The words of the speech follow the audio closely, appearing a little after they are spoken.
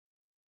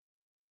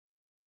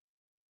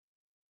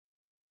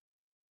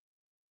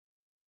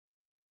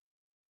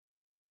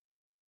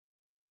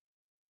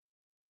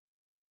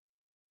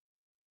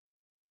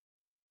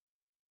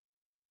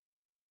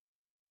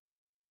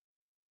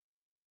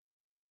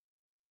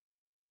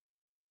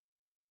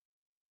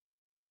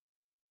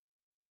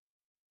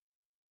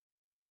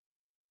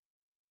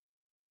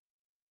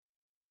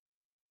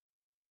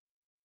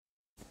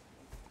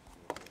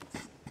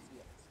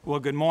Well,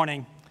 good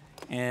morning,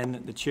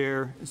 and the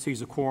chair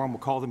sees a quorum. We'll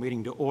call the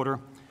meeting to order.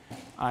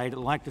 I'd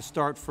like to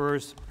start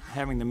first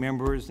having the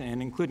members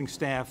and including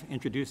staff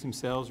introduce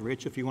themselves.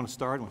 Rachel, if you want to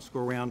start, let's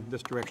go around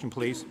this direction,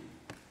 please.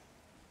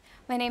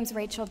 My name is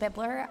Rachel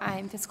Bibler.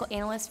 I'm fiscal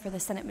analyst for the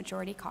Senate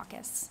Majority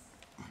Caucus.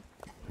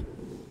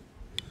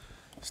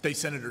 State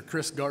Senator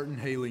Chris Garton,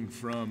 hailing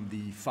from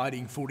the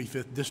Fighting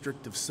 45th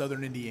District of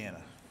Southern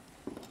Indiana.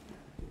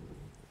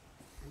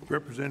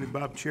 Representative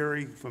Bob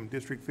Cherry from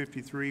District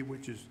 53,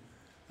 which is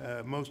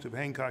most of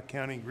Hancock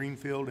County,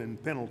 Greenfield,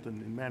 and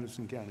Pendleton in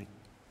Madison County.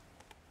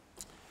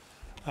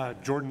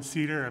 Jordan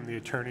Cedar, I'm the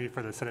attorney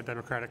for the Senate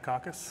Democratic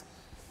Caucus.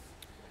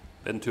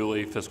 Ben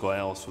Tooley, fiscal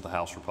analyst with the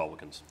House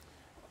Republicans.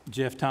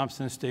 Jeff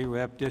Thompson, State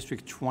Rep,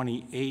 District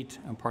 28,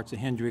 and parts of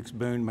Hendricks,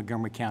 Boone,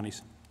 Montgomery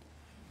counties.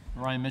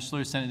 Ryan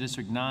Michler, Senate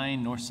District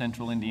 9, North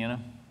Central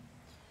Indiana.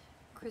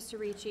 Krista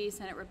Ricci,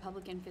 Senate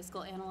Republican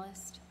fiscal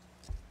analyst.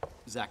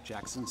 Zach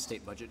Jackson,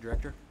 State Budget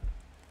Director.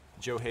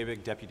 Joe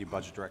Habig, Deputy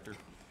Budget Director.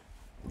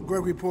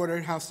 Gregory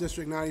Porter, House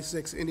District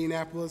 96,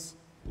 Indianapolis.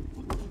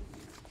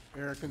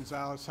 Eric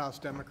Gonzalez, House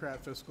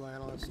Democrat fiscal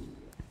analyst.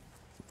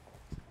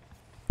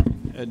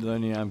 Ed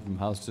Lenny, I'm from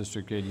House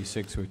District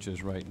 86, which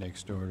is right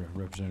next door to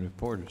Representative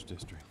Porter's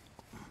district.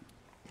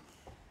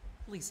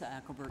 Lisa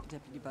Ackelberg,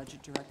 Deputy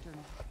Budget Director.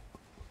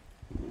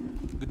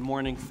 Good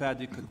morning,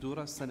 Fadi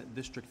Kadura, Senate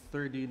District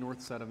 30, north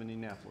side of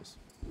Indianapolis.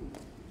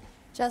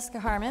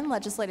 Jessica Harmon,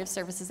 Legislative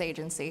Services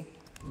Agency.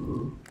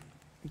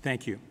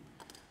 Thank you.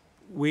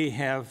 We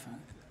have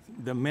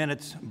the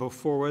minutes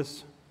before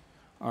us.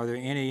 Are there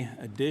any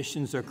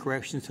additions or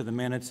corrections to the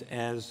minutes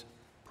as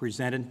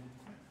presented?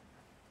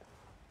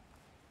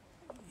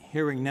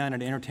 Hearing none,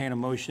 I'd entertain a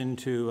motion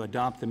to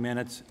adopt the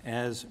minutes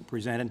as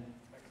presented.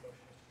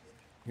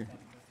 Here.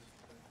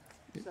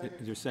 Is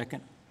there a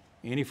second?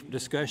 Any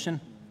discussion?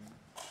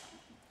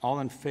 All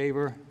in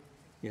favor?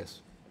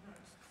 Yes.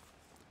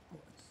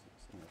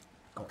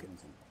 Okay.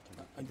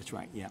 That's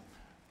right, yeah.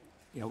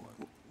 You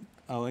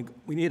know,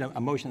 we need a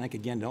motion, I think,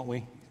 again, don't we?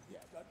 Yeah,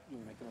 you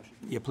want to make the motion?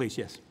 Yeah, please,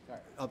 yes. All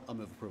right, I'll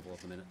move approval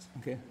of the minutes.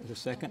 Okay, is there a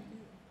second?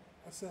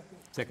 A second.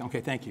 Second,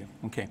 okay, thank you.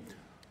 Okay.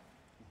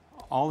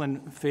 All in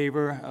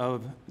favor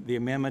of the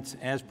amendments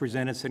as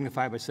presented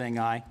signify by saying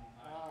aye.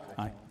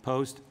 Aye. Aye.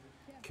 Opposed?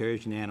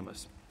 Carries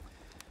unanimous.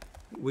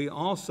 We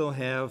also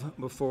have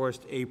before us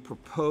a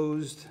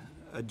proposed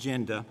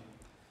agenda,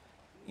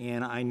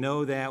 and I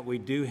know that we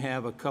do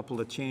have a couple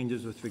of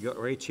changes with regard,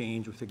 or a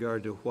change with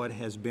regard to what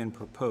has been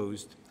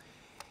proposed,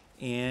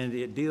 and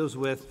it deals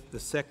with the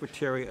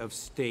Secretary of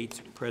State's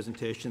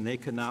presentation. They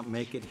could not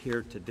make it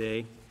here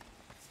today,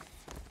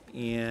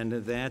 and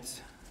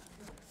that's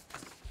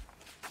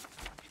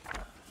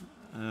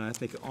I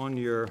think on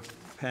your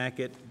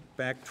packet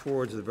back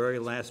towards the very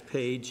last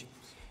page,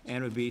 and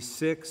it would be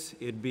 6,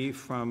 it'd be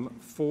from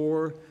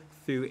 4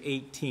 through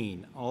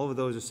 18. All of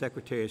those are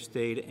Secretary of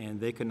State, and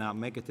they could not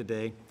make it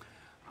today.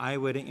 I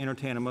would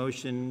entertain a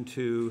motion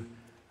to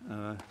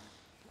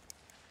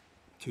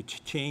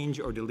change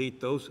or delete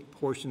those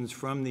portions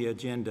from the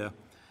agenda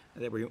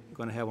that we're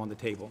going to have on the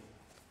table.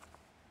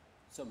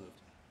 So moved.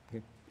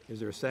 Okay. Is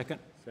there a second?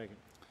 Second.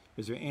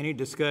 Is there any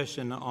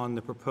discussion on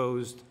the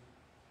proposed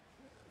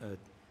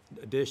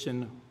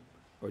addition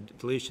or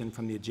deletion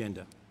from the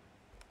agenda?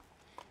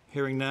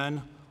 Hearing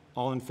none,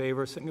 all in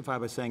favor signify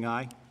by saying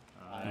aye.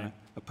 Aye.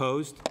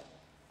 Opposed?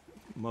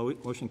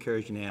 Motion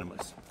carries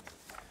unanimous.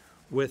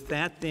 With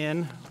that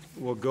then,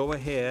 we'll go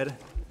ahead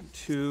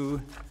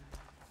to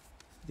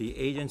the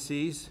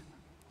agencies,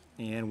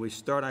 and we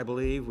start, I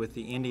believe, with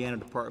the Indiana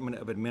Department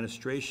of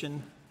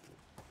Administration.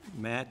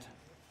 Matt,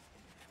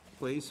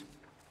 please.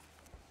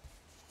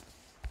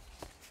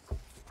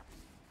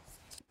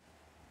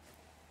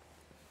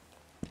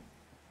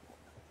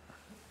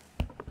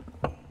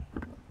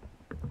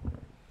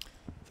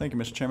 Thank you,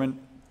 Mr. Chairman.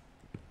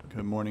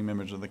 Good morning,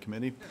 members of the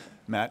committee.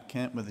 Matt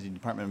Kent with the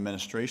Department of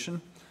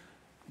Administration.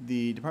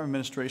 The Department of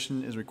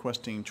Administration is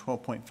requesting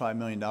 $12.5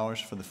 million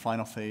for the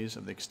final phase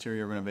of the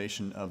exterior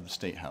renovation of the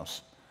State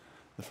House.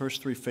 The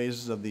first 3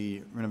 phases of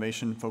the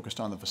renovation focused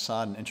on the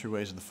facade and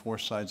entryways of the 4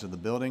 sides of the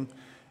building,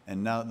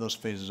 and now that those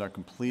phases are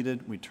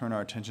completed, we turn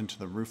our attention to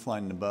the roof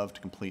line and above to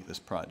complete this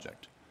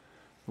project.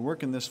 The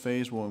work in this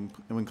phase will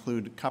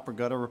include copper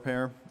gutter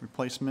repair,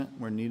 replacement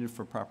where needed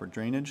for proper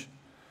drainage,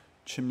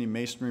 chimney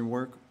masonry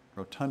work,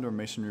 rotunda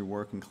masonry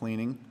work and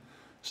cleaning,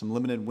 some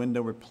limited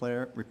window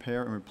repair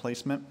and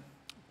replacement,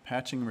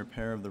 patching and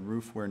repair of the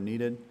roof where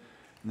needed,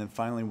 and then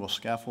finally we'll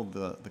scaffold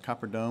the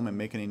copper dome and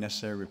make any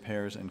necessary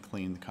repairs and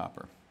clean the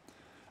copper.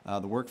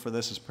 The work for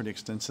this is pretty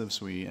extensive,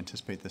 so we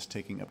anticipate this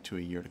taking up to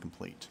a year to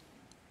complete.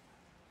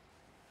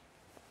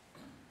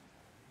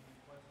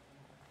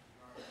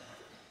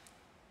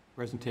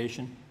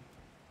 Presentation?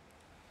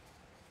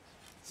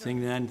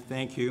 Seeing none,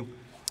 thank you.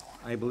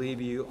 I believe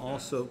you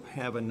also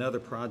have another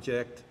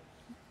project.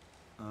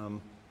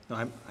 No,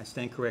 I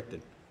stand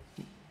corrected.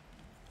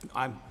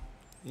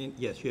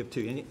 Yes, you have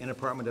 2. In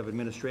Department of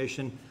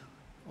Administration,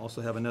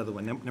 also have another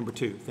one. Number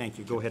 2. Thank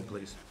you. Go ahead,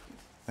 please.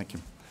 Thank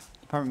you.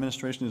 Department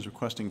Administration is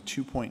requesting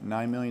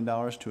 $2.9 million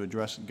to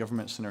address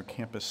Government Center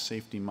campus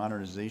safety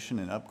modernization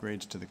and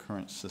upgrades to the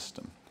current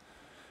system.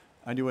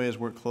 IDOA has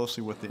worked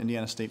closely with the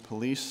Indiana State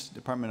Police,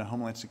 Department of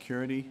Homeland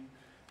Security,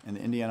 and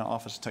the Indiana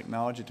Office of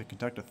Technology to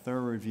conduct a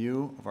thorough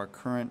review of our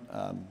current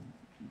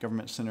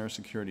Government Center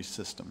security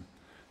system.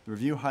 The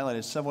review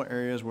highlighted several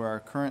areas where our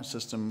current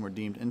system were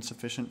deemed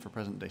insufficient for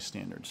present-day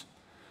standards.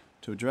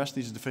 To address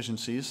these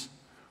deficiencies,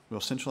 we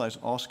will centralize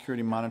all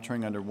security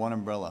monitoring under one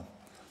umbrella.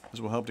 This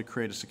will help to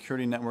create a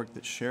security network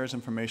that shares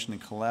information and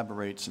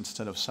collaborates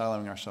instead of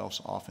siloing ourselves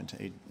off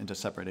into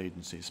separate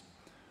agencies.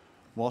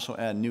 We'll also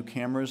add new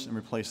cameras and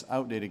replace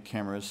outdated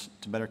cameras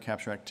to better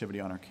capture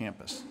activity on our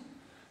campus.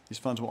 These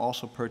funds will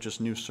also purchase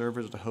new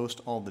servers to host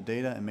all the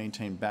data and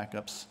maintain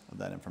backups of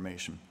that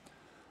information.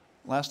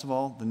 Last of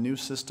all, the new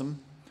system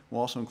will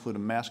also include a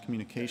mass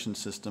communication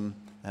system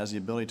that has the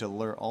ability to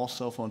alert all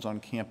cell phones on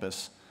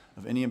campus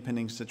of any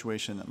impending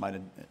situation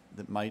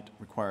that might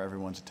require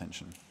everyone's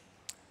attention.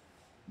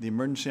 The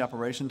Emergency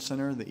Operations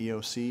Center, the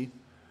EOC,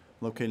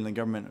 located in the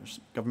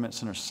Government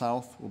Center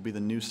South, will be the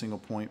new single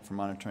point for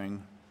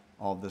monitoring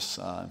all of this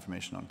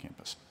information on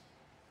campus.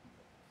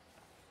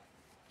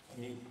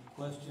 Any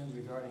questions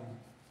regarding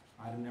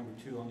item number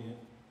 2 on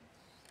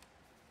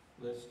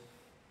the list?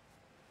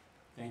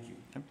 Thank you.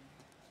 Okay.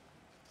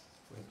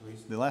 Go ahead,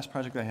 please. The last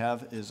project I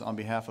have is on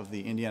behalf of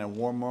the Indiana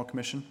War Memorial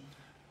Commission.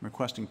 I'm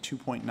requesting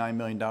 $2.9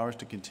 million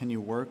to continue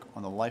work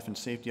on the Life and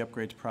Safety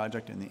Upgrades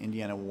project in the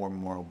Indiana War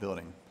Memorial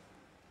Building.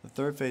 The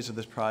third phase of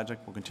this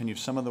project will continue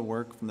some of the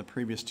work from the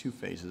previous 2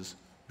 phases,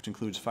 which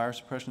includes fire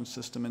suppression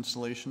system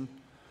installation,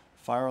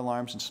 fire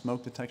alarms and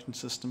smoke detection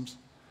systems,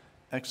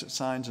 exit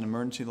signs and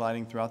emergency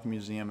lighting throughout the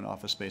museum and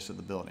office space of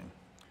the building.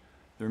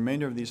 The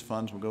remainder of these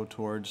funds will go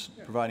towards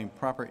providing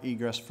proper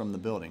egress from the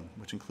building,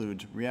 which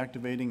includes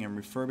reactivating and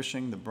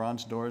refurbishing the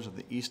bronze doors of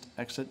the east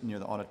exit near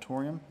the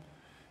auditorium,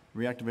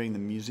 reactivating the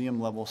museum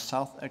level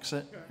south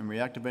exit, and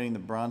reactivating the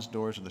bronze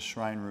doors of the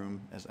shrine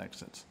room as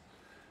exits.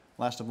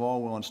 Last of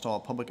all, we'll install a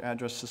public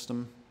address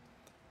system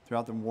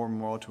throughout the War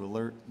Memorial to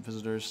alert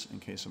visitors in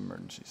case of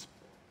emergencies.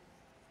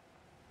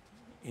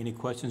 Any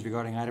questions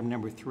regarding item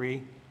number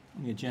 3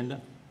 on the agenda?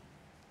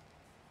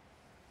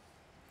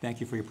 Thank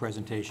you for your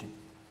presentation.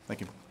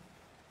 Thank you.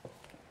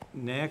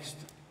 Next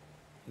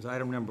is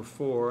item number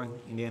 4,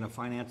 Indiana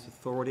Finance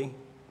Authority.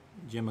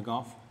 Jim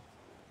McGough.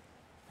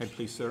 Head,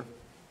 please, sir.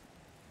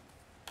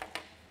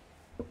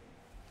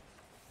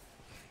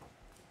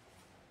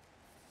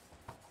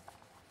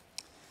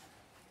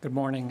 Good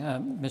morning,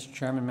 Mr.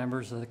 Chairman,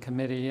 members of the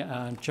committee.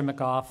 Jim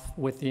McGough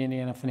with the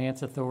Indiana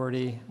Finance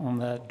Authority. I'm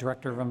the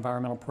Director of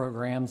Environmental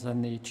Programs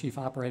and the Chief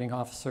Operating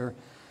Officer.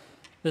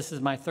 This is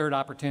my 3rd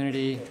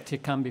opportunity to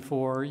come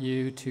before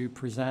you to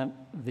present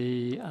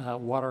the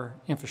Water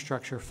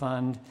Infrastructure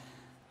Fund.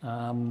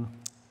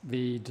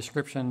 The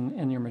description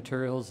in your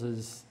materials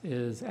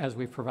is as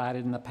we've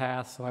provided in the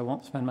past, so I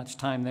won't spend much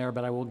time there,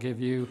 but I will give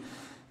you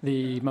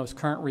the most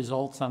current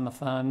results on the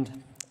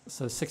fund.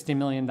 So $60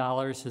 million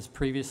has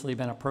previously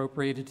been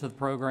appropriated to the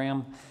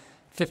program.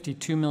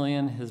 $52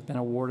 million has been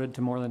awarded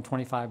to more than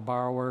 25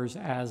 borrowers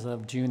as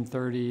of June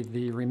 30.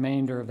 The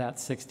remainder of that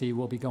 60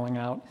 will be going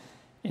out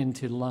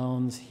into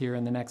loans here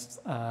in the next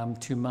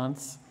 2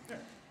 months.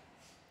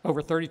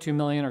 Over $32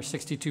 million, or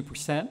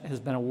 62%, has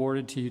been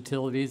awarded to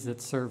utilities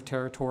that serve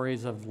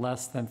territories of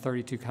less than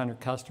 3,200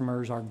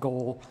 customers. Our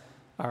goal,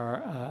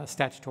 our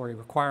statutory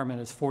requirement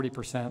is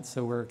 40%,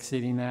 so we're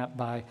exceeding that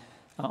by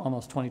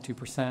almost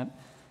 22%.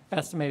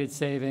 Estimated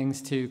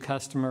savings to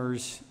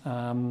customers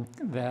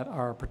that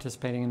are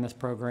participating in this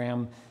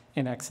program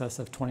in excess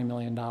of $20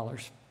 million.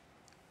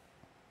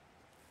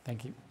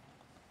 Thank you.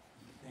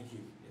 Thank you.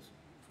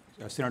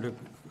 Yes. Senator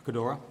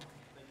Codora.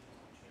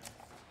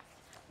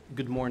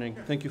 Good morning.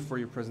 Thank you for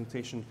your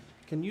presentation.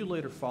 Can you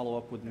later follow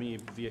up with me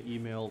via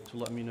email to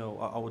let me know?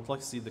 I would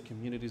like to see the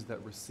communities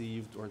that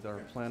received or that are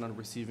planning on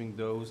receiving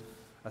those.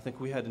 I think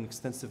we had an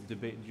extensive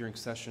debate during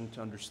session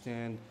to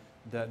understand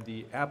that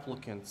the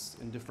applicants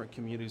in different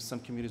communities, some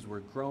communities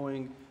were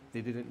growing,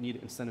 they didn't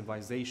need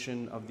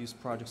incentivization of these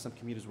projects, some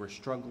communities were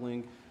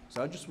struggling.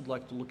 So I just would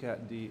like to look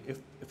at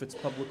if it's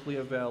publicly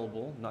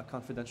available, not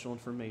confidential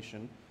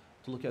information,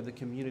 to look at the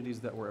communities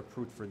that were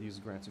approved for these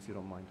grants, if you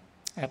don't mind.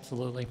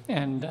 Absolutely.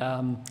 And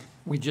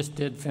we just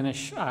did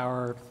finish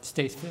our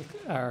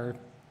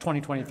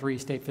 2023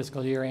 state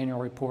fiscal year annual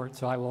report,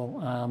 so I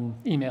will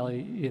email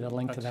you the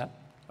link to that.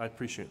 I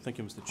appreciate it. Thank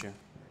you, Mr. Chair.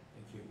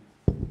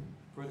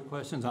 Further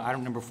questions on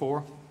item number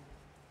 4?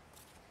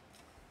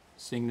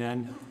 Seeing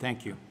none,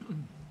 thank you.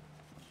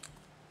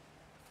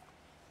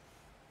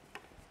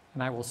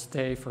 And I will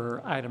stay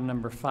for item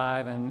number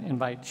 5 and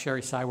invite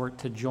Sherry Sywert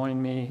to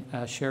join me.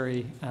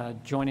 Sherry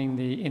joining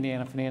the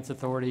Indiana Finance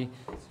Authority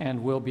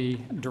and will be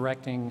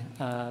directing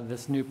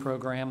this new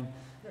program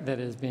that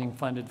is being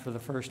funded for the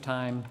first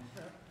time.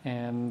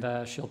 And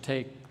she'll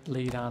take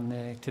lead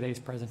on today's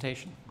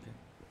presentation. Okay.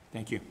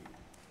 Thank you.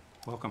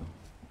 Welcome.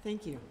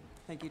 Thank you.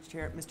 Thank you,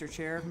 Mr.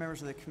 Chair,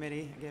 members of the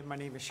committee. Again, my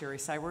name is Sherry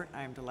Sywert.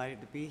 I am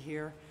delighted to be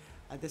here.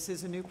 This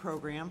is a new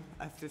program.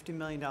 $50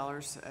 million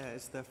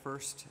is the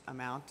first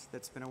amount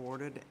that's been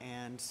awarded,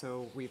 and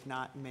so we've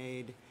not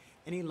made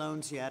any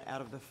loans yet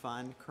out of the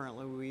fund.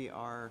 Currently, we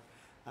are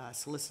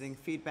soliciting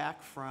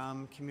feedback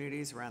from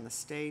communities around the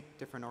state,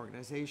 different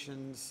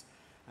organizations.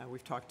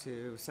 We've talked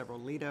to several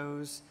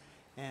LEDOs,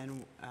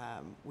 and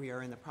we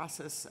are in the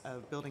process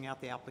of building out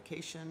the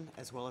application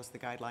as well as the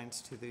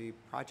guidelines to the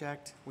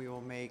project. We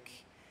will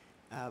make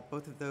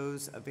both of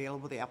those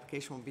available. The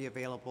application will be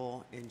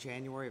available in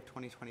January of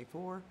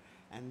 2024,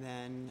 and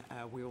then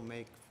we will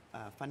make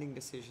funding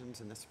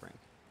decisions in the spring.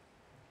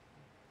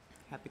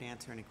 Happy to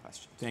answer any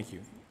questions. Thank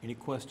you. Any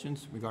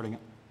questions regarding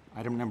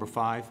item number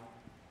 5?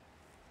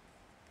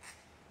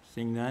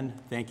 Seeing none,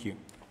 thank you.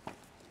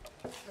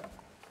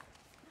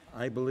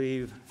 I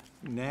believe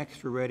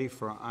next we're ready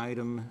for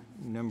item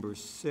number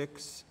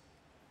 6.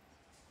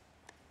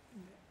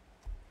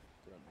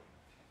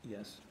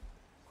 Yes.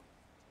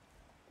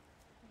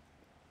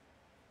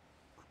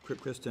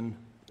 Kristen,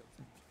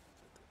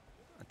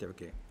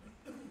 okay.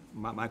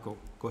 Michael,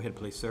 go ahead,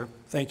 please, sir.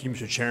 Thank you,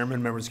 Mr.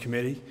 Chairman, members of the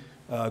committee.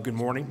 Good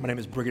morning. My name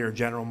is Brigadier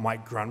General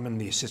Mike Grunman,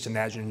 the Assistant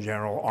Adjutant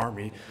General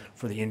Army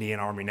for the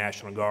Indiana Army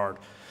National Guard.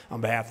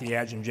 On behalf of the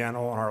Adjutant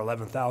General and our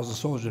 11,000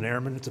 soldiers and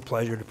airmen, it's a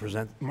pleasure to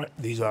present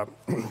these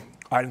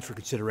items for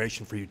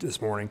consideration for you this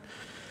morning.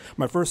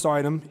 My first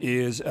item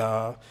is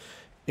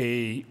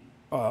armory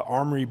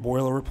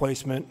boiler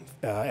replacement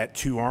at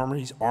 2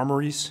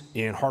 armories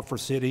in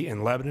Hartford City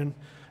and Lebanon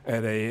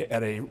at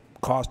a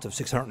cost of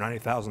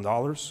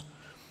 $690,000.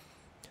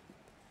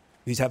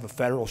 These have a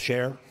federal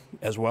share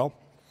as well.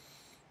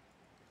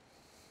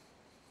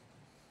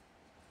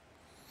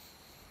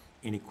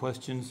 Any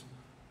questions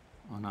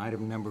on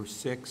item number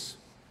 6?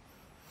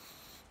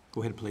 Go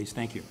ahead, please.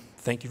 Thank you.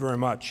 Thank you very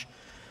much.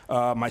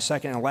 My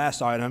second and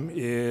last item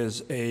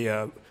is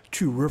 2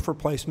 roof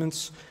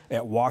replacements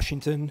at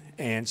Washington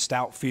and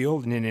Stout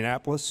Field in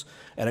Indianapolis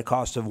at a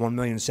cost of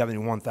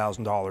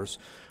 $1,071,000.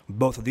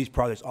 Both of these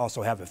projects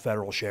also have a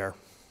federal share.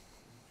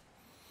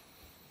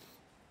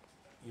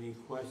 Any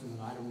questions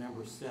on item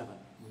number 7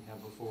 we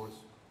have before us,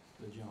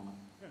 the gentleman?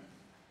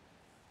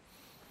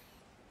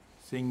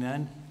 Seeing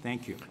none,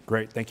 thank you.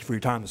 Great. Thank you for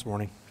your time this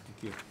morning.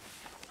 Thank you.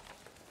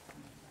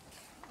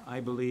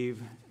 I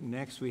believe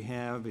next we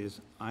have is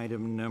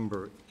item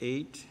number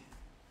 8.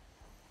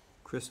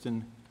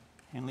 Kristen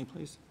Hanley,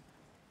 please.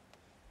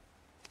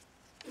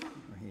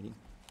 Or Haiti.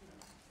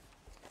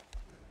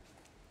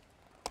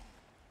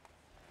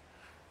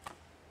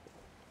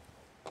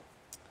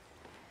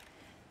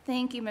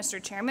 Thank you,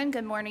 Mr. Chairman.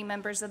 Good morning,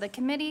 members of the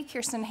committee.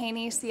 Kirsten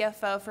Haney,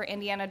 CFO for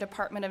Indiana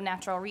Department of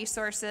Natural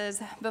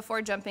Resources.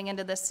 Before jumping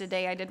into this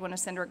today, I did want to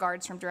send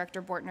regards from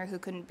Director Bortner, who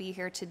couldn't be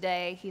here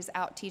today. He's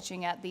out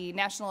teaching at the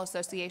National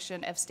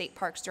Association of State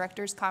Parks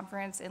Directors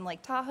Conference in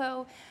Lake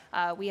Tahoe.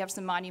 We have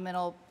some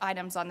monumental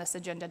items on this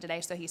agenda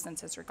today, so he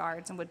sends his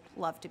regards and would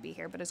love to be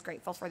here, but is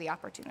grateful for the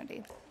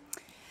opportunity.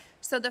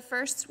 So the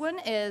first one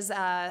is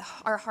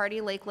our Hardy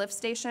Lake Lift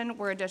Station.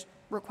 We're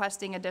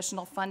requesting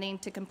additional funding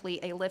to complete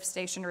a lift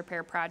station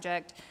repair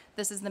project.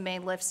 This is the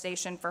main lift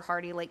station for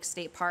Hardy Lake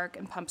State Park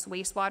and pumps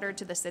wastewater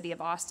to the city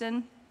of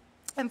Austin.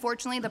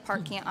 Unfortunately, the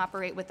park can't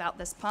operate without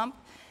this pump.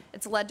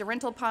 It's led to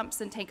rental pumps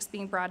and tanks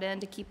being brought in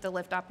to keep the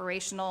lift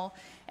operational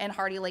and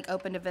Hardy Lake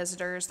open to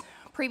visitors.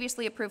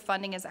 Previously approved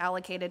funding is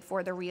allocated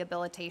for the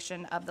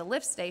rehabilitation of the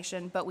lift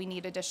station, but we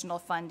need additional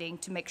funding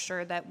to make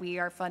sure that we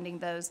are funding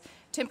those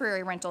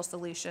temporary rental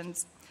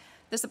solutions.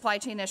 The supply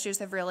chain issues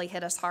have really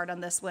hit us hard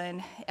on this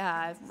one,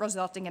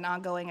 resulting in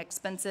ongoing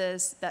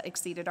expenses that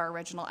exceeded our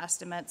original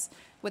estimates.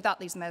 Without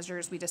these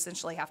measures, we'd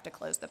essentially have to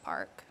close the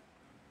park.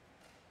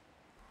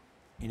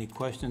 Any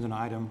questions on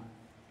item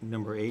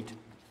number 8?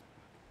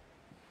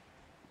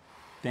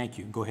 Thank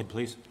you. Go ahead,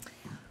 please.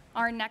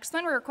 Our next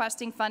one, we're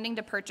requesting funding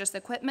to purchase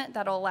equipment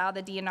that will allow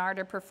the DNR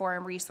to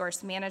perform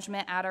resource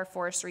management at our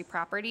forestry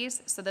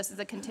properties. So this is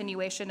a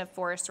continuation of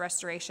forest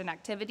restoration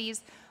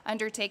activities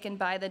undertaken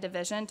by the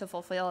division to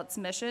fulfill its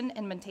mission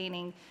in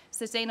maintaining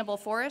sustainable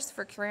forests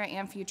for current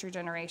and future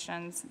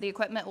generations. The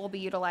equipment will be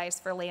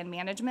utilized for land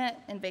management,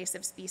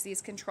 invasive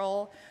species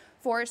control,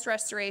 forest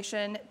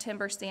restoration,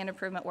 timber stand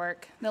improvement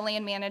work. The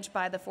land managed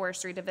by the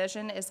Forestry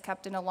Division is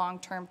kept in a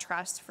long-term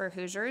trust for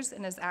Hoosiers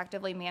and is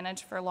actively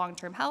managed for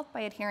long-term health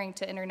by adhering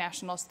to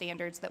international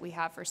standards that we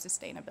have for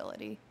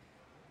sustainability.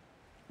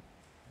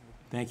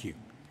 Thank you.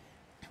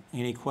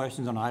 Any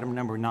questions on item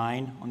number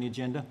 9 on the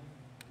agenda?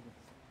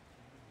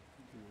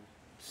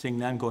 Seeing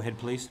none, go ahead,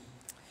 please.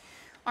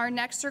 Our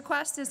next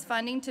request is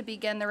funding to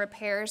begin the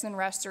repairs and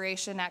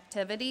restoration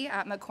activity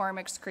at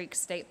McCormick's Creek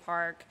State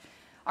Park.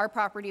 Our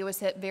property was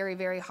hit very,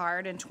 very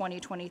hard in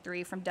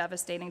 2023 from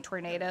devastating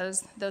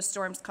tornadoes. Those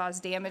storms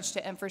caused damage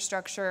to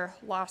infrastructure,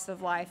 loss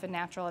of life, and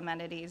natural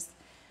amenities.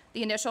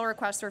 The initial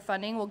request for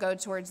funding will go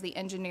towards the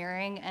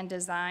engineering and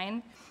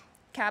design,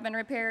 cabin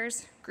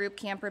repairs, group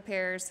camp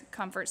repairs,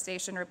 comfort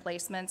station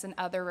replacements, and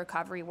other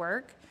recovery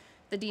work.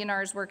 The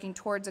DNR is working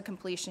towards a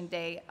completion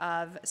date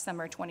of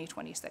summer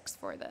 2026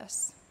 for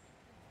this.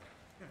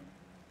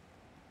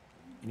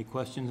 Any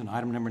questions on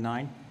item number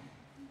 9?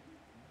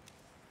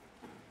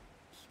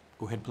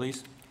 Go ahead,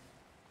 please.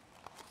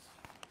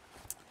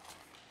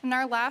 And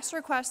our last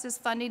request is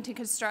funding to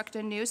construct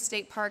a new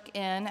state park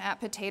inn at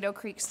Potato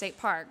Creek State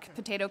Park.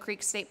 Potato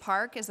Creek State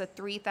Park is a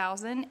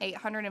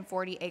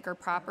 3,840-acre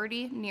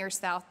property near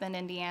South Bend,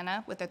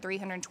 Indiana, with a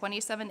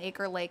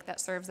 327-acre lake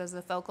that serves as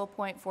the focal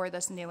point for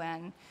this new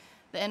inn.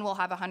 The inn will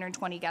have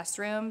 120 guest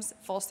rooms,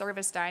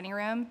 full-service dining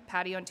room,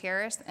 patio and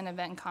terrace, and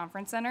event and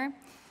conference center.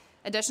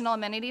 Additional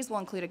amenities will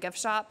include a gift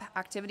shop,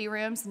 activity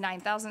rooms,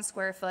 9,000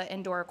 square foot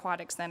indoor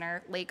aquatic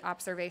center, lake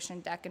observation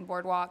deck and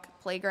boardwalk,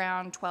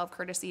 playground, 12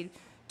 courtesy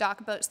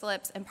dock boat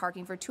slips, and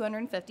parking for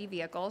 250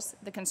 vehicles.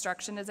 The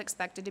construction is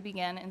expected to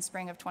begin in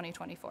spring of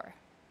 2024.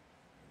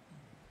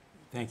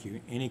 Thank you.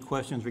 Any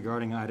questions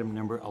regarding item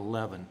number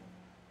 11?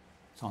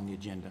 It's on the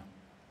agenda.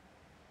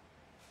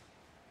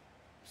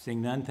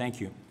 Seeing none,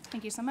 thank you.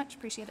 Thank you so much.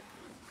 Appreciate it.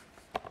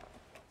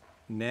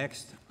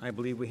 Next, I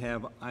believe we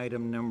have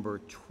item number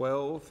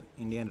 12,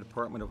 Indiana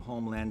Department of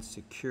Homeland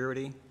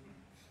Security. Go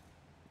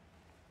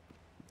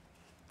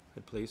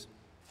ahead, please.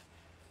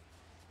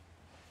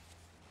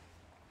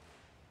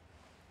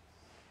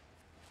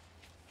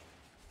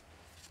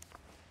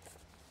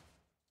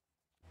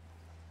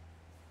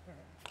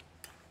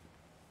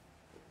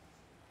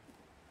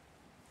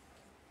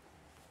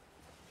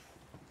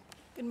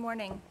 Good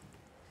morning.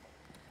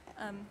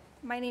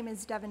 My name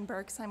is Devin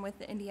Burks. I'm with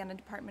the Indiana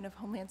Department of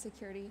Homeland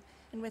Security.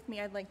 And with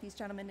me, I'd like these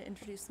gentlemen to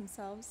introduce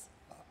themselves.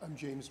 I'm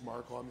James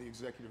Markle. I'm the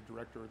Executive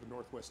Director of the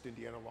Northwest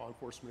Indiana Law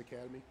Enforcement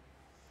Academy.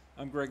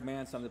 I'm Greg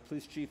Mance. I'm the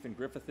Police Chief in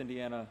Griffith,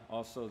 Indiana,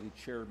 also the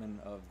Chairman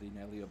of the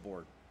NALEA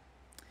Board.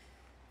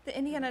 The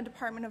Indiana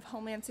Department of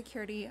Homeland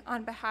Security,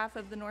 on behalf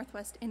of the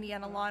Northwest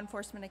Indiana Law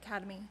Enforcement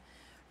Academy,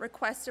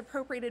 requests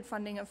appropriated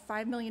funding of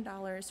 $5 million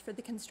for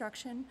the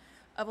construction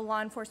of a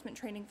law enforcement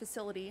training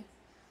facility.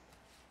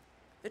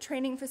 The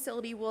training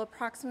facility will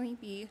approximately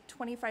be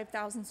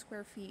 25,000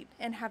 square feet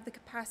and have the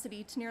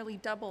capacity to nearly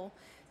double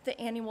the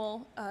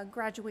annual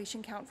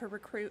graduation count for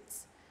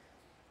recruits.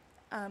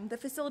 The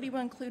facility will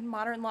include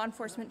modern law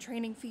enforcement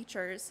training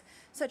features,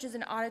 such as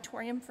an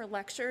auditorium for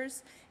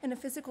lectures and a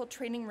physical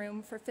training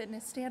room for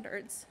fitness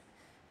standards.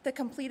 The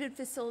completed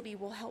facility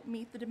will help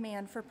meet the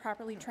demand for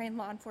properly trained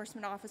law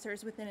enforcement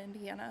officers within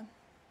Indiana.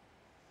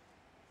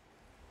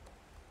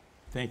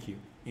 Thank you.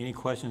 Any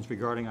questions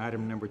regarding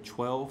item number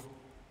 12?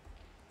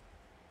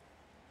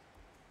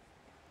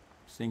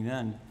 Seeing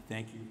none,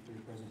 thank you for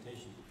your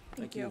presentation.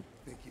 Thank you.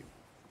 Thank you.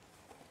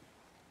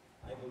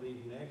 I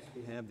believe next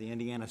we have the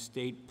Indiana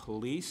State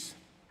Police.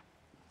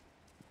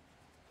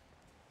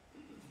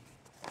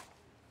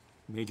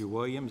 Major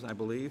Williams, I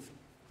believe.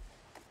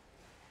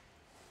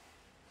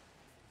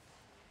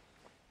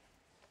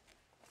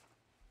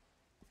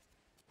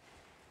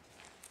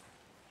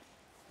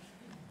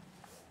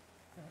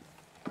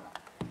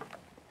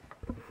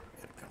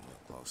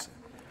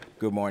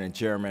 Good morning,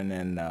 Chairman,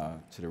 and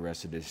to the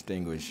rest of the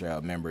distinguished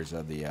members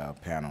of the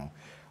panel.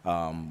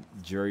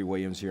 Jerry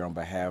Williams here on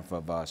behalf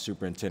of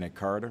Superintendent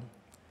Carter.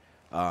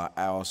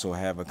 I also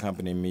have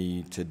accompanying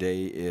me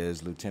today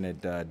is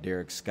Lieutenant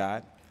Derek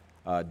Scott.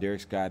 Derek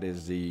Scott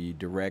is the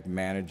direct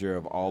manager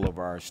of all of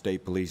our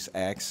state police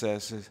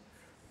accesses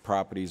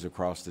properties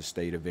across the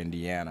state of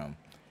Indiana.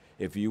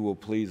 If you will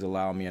please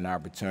allow me an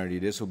opportunity,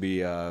 this will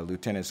be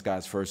Lieutenant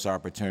Scott's first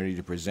opportunity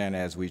to present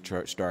as we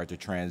start to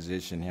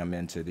transition him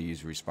into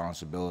these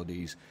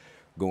responsibilities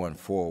going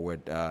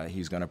forward.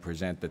 He's going to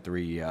present the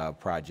three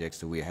projects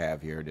that we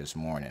have here this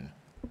morning.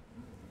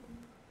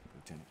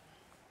 Lieutenant.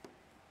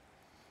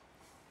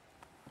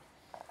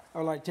 I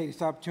would like to take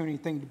this opportunity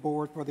to thank the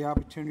board for the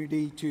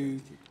opportunity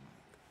to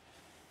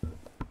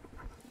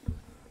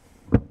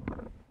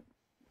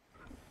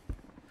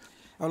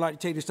I would like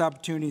to take this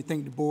opportunity to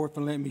thank the board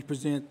for letting me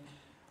present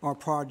our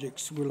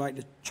projects we'd like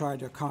to try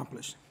to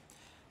accomplish.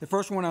 The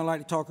first one I'd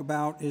like to talk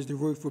about is the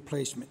roof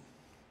replacement.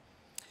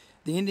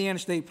 The Indiana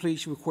State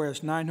Police requests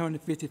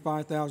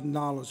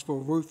 $955,000 for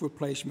roof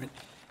replacement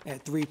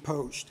at 3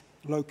 posts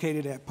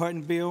located at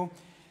Putnamville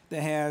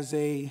that has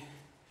a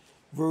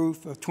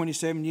roof of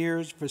 27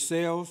 years, for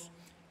sales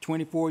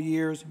 24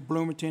 years,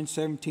 Bloomington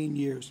 17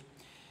 years.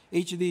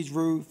 Each of these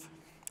roofs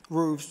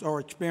are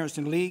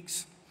experiencing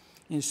leaks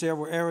in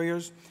several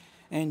areas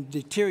and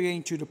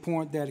deteriorating to the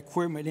point that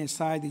equipment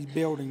inside these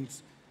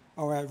buildings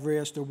are at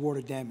risk of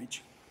water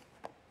damage.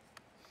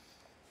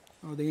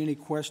 Are there any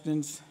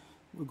questions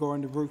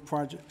regarding the roof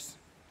projects?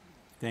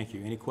 Thank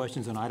you. Any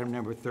questions on item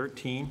number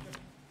 13?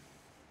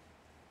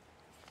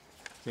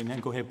 Seeing none,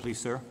 go ahead, please,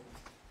 sir.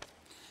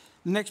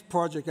 The next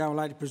project I would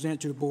like to present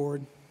to the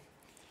board,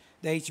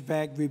 the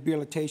HVAC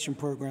rehabilitation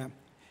program.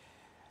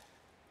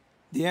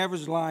 The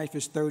average life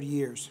is 30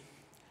 years.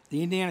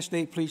 The Indiana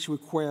State Police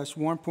requests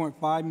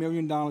 $1.5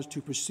 million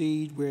to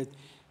proceed with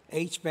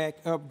HVAC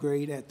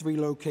upgrade at 3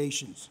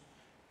 locations,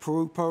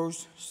 Peru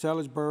Post,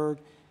 Sellersburg,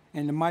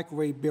 and the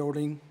microwave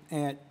building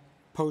at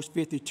Post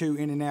 52,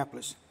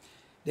 Indianapolis.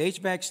 The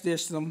HVAC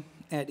system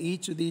at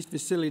each of these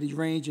facilities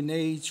range in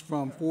age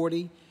from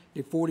 40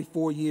 to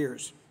 44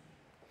 years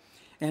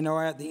and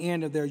are at the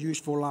end of their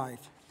useful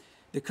life.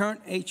 The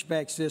current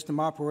HVAC system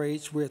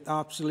operates with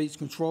obsolete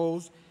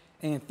controls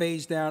and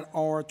phased out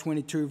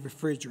R22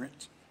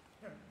 refrigerants.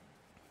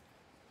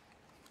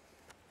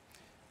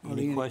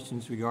 Any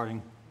questions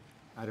regarding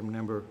item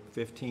number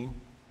 15?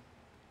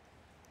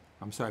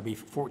 I'm sorry, be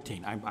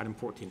 14. Item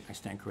 14, I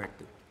stand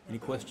corrected. Any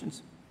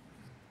questions?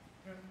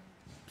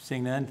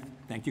 Seeing none,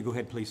 thank you. Go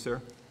ahead, please,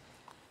 sir.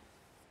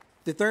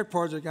 The third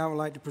project I would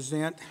like to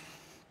present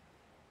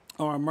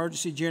are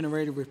emergency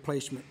generator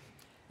replacement,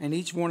 and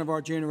each one of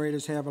our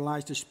generators have a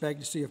life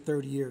expectancy of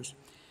 30 years.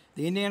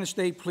 The Indiana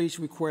State Police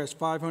requests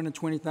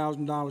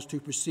 $520,000 to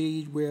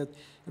proceed with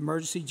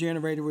emergency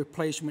generator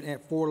replacement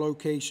at 4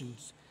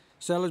 locations: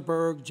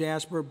 Sellersburg,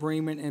 Jasper,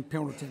 Bremen, and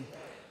Pendleton.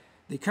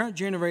 The current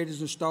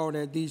generators installed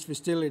at these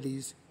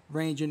facilities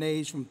range in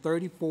age from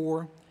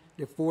 34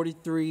 to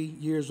 43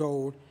 years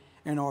old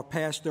and are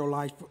past their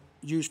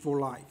useful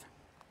life.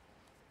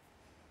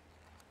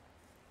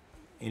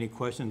 Any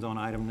questions on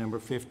item number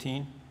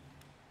 15?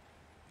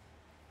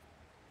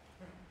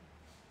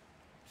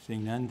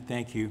 Seeing none,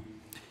 thank you.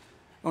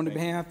 On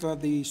behalf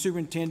of the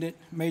Superintendent,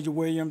 Major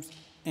Williams,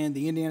 and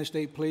the Indiana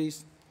State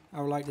Police,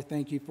 I would like to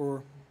thank you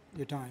for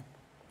your time.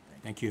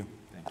 Thank you.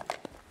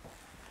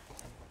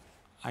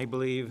 I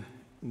believe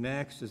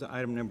next is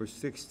item number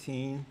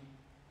 16,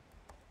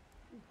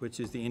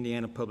 which is the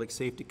Indiana Public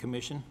Safety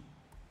Commission.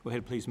 Go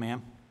ahead, please,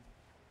 ma'am.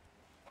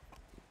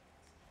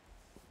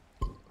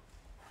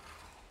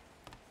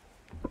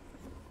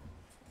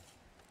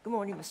 Good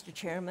morning, Mr.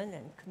 Chairman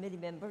and committee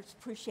members.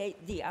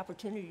 Appreciate the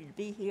opportunity to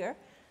be here.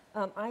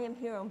 I am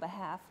here on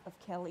behalf of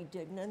Kelly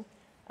Dignan,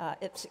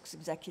 IPSC's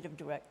Executive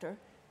Director.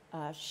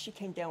 She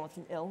came down with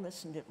an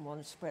illness and didn't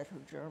want to spread her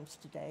germs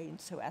today, and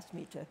so asked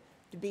me to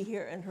be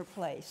here in her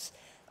place.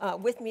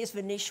 With me is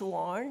Venetia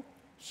Warren.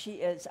 She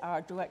is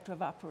our Director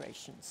of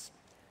Operations.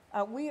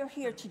 We are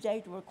here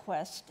today to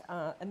request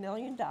 $1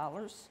 million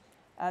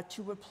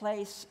to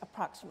replace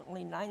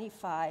approximately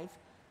 95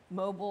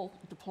 mobile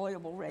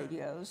deployable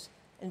radios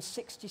and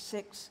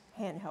 66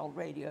 handheld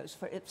radios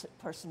for IPSC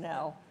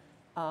personnel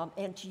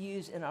and to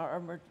use in our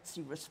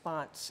emergency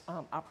response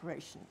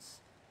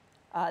operations.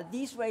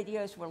 These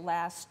radios were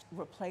last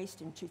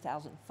replaced in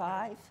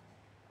 2005,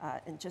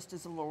 and just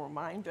as a little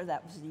reminder,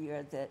 that was the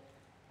year that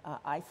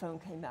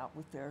iPhone came out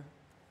with their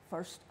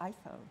first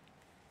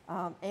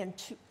iPhone. And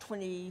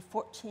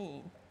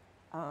 2014,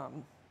 I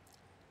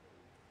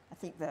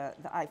think the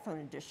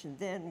iPhone edition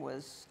then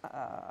was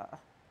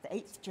the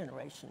 8th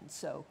generation,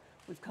 so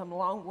we've come a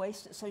long way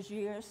since those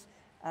years.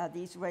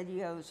 These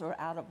radios are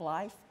out of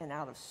life and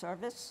out of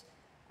service,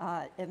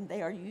 and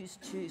they are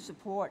used to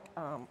support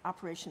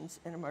operations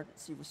and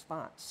emergency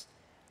response.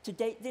 To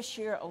date this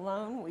year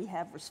alone, we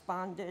have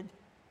responded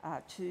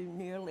to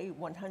nearly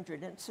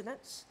 100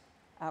 incidents.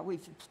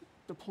 We've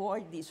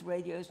deployed these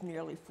radios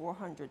nearly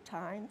 400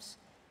 times,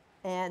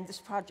 and this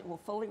project will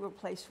fully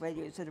replace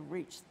radios that have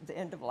reached the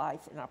end of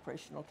life and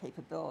operational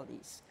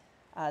capabilities.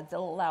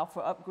 They'll allow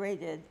for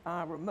upgraded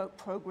remote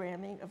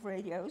programming of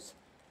radios,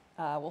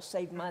 will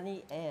save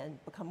money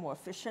and become more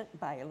efficient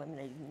by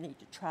eliminating the need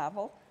to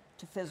travel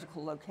to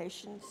physical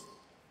locations,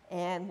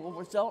 and will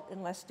result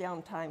in less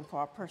downtime for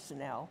our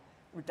personnel,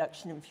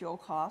 reduction in fuel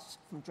costs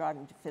from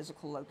driving to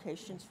physical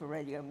locations for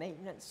radio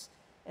maintenance,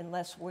 and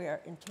less wear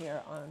and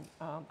tear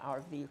on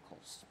our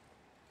vehicles.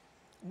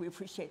 We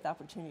appreciate the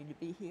opportunity to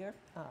be here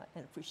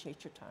and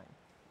appreciate your time.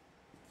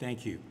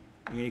 Thank you.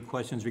 Any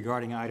questions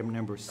regarding item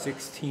number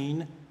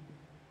 16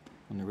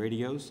 on the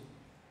radios?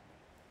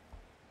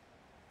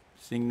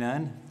 Seeing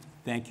none,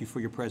 thank you for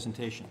your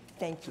presentation.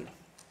 Thank you.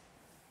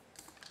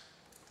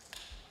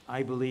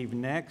 I believe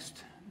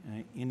next,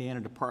 Indiana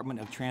Department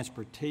of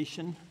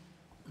Transportation.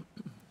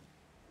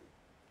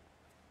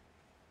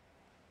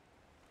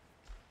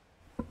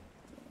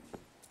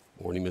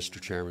 Morning, Mr.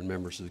 Chairman,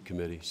 members of the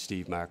committee.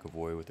 Steve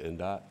McAvoy with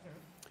NDOT.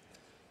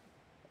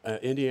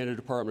 Indiana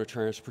Department of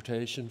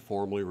Transportation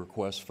formally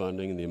requests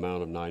funding in the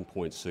amount of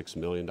 $9.6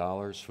 million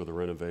for the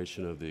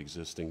renovation of the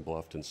existing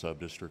Bluffton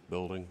Subdistrict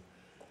building.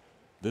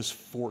 This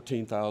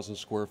 14,000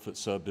 square foot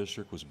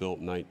subdistrict was built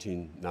in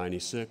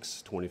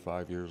 1996,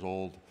 25 years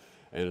old,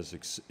 and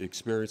is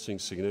experiencing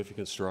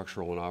significant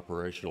structural and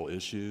operational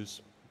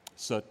issues.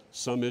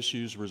 Some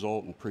issues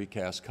result in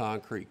precast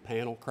concrete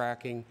panel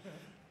cracking,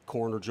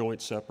 corner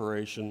joint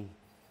separation.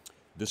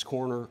 This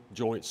corner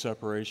joint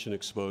separation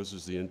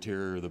exposes the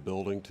interior of the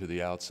building to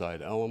the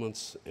outside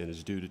elements and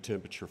is due to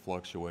temperature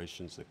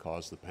fluctuations that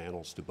cause the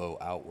panels to bow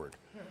outward.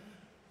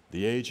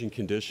 The age and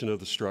condition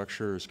of the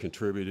structure has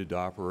contributed to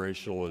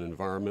operational and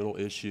environmental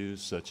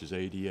issues such as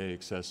ADA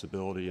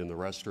accessibility in the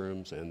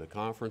restrooms and the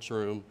conference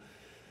room,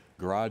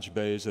 garage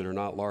bays that are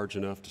not large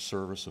enough to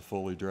service a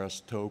fully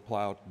dressed tow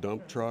plow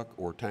dump truck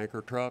or tanker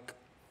truck,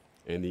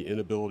 and the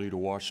inability to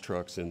wash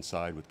trucks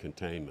inside with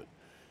containment.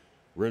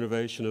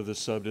 Renovation of this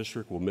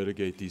subdistrict will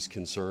mitigate these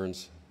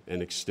concerns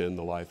and extend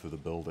the life of the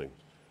building.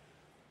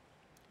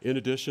 In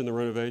addition, the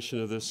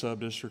renovation of this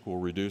subdistrict will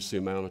reduce the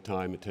amount of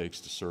time it takes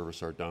to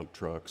service our dump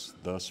trucks,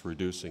 thus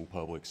reducing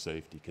public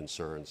safety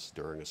concerns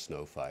during a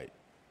snow fight.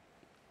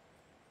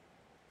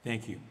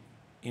 Thank you.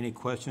 Any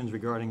questions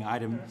regarding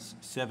item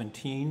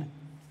 17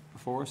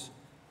 before us?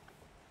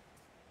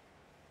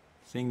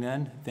 Seeing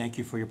none, thank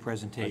you for your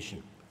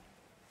presentation.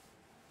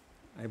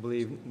 I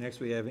believe next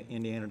we have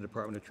Indiana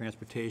Department of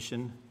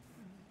Transportation,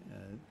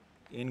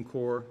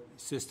 in-core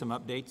system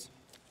updates.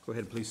 Go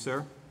ahead, please,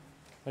 sir.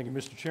 Thank you,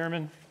 Mr.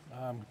 Chairman.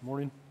 Good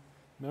morning,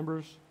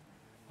 members.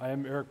 I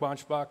am Eric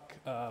Bonschbach,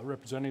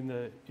 representing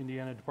the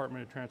Indiana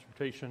Department of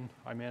Transportation.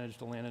 I manage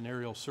the Land and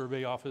Aerial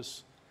Survey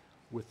Office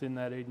within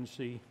that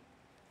agency.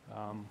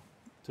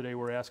 Today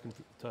we're asking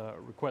to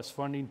request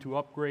funding to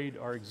upgrade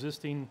our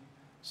existing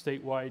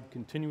statewide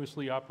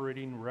continuously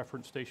operating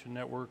reference station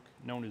network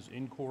known as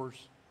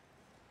INCORS.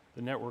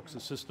 The network's a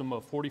system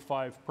of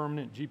 45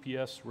 permanent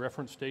GPS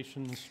reference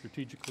stations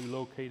strategically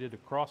located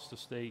across the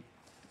state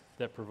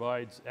that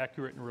provides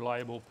accurate and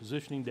reliable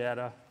positioning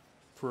data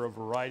for a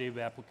variety of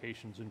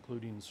applications,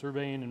 including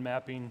surveying and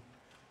mapping,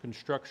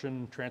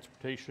 construction,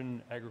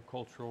 transportation,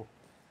 agricultural,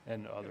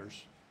 and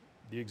others.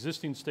 The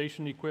existing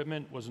station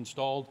equipment was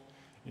installed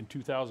in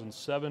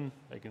 2007,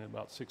 making it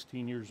about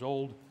 16 years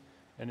old,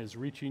 and is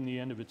reaching the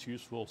end of its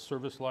useful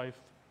service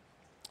life.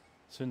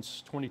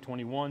 Since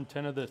 2021,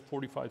 10 of the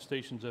 45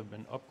 stations have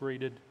been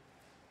upgraded.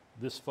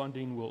 This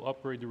funding will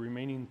upgrade the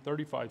remaining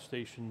 35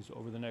 stations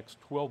over the next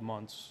 12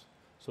 months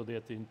so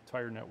that the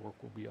entire network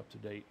will be up to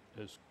date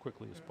as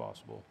quickly as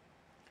possible.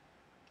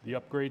 The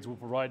upgrades will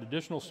provide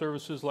additional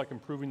services like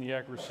improving the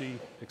accuracy,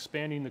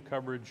 expanding the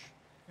coverage,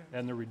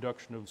 and the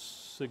reduction of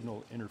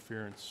signal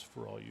interference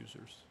for all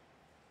users.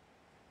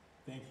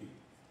 Thank you.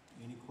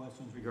 Any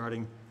questions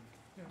regarding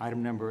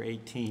item number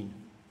 18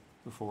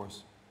 before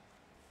us?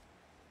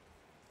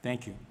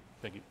 Thank you.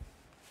 Thank you.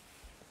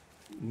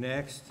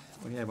 Next,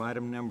 we have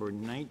item number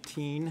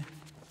 19. I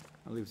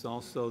believe it's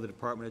also the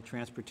Department of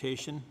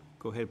Transportation.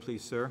 Go ahead,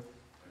 please, sir.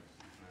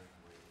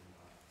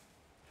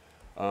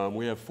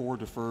 We have 4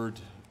 deferred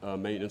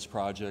maintenance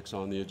projects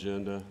on the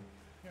agenda.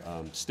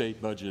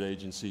 State budget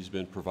agency's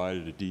been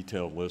provided a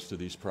detailed list of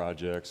these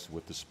projects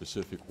with the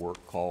specific work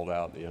called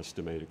out and the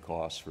estimated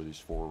costs for these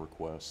 4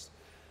 requests.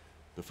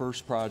 The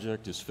first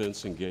project is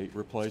fence and gate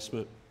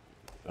replacement.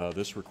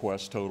 This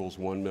request totals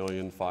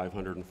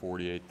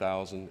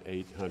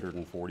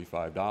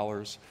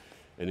 $1,548,845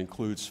 and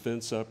includes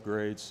fence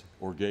upgrades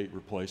or gate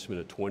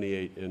replacement at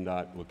 28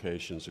 NDOT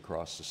locations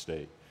across the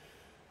state.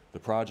 The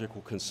project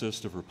will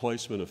consist of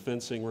replacement of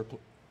fencing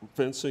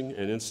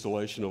and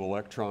installation of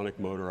electronic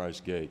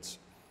motorized gates.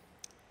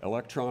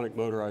 Electronic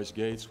motorized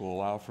gates will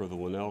allow for the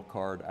Linnell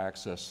card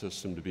access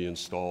system to be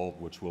installed,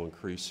 which will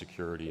increase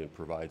security and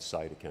provide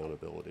site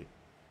accountability.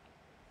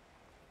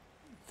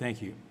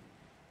 Thank you.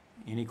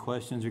 Any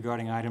questions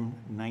regarding item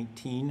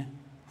 19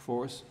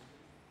 for us?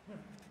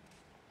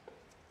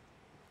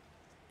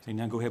 Seeing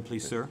none, go ahead,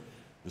 please, sir.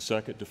 The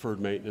second deferred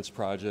maintenance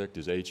project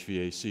is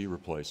HVAC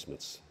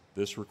replacements.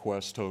 This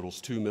request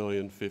totals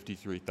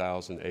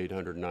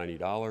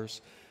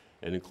 $2,053,890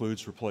 and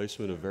includes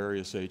replacement of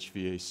various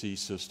HVAC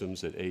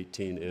systems at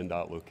 18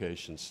 NDOT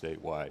locations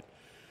statewide.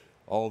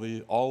 All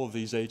of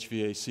these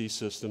HVAC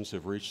systems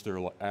have reached their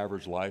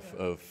average life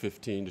of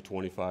 15 to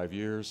 25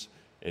 years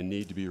and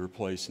need to be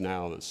replaced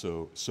now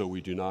so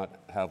we do not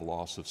have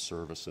loss of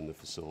service in the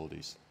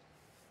facilities.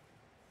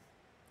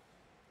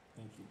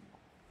 Thank you.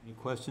 Any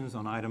questions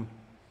on item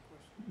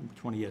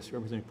 20? Yes,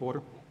 Representative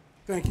Porter.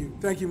 Thank you,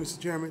 Mr.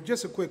 Chairman.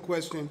 Just a quick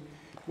question.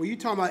 When you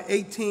talk about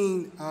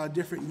 18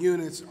 different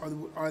units,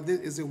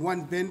 is it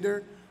one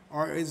vendor,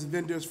 or is it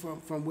vendors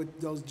from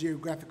those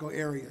geographical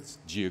areas?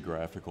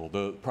 Geographical.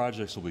 The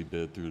projects will be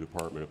bid through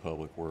Department of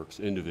Public Works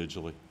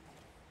individually.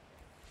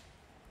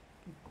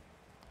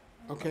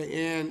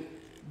 Okay, and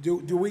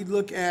do we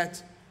look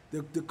at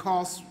the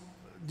cost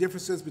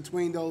differences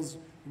between those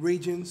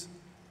regions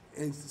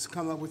and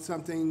come up with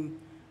something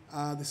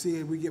to see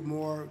if we get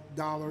more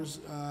dollars,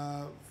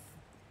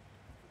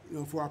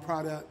 for our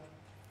product?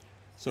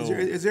 So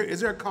is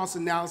there a cost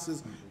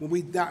analysis when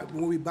we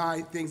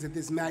buy things at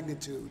this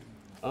magnitude?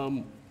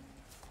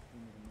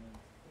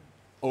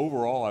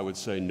 Overall, I would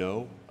say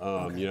no.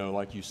 Okay.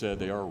 Like you said,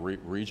 they are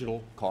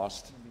regional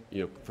cost,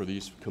 for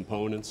these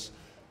components.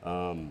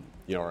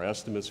 Our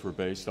estimates were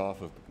based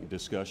off of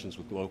discussions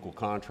with local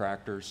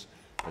contractors.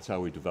 That's how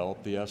we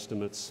developed the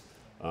estimates.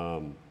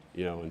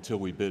 Until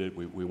we bid it,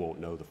 we won't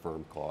know the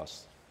firm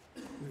costs.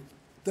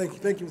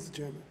 Thank you, Mr.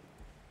 Chairman.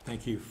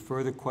 Thank you.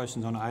 Further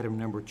questions on item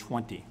number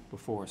 20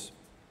 before us?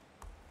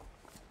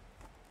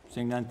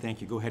 Seeing none,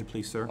 thank you. Go ahead,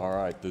 please, sir. All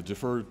right. The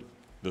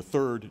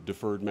third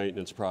deferred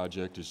maintenance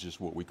project is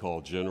just what we call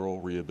general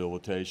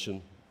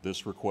rehabilitation.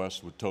 This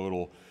request would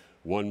total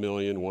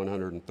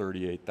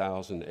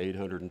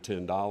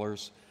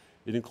 $1,138,810.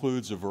 It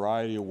includes a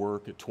variety of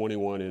work at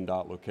 21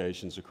 NDOT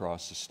locations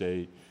across the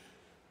state,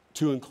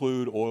 to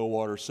include oil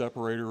water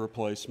separator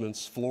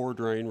replacements, floor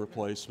drain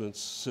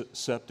replacements,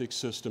 septic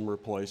system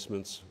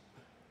replacements,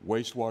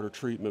 wastewater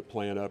treatment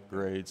plant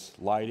upgrades,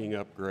 lighting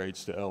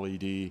upgrades to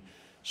LED,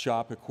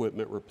 shop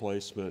equipment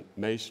replacement,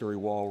 masonry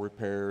wall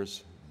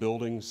repairs,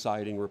 building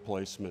siding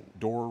replacement,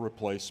 door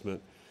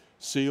replacement,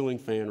 ceiling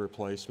fan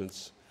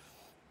replacements,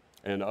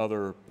 and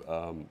other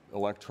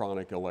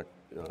electronic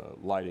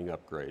lighting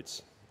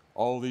upgrades.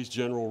 All of these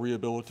general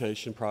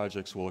rehabilitation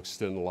projects will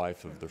extend the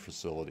life of the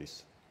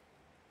facilities.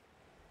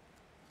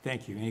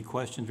 Thank you. Any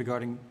questions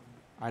regarding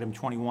item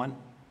 21?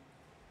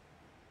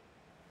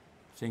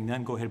 Seeing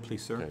none, go ahead,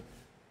 please, sir. Okay.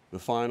 The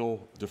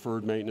final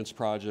deferred maintenance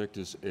project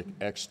is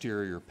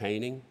exterior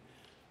painting.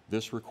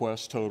 This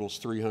request totals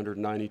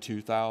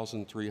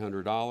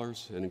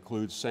 $392,300 and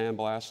includes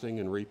sandblasting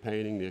and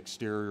repainting the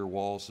exterior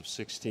walls of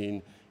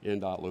 16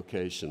 NDOT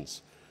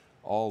locations.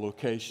 All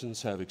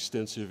locations have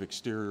extensive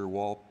exterior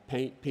wall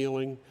paint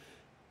peeling.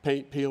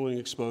 Paint peeling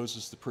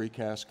exposes the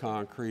precast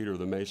concrete or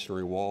the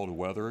masonry wall to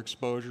weather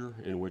exposure,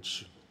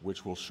 which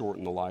will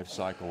shorten the life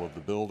cycle of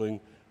the building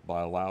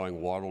by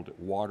allowing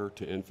water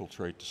to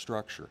infiltrate the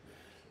structure.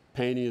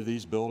 Painting of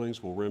these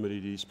buildings will remedy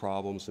these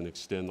problems and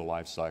extend the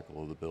life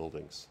cycle of the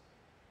buildings.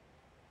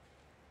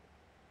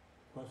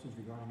 Questions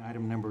regarding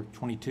item number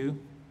 22?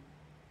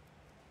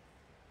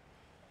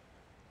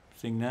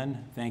 Seeing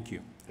none, thank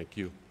you. Thank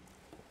you.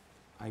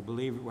 I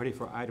believe we're ready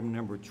for item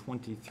number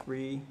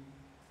 23,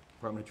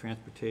 Department of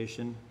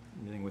Transportation,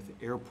 dealing with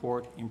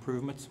airport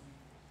improvements.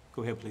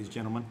 Go ahead, please,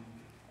 gentlemen.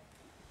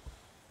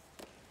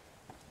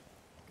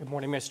 Good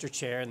morning, Mr.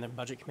 Chair and the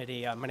Budget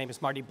Committee. My name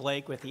is Marty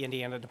Blake with the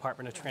Indiana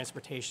Department of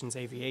Transportation's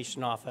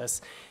Aviation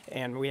Office,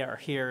 and we are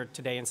here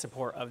today in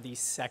support of the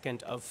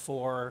second of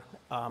four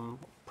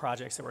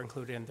projects that were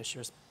included in this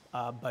year's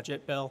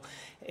budget bill.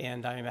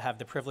 And I have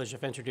the privilege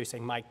of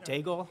introducing Mike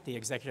Daigle, the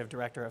Executive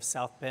Director of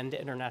South Bend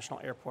International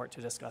Airport,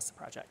 to discuss the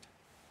project.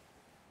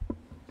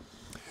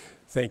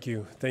 Thank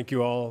you. Thank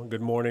you all.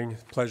 Good morning.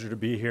 Pleasure to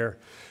be here.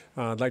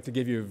 I'd like to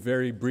give you a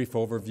very brief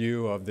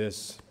overview of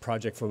this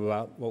project from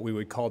about what we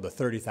would call the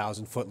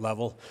 30,000-foot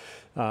level.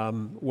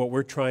 What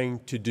we're trying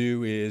to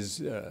do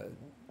is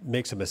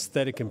make some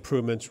aesthetic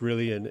improvements,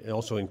 really, and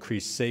also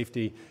increase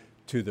safety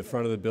to the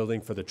front of the building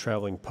for the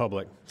traveling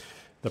public.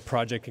 The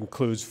project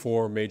includes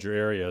four major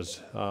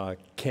areas.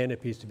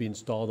 Canopies to be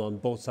installed on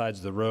both sides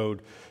of the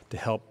road to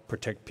help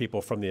protect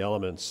people from the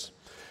elements.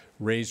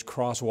 Raised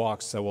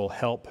crosswalks that will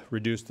help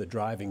reduce the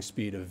driving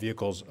speed of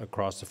vehicles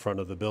across the front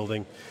of the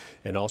building,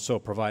 and also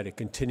provide a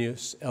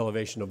continuous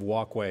elevation of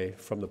walkway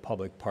from the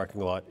public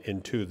parking lot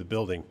into the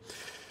building.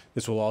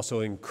 This will also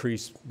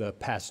increase the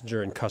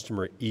passenger and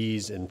customer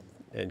ease and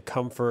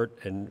comfort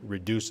and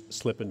reduce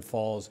slip and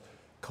falls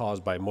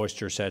caused by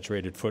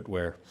moisture-saturated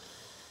footwear.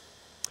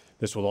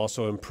 This will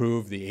also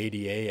improve the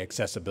ADA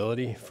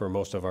accessibility for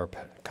most of our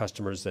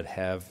customers that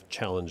have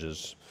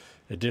challenges.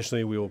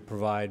 Additionally, we will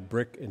provide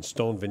brick and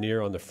stone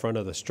veneer on the front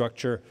of the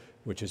structure,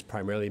 which is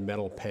primarily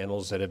metal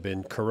panels that have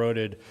been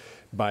corroded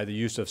by the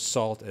use of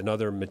salt and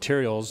other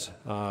materials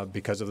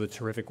because of the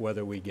terrific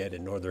weather we get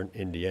in northern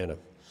Indiana.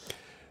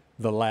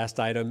 The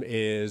last item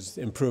is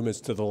improvements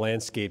to the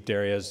landscaped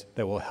areas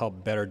that will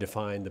help better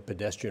define the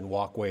pedestrian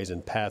walkways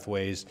and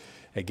pathways,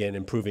 again,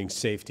 improving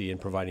safety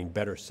and providing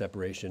better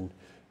separation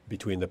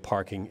between the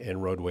parking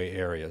and roadway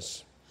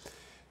areas.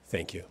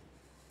 Thank you.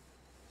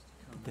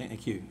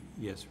 Thank you.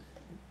 Yes.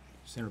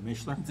 Senator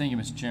Mishler. Thank you,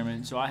 Mr.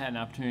 Chairman. So I had an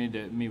opportunity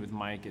to meet with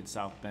Mike at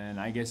South Bend.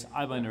 I guess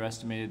I've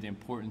underestimated the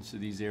importance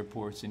of these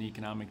airports in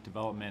economic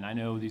development. I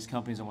know these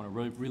companies that want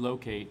to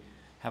relocate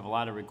have a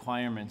lot of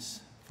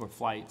requirements for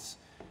flights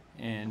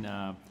and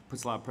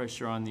puts a lot of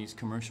pressure on these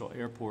commercial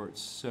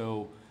airports.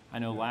 So I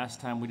know last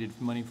time we did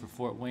money for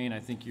Fort Wayne, I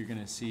think you're going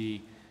to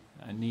see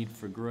a need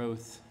for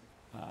growth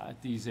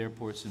at these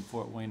airports in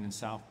Fort Wayne and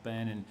South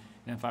Bend. And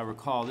if I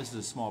recall, this is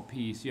a small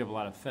piece. You have a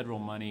lot of federal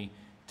money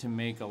to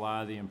make a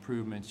lot of the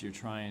improvements you're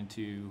trying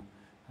to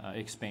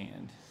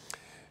expand.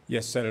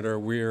 Yes, Senator,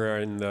 we're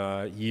in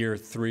year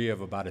 3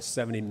 of about a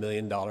 $70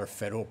 million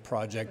federal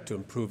project to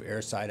improve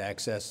airside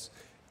access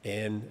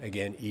and,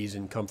 again, ease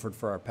and comfort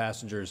for our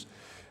passengers.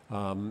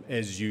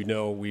 As you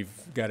know,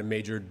 we've got a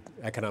major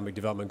economic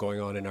development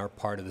going on in our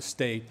part of the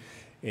state,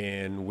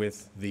 and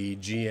with the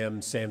GM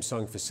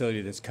Samsung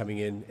facility that's coming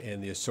in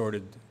and the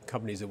assorted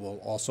companies that will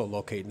also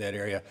locate in that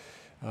area,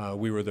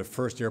 we were the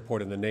first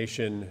airport in the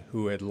nation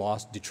who had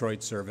lost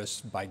Detroit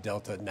service by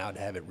Delta now to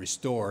have it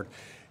restored.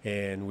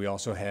 And we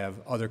also have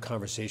other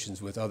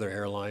conversations with other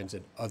airlines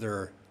and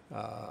other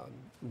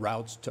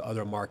routes to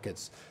other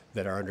markets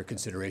that are under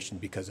consideration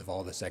because of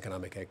all this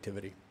economic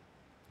activity.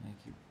 Thank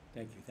you.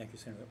 Thank you. Thank you,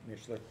 Senator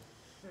Mishler.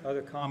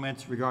 Other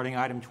comments regarding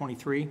item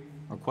 23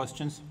 or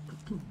questions?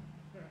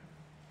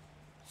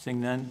 Seeing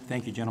none,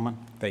 thank you, gentlemen.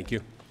 Thank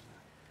you.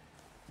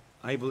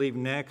 I believe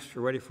next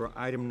we're ready for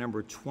item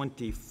number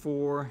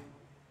 24,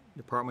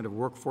 Department of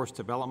Workforce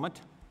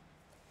Development.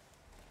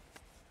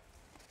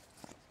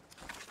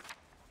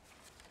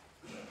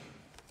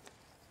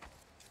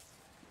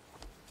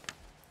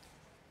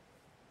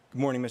 Good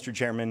morning, Mr.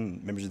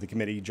 Chairman, members of the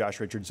committee. Josh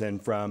Richardson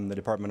from the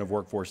Department of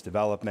Workforce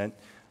Development.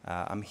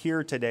 I'm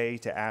here today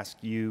to ask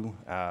you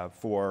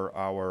for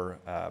our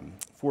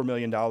 $4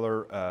 million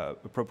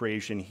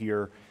appropriation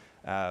here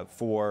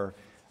for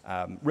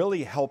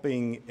really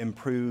helping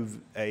improve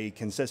a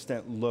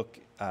consistent look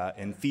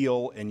and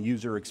feel and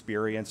user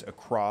experience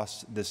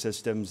across the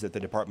systems that the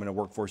Department of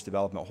Workforce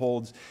Development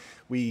holds.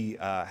 We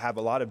have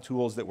a lot of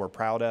tools that we're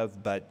proud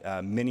of,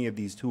 but many of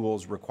these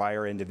tools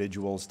require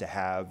individuals to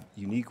have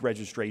unique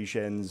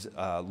registrations,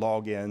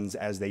 logins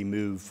as they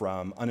move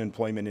from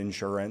unemployment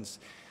insurance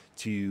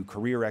to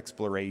career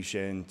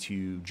exploration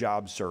to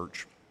job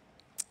search.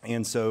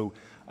 And so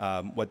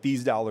what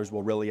these dollars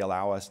will really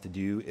allow us to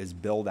do is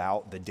build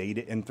out the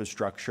data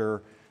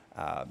infrastructure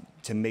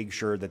to make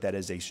sure that that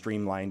is a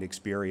streamlined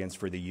experience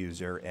for the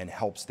user and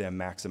helps them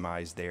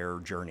maximize their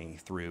journey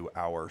through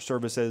our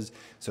services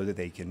so that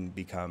they can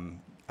become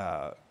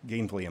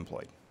gainfully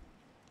employed.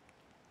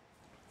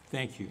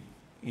 Thank you.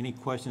 Any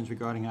questions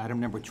regarding item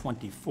number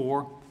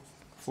 24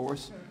 for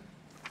us?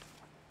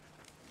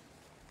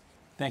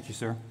 Thank you,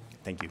 sir.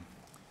 Thank you.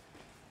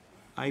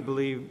 I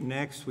believe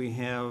next we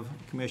have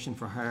Commission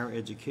for Higher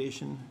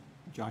Education,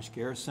 Josh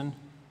Garrison.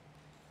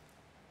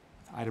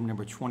 Item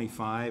number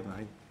 25,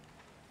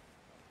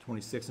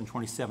 26 and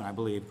 27, I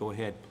believe. Go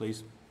ahead,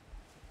 please.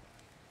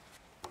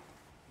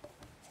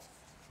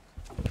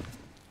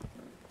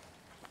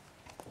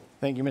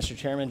 Thank you, Mr.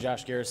 Chairman.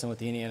 Josh Garrison with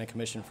the Indiana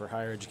Commission for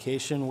Higher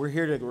Education. We're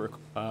here to,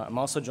 I'm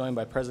also joined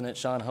by President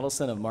Sean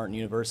Huddleston of Martin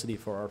University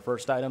for our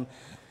first item.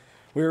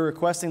 We are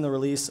requesting the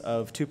release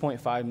of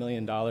 $2.5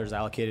 million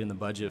allocated in the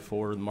budget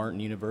for Martin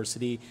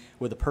University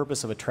with the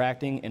purpose of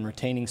attracting and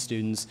retaining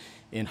students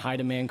in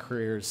high-demand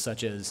careers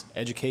such as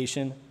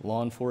education,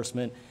 law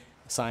enforcement,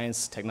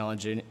 science,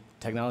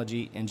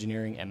 technology,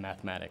 engineering, and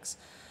mathematics.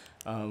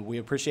 We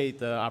appreciate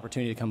the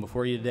opportunity to come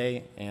before you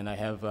today, and I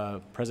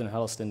have President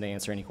Huddleston to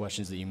answer any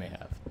questions that you may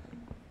have.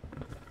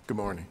 Good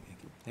morning.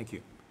 Thank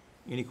you.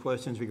 Any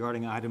questions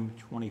regarding item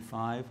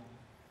 25?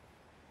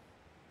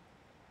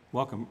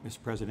 Welcome, Mr.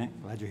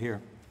 President. Glad you're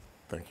here.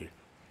 Thank you.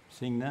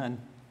 Seeing none,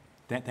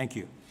 thank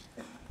you.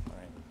 All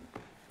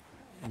right.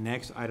 And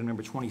next, item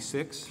number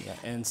 26. Yeah,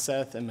 and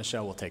Seth and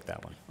Michelle will take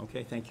that one.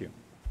 Okay, thank you.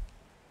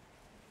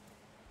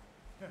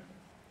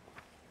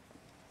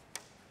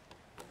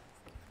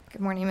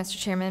 Good morning, Mr.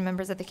 Chairman,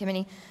 members of the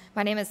committee.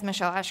 My name is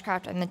Michelle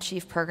Ashcraft. I'm the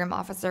Chief Program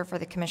Officer for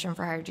the Commission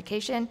for Higher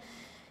Education.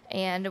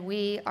 And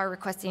we are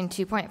requesting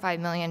 $2.5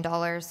 million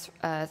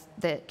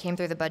that came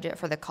through the budget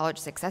for the College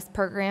Success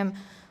Program,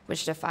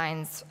 which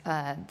defines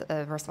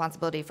the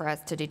responsibility for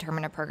us to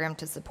determine a program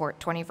to support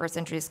 21st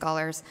century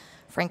scholars,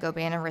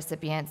 Franco-Bannon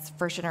recipients,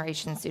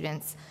 first-generation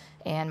students,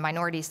 and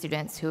minority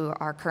students who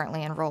are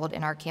currently enrolled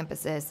in our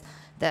campuses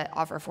that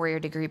offer four-year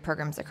degree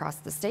programs across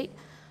the state.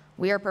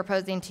 We are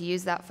proposing to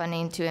use that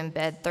funding to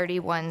embed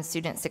 31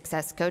 student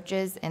success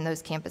coaches in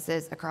those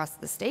campuses across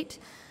the state.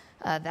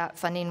 That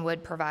funding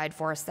would provide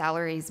for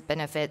salaries,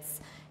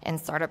 benefits, and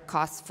startup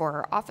costs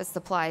for office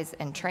supplies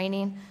and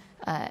training,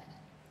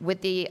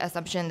 with the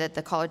assumption that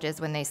the colleges,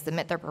 when they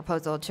submit their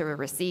proposal to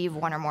receive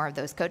one or more of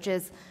those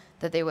coaches,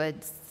 that they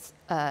would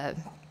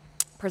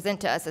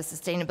present to us a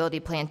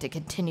sustainability plan to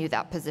continue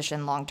that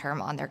position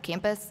long-term on their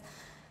campus.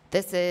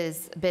 This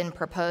has been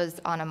proposed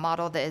on a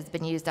model that has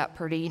been used at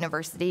Purdue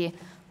University,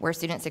 where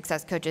student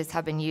success coaches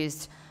have been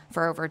used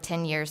for over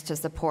 10 years to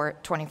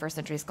support 21st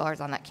century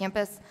scholars on that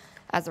campus.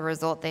 As a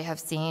result, they have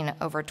seen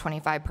over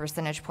 25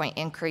 percentage point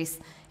increase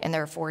in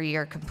their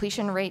four-year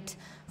completion rate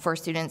for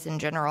students in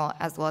general,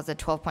 as well as a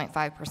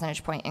 12.5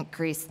 percentage point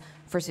increase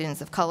for students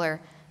of color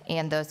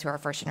and those who are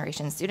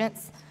first-generation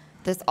students.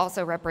 This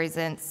also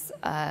represents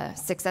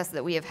success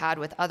that we have had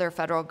with other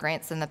federal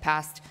grants in the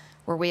past,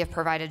 where we have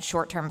provided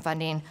short-term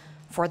funding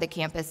for the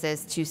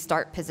campuses to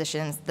start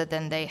positions that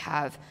then they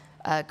have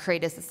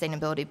created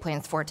sustainability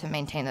plans for to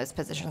maintain those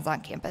positions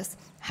on campus.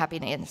 Happy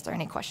to answer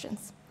any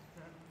questions.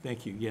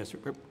 Thank you. Yes,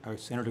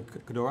 Senator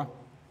Kadora?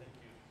 Thank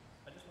you.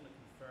 I just want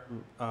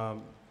to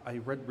confirm, I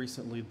read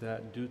recently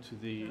that due to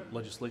the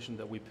legislation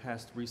that we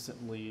passed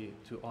recently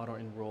to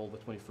auto-enroll the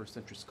 21st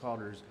century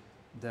scholars,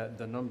 that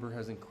the number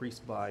has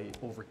increased by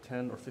over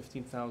 10 or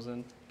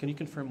 15,000. Can you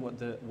confirm what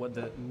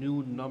the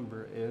new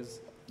number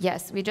is?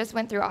 Yes, we just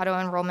went through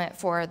auto-enrollment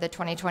for the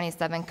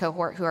 2027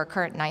 cohort who are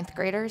current ninth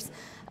graders.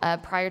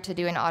 Prior to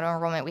doing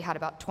auto-enrollment, we had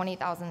about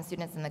 20,000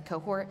 students in the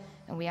cohort,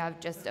 and we have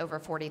just over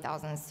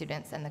 40,000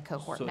 students in the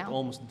cohort now. So it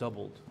almost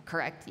doubled.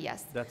 Correct,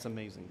 yes. That's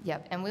amazing.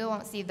 Yep, and we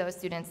won't see those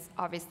students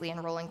obviously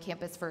enroll in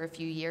campus for a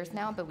few years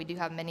now, but we do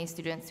have many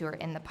students who are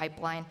in the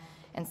pipeline,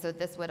 and so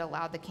this would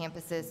allow the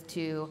campuses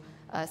to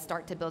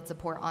start to build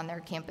support on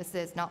their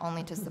campuses, not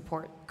only to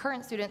support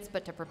current students,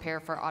 but to prepare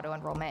for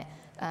auto-enrollment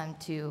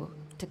to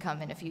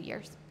come in a few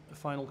years. A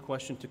final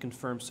question to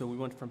confirm. So we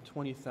went from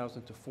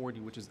 20,000 to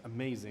 40, which is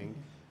amazing.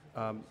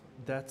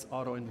 That's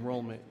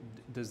auto-enrollment.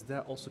 Does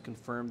that also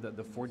confirm that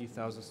the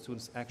 40,000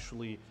 students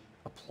actually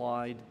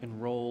applied,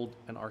 enrolled,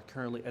 and are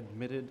currently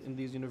admitted in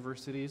these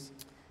universities?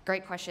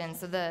 Great question.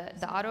 So the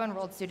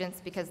auto-enrolled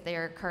students, because they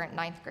are current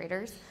ninth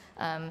graders,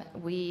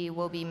 we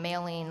will be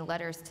mailing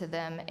letters to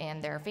them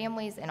and their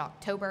families in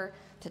October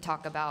to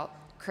talk about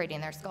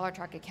creating their Scholar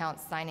Track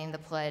accounts, signing the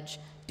pledge,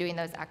 doing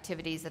those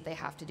activities that they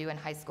have to do in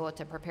high school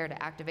to prepare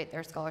to activate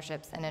their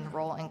scholarships and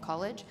enroll in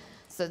college.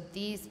 So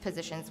these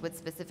positions would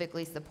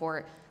specifically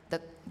support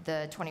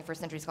the 21st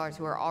Century Scholars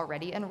who are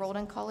already enrolled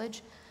in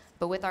college.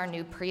 But with our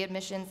new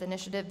pre-admissions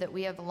initiative that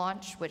we have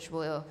launched, which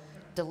will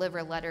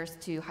deliver letters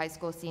to high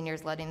school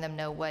seniors letting them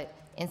know what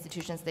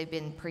institutions they've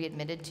been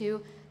pre-admitted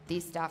to,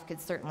 these staff could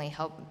certainly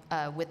help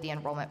with the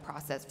enrollment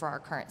process for our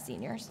current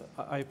seniors.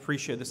 I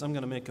appreciate this. I'm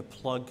going to make a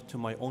plug to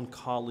my own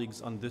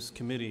colleagues on this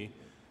committee,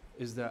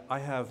 is that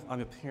I'm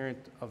a parent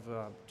of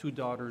 2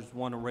 daughters.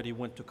 One already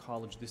went to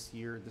college this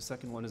year. The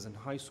second one is in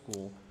high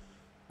school.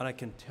 And I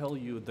can tell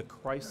you the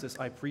crisis,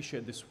 I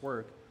appreciate this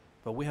work,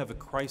 but we have a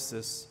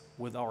crisis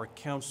with our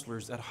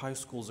counselors at high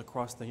schools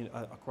across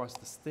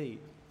the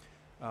state.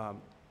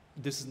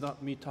 This is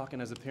not me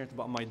talking as a parent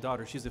about my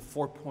daughter. She's a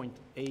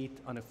 4.8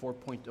 on a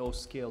 4.0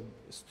 scale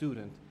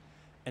student,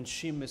 and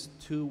she missed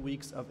 2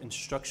 weeks of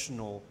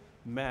instructional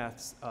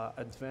maths,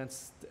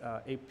 advanced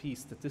AP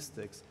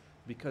statistics,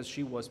 because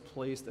she was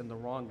placed in the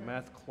wrong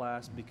math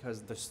class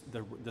because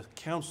the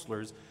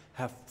counselors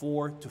have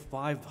 400 to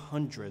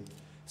 500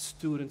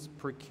 students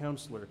per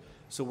counselor.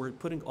 So we're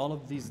putting all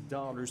of these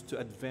dollars to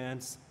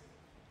advance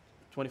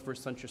 21st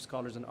Century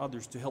Scholars and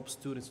others to help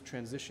students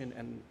transition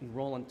and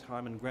enroll on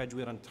time and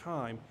graduate on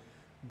time.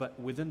 But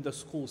within the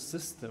school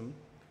system,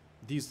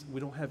 we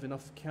don't have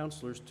enough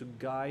counselors to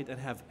guide and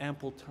have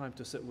ample time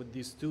to sit with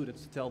these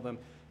students to tell them,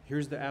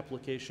 here's the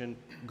application,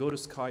 go to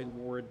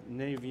Skyward,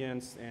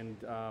 Naviance, and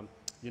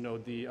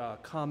the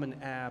Common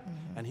App,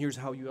 and here's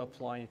how you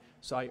apply.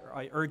 So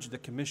I urge the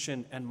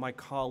commission and my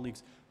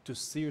colleagues to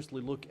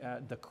seriously look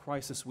at the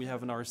crisis we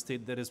have in our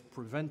state that is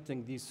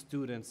preventing these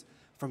students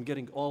from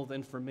getting all the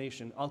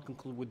information. I'll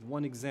conclude with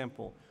one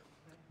example.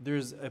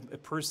 There's a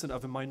person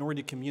of a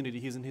minority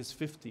community, he's in his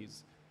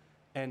 50s,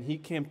 and he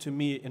came to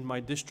me in my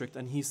district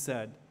and he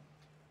said,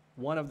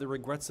 one of the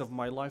regrets of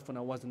my life when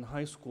I was in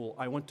high school,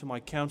 I went to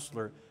my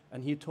counselor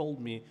and he told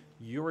me,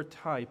 your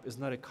type is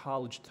not a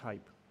college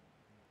type.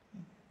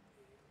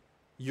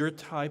 Your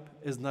type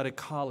is not a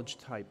college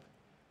type.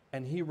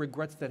 And he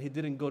regrets that he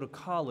didn't go to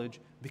college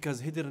because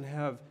he didn't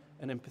have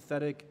an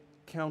empathetic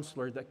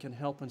counselor that can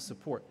help and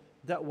support.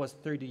 That was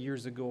 30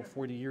 years ago,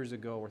 40 years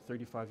ago, or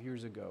 35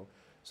 years ago.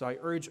 So I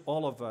urge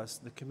all of us,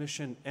 the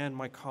commission and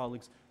my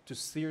colleagues, to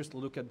seriously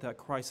look at that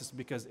crisis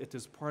because it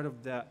is part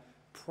of that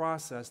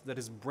process that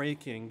is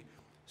breaking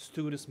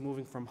students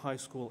moving from high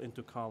school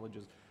into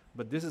colleges.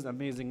 But this is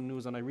amazing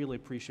news, and I really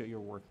appreciate your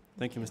work.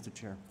 Thank you, Mr.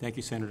 Chair. Thank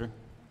you, Senator.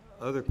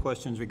 Other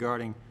questions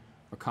regarding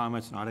or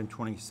comments on item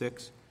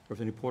 26?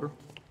 Representative Porter.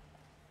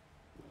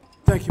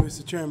 Thank you,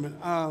 Mr. Chairman.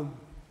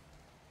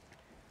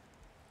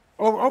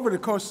 Over the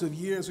course of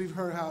years, we've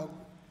heard how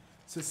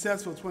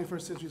successful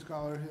 21st Century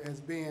Scholar has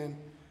been.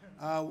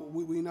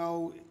 We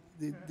know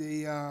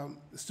the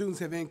students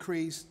have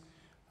increased,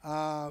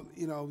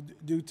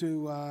 due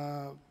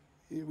to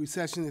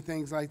recession and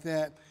things like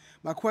that.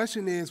 My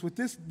question is, with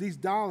these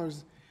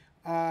dollars,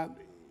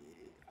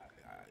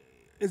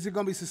 is it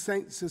going to be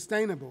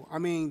sustainable? I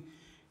mean,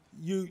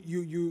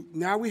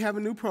 now we have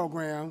a new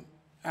program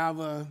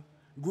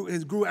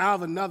grew out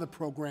of another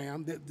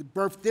program that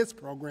birthed this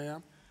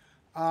program.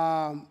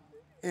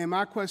 And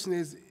my question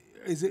is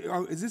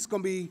this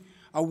going to be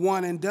a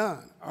one and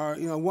done, or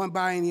one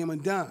biennium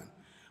and done?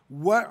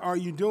 What are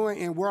you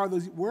doing, and where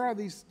are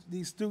these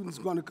students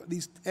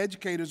these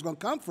educators going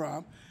to come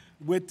from?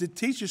 With the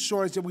teacher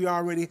shortage that we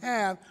already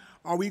have,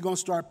 are we going to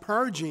start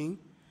purging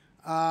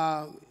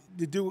to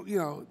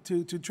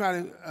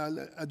try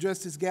to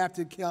address this gap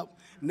to help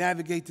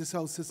navigate this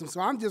whole system? So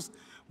I'm just,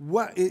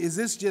 what is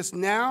this just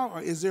now,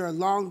 or is there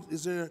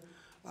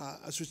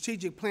a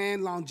strategic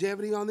plan,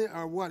 longevity on it,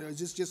 or what? Or is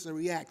this just a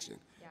reaction?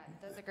 Yeah,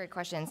 those are great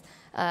questions.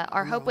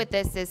 Our hope with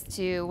this is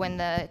to, when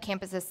the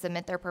campuses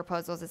submit their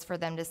proposals, is for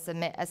them to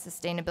submit a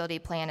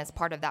sustainability plan as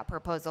part of that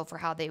proposal for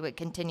how they would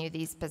continue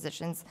these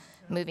positions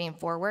moving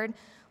forward.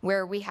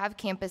 Where we have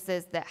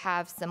campuses that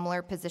have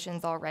similar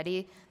positions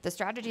already, the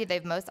strategy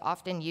they've most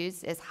often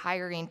used is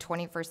hiring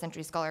 21st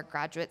Century Scholar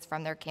graduates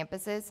from their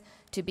campuses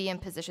to be in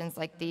positions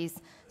like these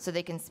so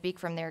they can speak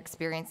from their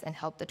experience and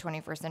help the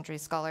 21st Century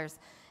Scholars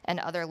and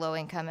other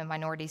low-income and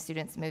minority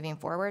students moving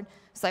forward.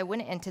 So I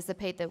wouldn't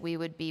anticipate that we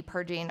would be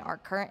purging our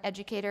current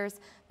educators,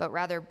 but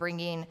rather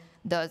bringing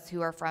those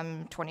who are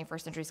from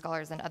 21st Century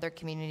Scholars and other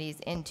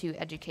communities into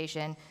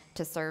education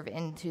to serve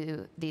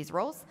into these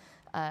roles.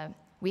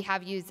 We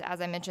have used,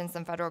 as I mentioned,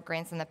 some federal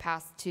grants in the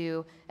past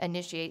to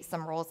initiate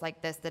some roles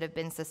like this that have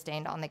been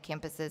sustained on the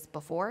campuses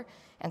before.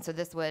 And so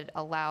this would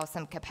allow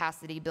some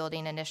capacity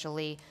building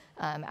initially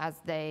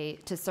to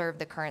serve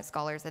the current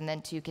scholars, and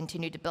then to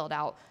continue to build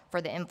out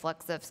for the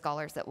influx of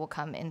scholars that will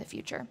come in the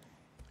future.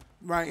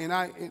 Right, and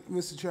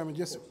Mr. Chairman,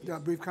 just a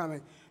brief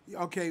comment.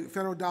 Okay,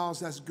 federal dollars,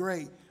 that's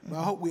great, but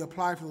I hope we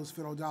apply for those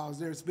federal dollars.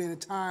 There's been a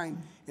time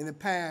in the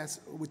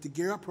past with the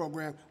Gear Up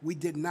program, we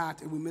did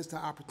not, and we missed the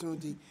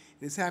opportunity.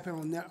 It's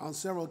happened on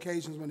several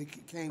occasions when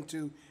it came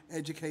to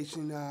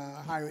education,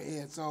 higher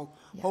ed. So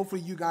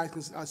hopefully you guys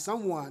can,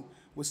 someone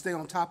would stay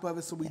on top of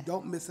it so we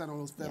don't miss out on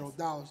those federal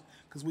dollars,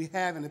 because we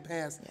have in the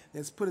past.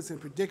 It's put us in a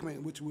predicament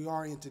in which we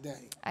are in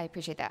today. I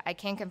appreciate that. I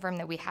can confirm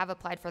that we have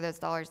applied for those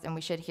dollars, and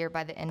we should hear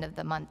by the end of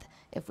the month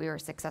if we were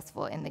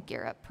successful in the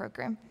Gear Up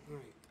program.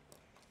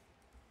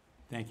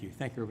 Thank you.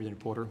 Thank you, Representative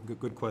Porter.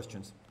 Good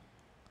questions.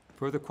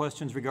 Further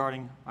questions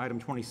regarding item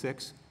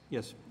 26?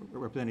 Yes,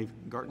 Representative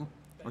Garten?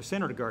 Or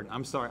Senator Garten?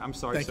 I'm sorry,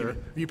 Thank sir. you.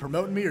 Are you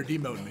promoting me or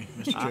demoting me,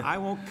 Mr. Chair? I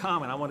won't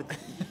comment. I want to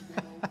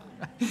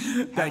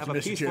Thank have you, a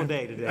Mr. peaceful Chair.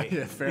 day today.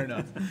 Yeah, fair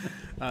enough.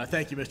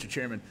 Thank you, Mr.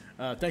 Chairman.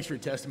 Thanks for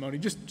your testimony.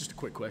 Just a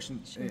quick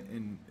question,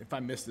 and if I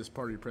missed this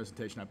part of your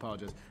presentation, I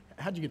apologize.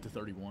 How'd you get to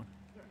 31?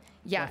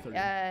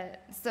 Yeah,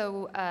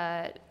 so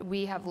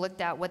we have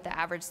looked at what the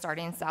average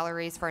starting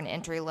salaries for an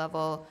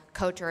entry-level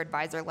coach or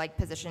advisor-like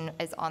position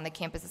is on the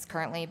campuses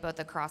currently, both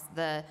across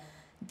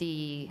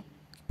the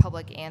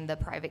public and the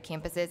private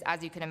campuses.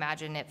 As you can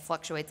imagine, it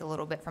fluctuates a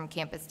little bit from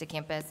campus to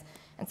campus.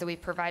 And so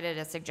we've provided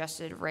a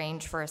suggested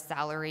range for a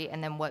salary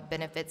and then what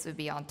benefits would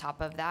be on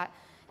top of that,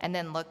 and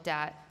then looked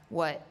at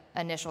what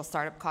initial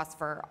startup costs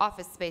for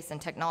office space and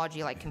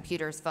technology like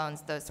computers,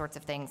 phones, those sorts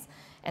of things.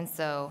 And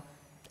so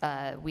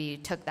we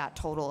took that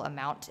total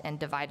amount and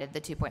divided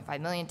the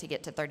 2.5 million to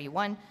get to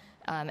 31.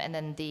 And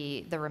then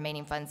the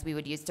remaining funds we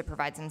would use to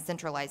provide some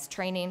centralized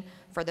training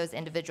for those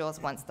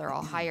individuals once they're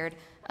all hired.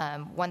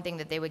 One thing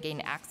that they would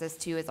gain access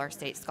to is our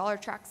state scholar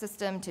track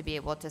system to be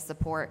able to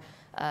support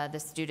the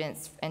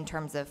students in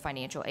terms of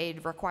financial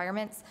aid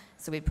requirements.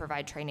 So we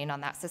provide training on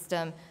that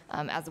system,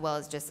 as well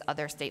as just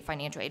other state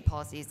financial aid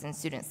policies and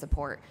student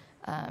support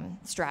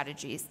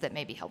strategies that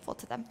may be helpful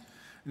to them.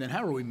 And then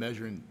how are we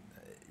measuring,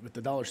 with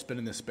the dollars spent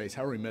in this space,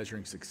 how are we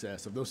measuring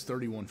success? Of those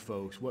 31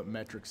 folks, what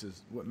metrics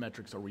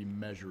are we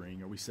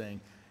measuring? Are we saying,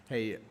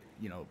 hey,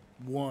 you know,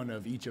 one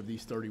of each of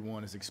these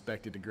 31 is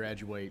expected to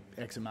graduate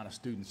X amount of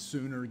students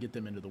sooner, get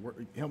them into the work?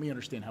 Help me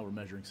understand how we're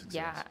measuring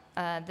success.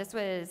 Yeah, this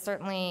was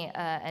certainly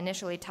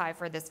initially tied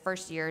for this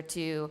first year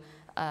to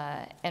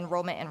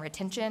enrollment and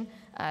retention.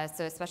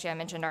 So especially I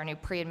mentioned our new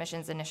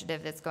pre-admissions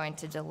initiative that's going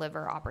to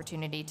deliver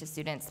opportunity to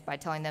students by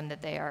telling them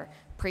that they are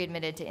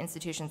pre-admitted to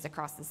institutions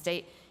across the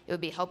state. It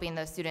would be helping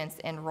those students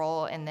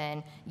enroll and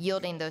then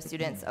yielding those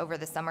students over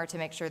the summer to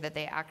make sure that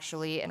they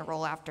actually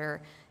enroll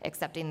after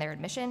accepting their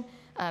admission.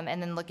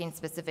 And then looking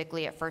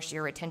specifically at first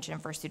year retention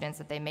for students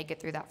that they make it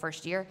through that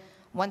first year.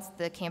 Once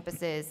the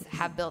campuses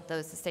have built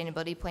those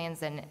sustainability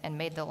plans and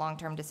made the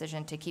long-term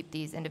decision to keep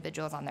these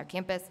individuals on their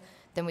campus,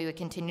 then we would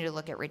continue to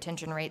look at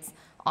retention rates,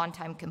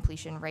 on-time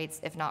completion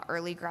rates, if not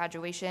early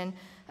graduation,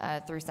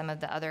 through some of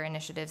the other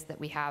initiatives that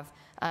we have.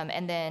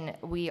 And then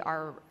we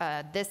are,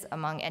 this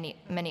among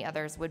many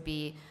others would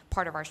be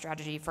part of our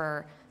strategy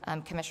for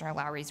Commissioner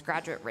Lowry's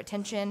graduate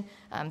retention.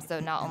 So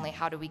not only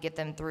how do we get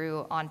them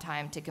through on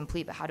time to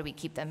complete, but how do we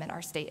keep them in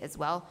our state as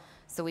well?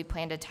 So we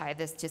plan to tie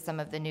this to some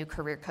of the new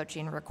career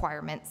coaching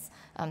requirements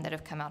that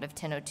have come out of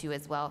 1002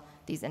 as well.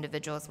 These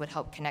individuals would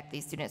help connect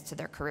these students to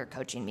their career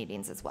coaching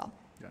meetings as well.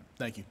 Yeah.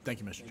 Thank you. Thank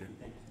you, Mr. Chair.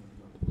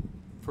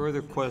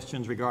 Further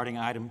questions regarding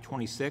item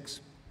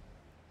 26?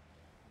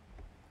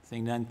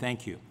 Seeing none,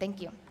 thank you.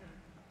 Thank you.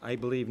 I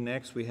believe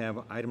next we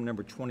have item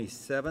number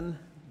 27,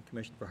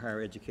 Commission for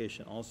Higher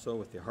Education, also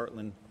with the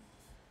Heartland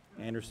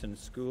Anderson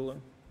School,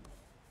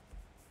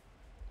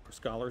 for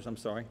Scholars, I'm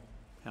sorry,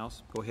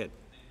 House. Go ahead,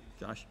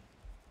 Josh.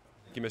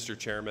 Thank you, Mr.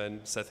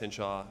 Chairman. Seth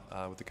Hinshaw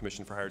with the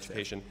Commission for Higher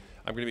Education.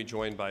 I'm going to be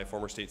joined by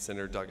former State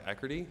Senator Doug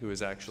Eckerty, who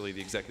is actually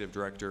the Executive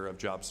Director of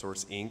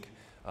JobSource, Inc.,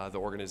 the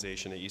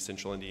organization at East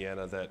Central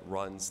Indiana that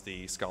runs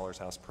the Scholars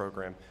House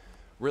program.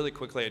 Really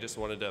quickly, I just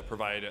wanted to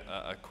provide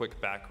a quick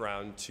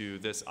background to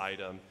this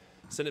item.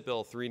 Senate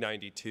Bill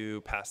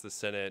 392 passed the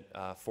Senate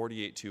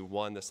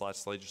 48-1 this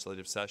last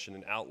legislative session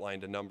and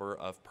outlined a number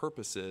of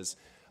purposes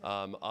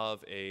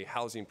of a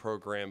housing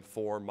program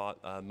for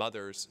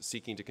mothers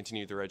seeking to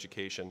continue their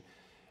education.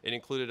 It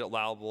included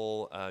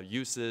allowable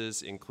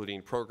uses,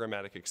 including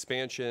programmatic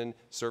expansion,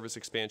 service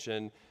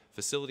expansion,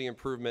 facility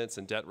improvements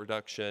and debt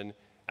reduction,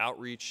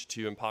 outreach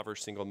to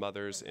impoverished single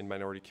mothers in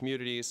minority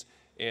communities,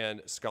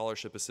 and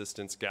scholarship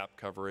assistance, gap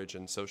coverage,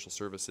 and social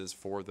services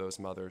for those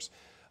mothers.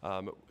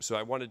 So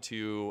I wanted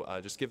to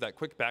just give that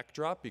quick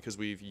backdrop because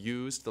we've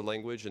used the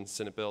language in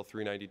Senate Bill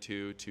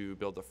 392 to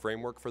build a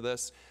framework for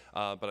this,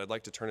 but I'd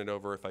like to turn it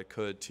over, if I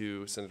could,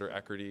 to Senator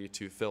Eckerty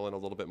to fill in a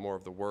little bit more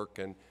of the work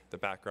and the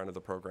background of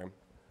the program.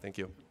 Thank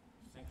you.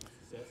 Thank you,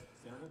 Seth.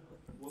 Senator,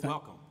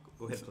 welcome.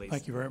 Go ahead, please.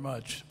 Thank you very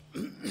much.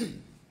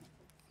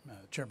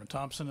 Chairman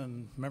Thompson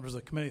and members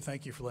of the committee,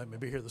 thank you for letting me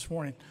be here this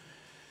morning.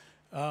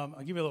 I'll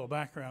give you a little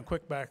background,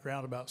 quick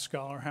background about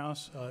Scholar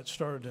House. It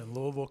started in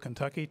Louisville,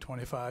 Kentucky,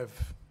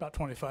 about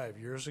 25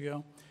 years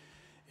ago.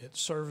 It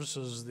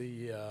services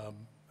the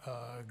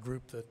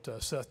group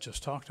that Seth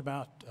just talked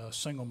about,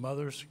 single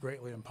mothers,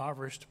 greatly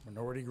impoverished,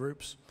 minority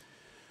groups.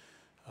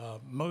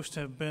 Most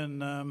have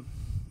been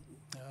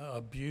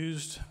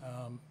abused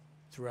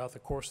throughout the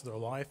course of their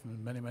life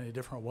in many, many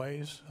different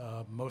ways.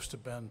 Most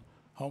have been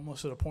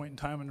homeless at a point in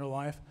time in their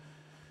life.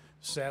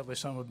 Sadly,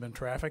 some have been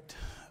trafficked.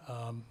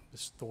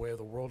 It's the way of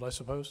the world, I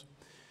suppose.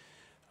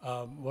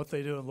 What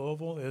they do in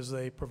Louisville is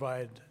they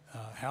provide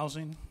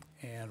housing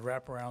and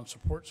wraparound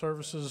support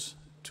services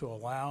to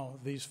allow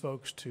these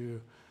folks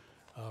to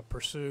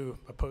pursue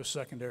a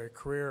post-secondary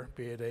career,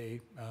 be it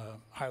a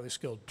highly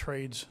skilled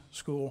trades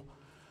school,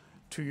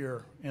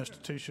 two-year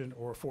institution,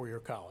 or a four-year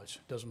college.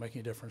 Doesn't make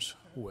any difference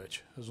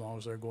which, as long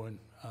as they're going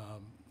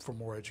for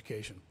more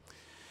education.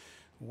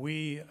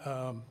 We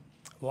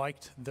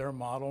liked their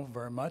model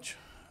very much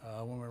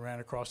when we ran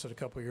across it a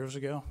couple of years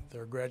ago.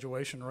 Their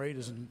graduation rate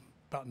is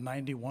about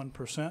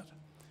 91%.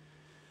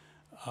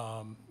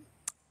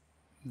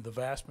 The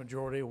vast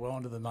majority, well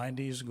into the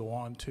 90s, go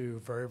on to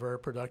very, very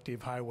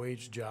productive,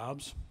 high-wage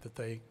jobs that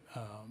they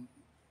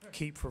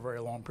keep for very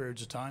long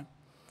periods of time.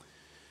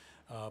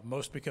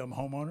 Most become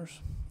homeowners.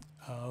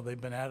 They've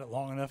been at it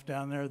long enough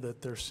down there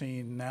that they're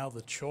seeing now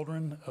the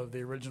children of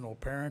the original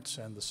parents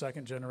and the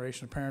second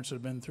generation of parents that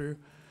have been through.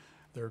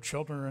 Their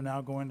children are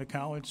now going to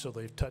college, so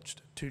they've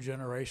touched two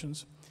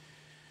generations.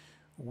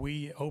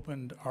 We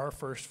opened our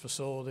first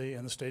facility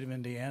in the state of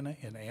Indiana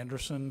in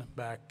Anderson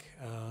back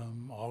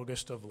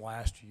August of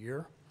last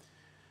year.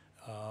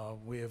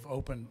 We have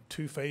opened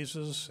 2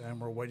 phases,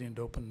 and we're waiting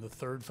to open the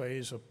 3rd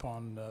phase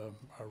upon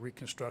our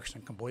reconstruction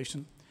and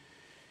completion.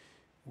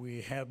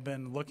 We have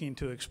been looking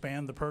to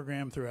expand the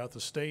program throughout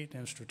the state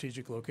in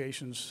strategic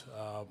locations.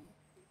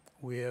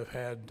 We have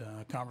had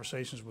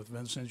conversations with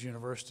Vincennes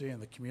University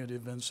and the community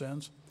of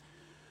Vincennes,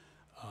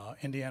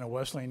 Indiana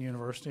Wesleyan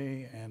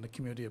University and the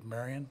community of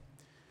Marion,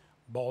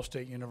 Ball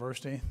State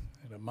University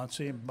and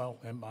Muncie.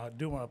 And I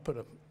do want to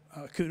put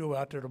a kudo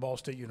out there to Ball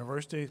State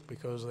University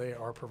because they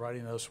are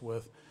providing us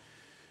with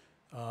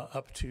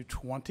up to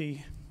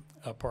 20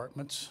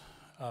 apartments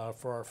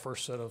for our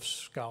first set of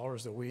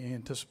scholars that we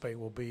anticipate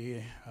will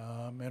be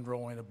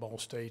enrolling at Ball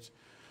State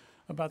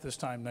about this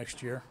time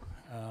next year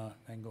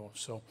and go.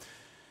 So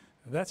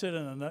that's it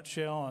in a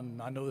nutshell,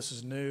 and I know this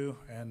is new,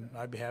 and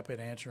I'd be happy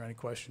to answer any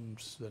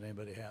questions that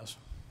anybody has.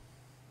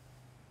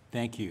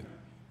 Thank you.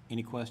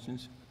 Any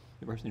questions?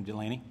 Representative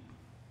Delaney?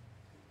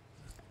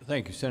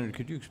 Thank you, Senator.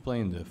 Could you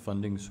explain the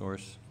funding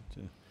source?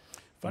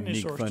 Funding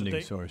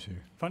source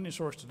here. Funding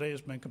source today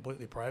has been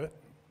completely private,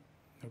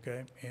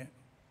 okay? And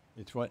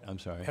it's what? I'm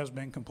sorry. Has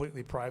been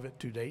completely private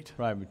to date.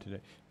 Private to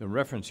date. The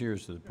reference here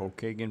is to the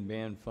Pokagon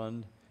Band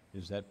Fund.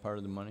 Is that part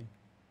of the money?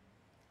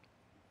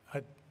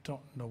 I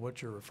don't know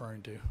what you're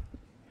referring to.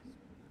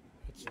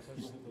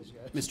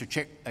 Mr.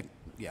 Chair,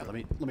 yeah, let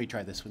me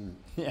try this one,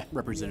 Yeah.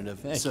 Representative.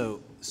 Thank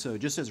So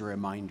just as a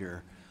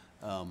reminder,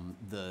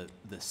 the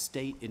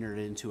state entered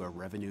into a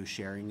revenue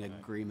sharing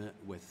agreement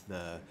with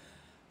the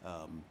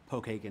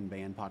Pokagon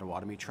Band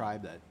Potawatomi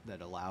tribe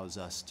that allows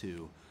us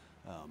to.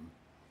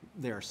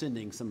 They're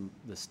sending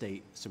the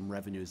state some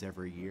revenues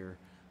every year.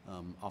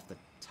 Off the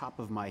top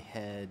of my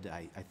head,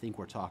 I think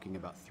we're talking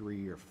about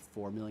 $3 or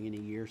 $4 million a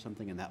year,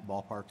 something in that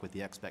ballpark, with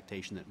the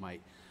expectation that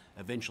might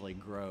eventually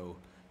grow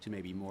to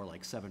maybe more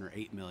like $7 or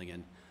 $8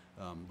 million.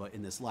 But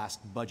in this last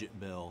budget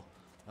bill,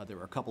 there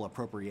were a couple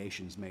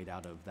appropriations made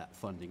out of that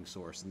funding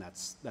source, and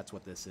that's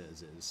what this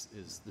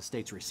is the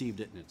states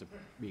received it,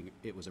 and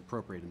it was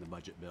appropriated in the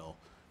budget bill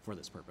for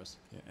this purpose.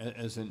 Yeah,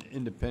 as an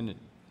independent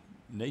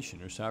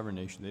nation or sovereign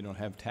nation, they don't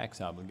have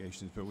tax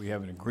obligations, but we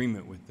have an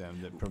agreement with them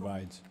that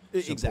provides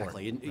support.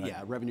 Exactly, and right?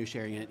 yeah, revenue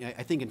sharing.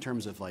 I think in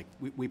terms of like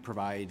we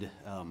provide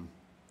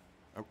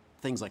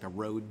things like a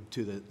road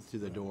to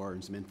the door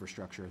and some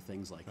infrastructure,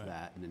 things like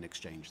that, and in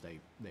exchange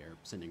they're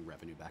sending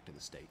revenue back to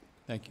the state.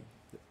 Thank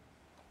you.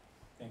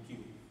 Thank you.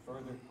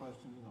 Further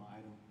questions on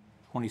item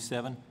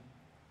 27?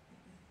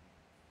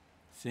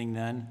 Seeing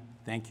none,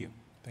 thank you.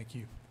 Thank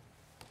you.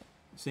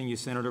 Seeing you,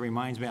 Senator,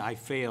 reminds me I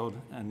failed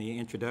on the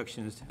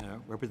introductions.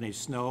 Representative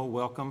Snow,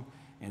 welcome,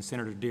 and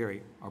Senator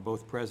Deary are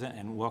both present,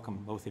 and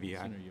welcome, both of you.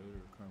 Senator Yoder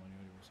or Carmen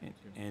Yoder was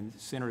here. And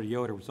Senator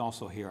Yoder was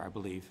also here, I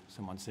believe,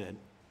 someone said.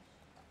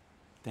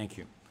 Thank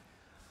you.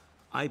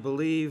 I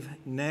believe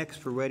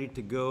next we're ready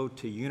to go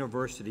to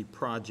university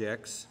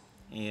projects,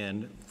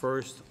 and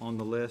first on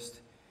the list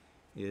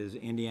is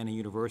Indiana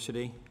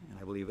University, and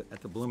I believe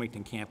at the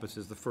Bloomington campus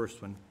is the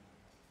first one.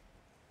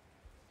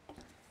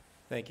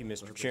 Thank you,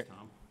 Mr. Chair.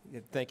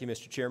 Thank you,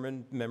 Mr.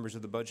 Chairman, members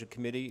of the Budget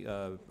Committee.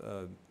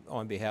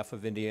 On behalf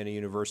of Indiana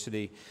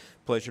University,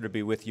 pleasure to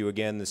be with you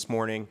again this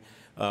morning.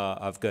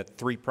 I've got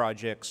 3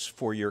 projects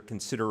for your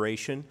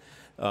consideration.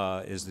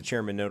 As the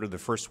chairman noted, the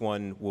first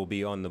one will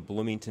be on the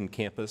Bloomington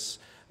campus.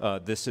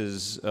 This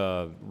is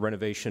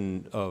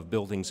renovation of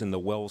buildings in the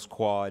Wells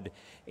Quad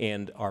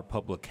and our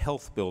public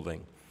health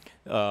building.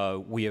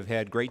 We have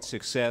had great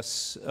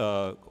success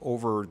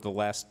over the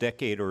last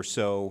decade or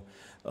so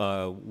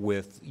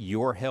with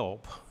your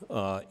help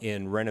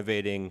in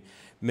renovating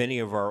many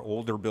of our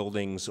older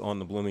buildings on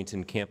the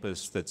Bloomington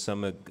campus that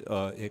some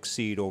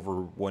exceed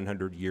over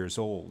 100 years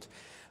old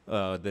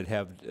that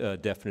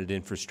have definite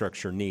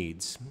infrastructure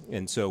needs.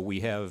 And so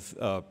we have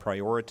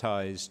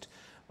prioritized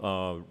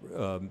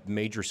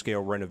major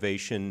scale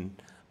renovation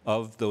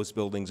of those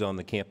buildings on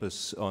the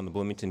campus, on the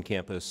Bloomington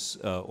campus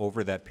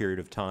over that period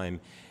of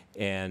time.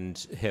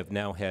 and have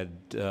now had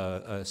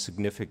a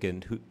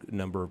significant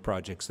number of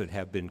projects that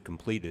have been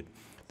completed.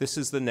 This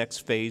is the next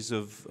phase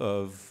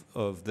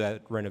of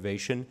that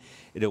renovation.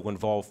 It'll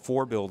involve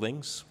 4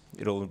 buildings.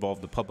 It'll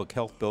involve the public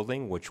health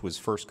building, which was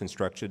first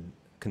constructed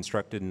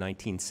in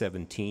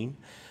 1917.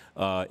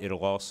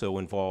 It'll also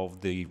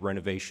involve the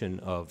renovation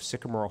of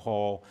Sycamore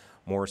Hall,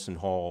 Morrison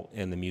Hall,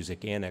 and the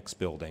Music Annex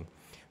building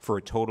for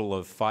a total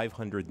of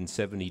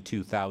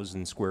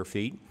 572,000 square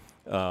feet.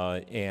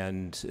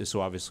 And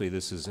so obviously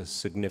this is a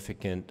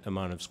significant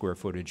amount of square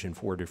footage in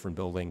 4 different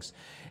buildings,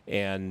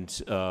 and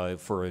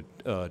for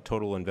a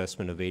total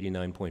investment of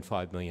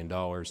 $89.5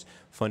 million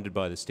funded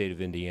by the state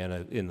of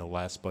Indiana in the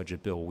last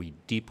budget bill. We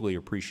deeply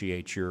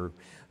appreciate your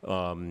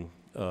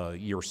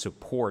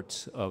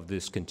support of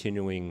this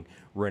continuing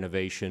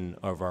renovation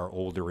of our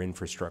older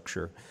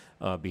infrastructure.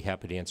 Be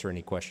happy to answer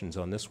any questions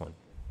on this one.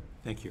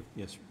 Thank you.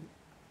 Yes.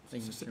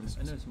 Thank you, Mr. Chairman.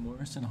 And there's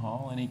Morrison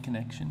Hall, any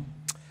connection?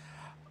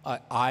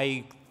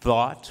 I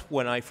thought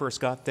when I first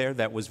got there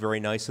that was very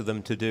nice of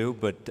them to do,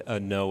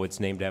 but no, it's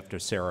named after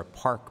Sarah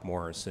Park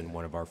Morrison,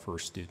 one of our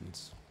first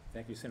students.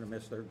 Thank you, Senator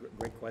Missler.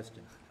 Great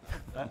question.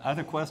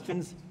 Other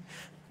questions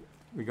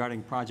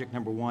regarding project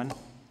number 1?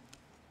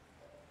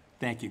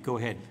 Thank you. Go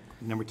ahead.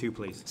 Number 2,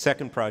 please.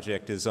 Second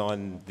project is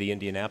on the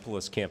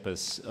Indianapolis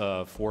campus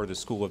for the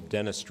School of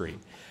Dentistry.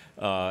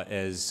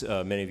 As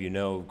many of you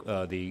know,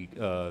 the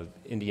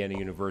Indiana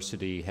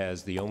University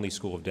has the only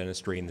school of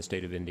dentistry in the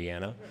state of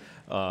Indiana,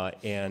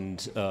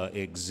 and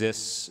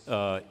exists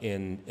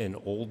in an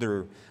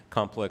older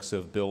complex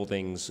of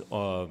buildings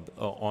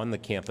on the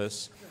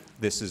campus.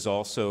 This is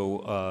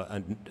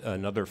also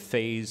another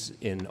phase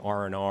in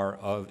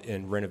R&R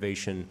in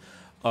renovation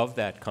of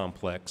that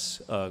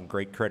complex.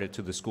 Great credit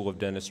to the School of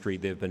Dentistry.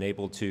 They've been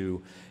able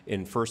to,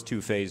 in first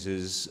 2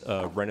 phases,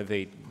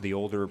 renovate the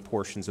older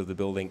portions of the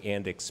building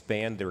and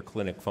expand their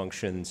clinic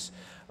functions.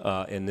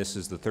 And this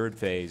is the 3rd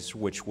phase,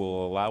 which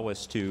will allow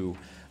us to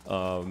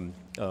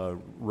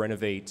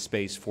renovate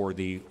space for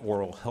the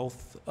Oral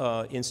Health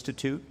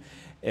Institute,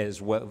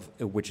 as well,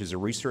 which is a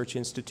research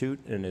institute,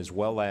 and as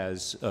well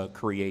as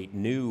create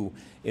new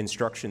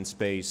instruction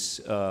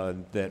space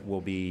that will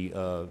be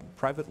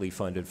privately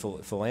funded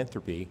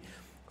philanthropy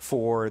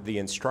for the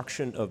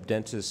instruction of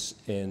dentists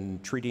in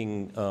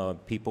treating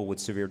people with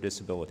severe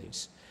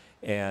disabilities,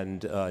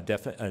 and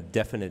a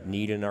definite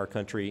need in our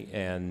country,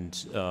 and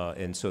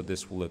so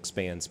this will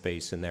expand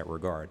space in that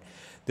regard.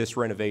 This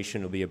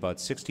renovation will be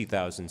about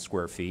 60,000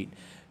 square feet.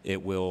 It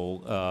will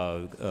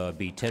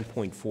be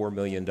 $10.4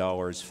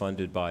 million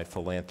funded by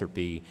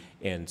philanthropy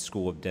and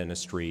School of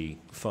Dentistry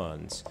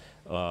funds.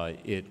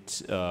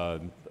 It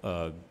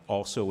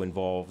also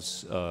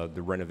involves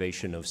the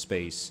renovation of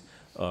space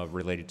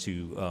related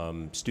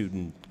to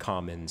student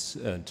commons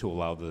to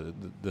allow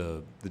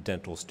the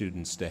dental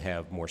students to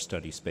have more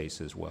study space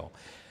as well.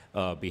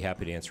 Be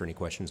happy to answer any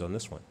questions on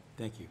this one.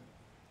 Thank you.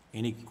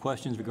 Any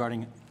questions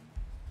regarding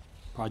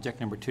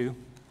project number 2?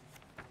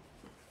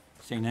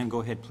 Seeing none, go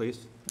ahead,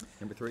 please.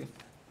 Number 3.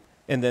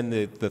 And then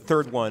the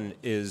 3rd one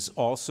is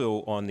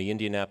also on the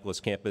Indianapolis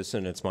campus,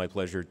 and it's my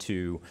pleasure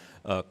to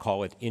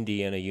call it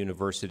Indiana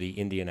University,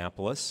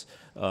 Indianapolis.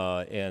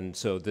 And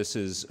so this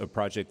is a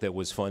project that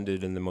was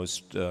funded in the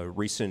most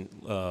recent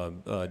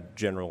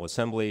General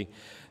Assembly,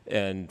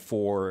 and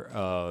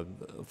for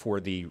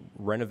the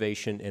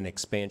renovation and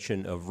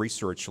expansion of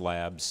research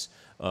labs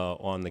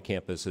on the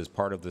campus as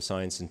part of the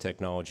Science and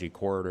Technology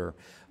Corridor,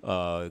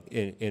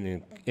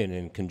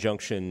 in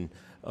conjunction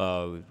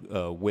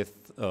with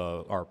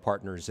our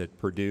partners at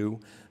Purdue.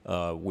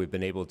 We've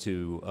been able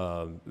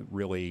to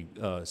really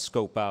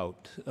scope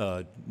out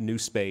new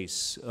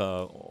space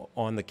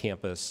on the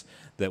campus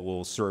that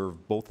will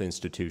serve both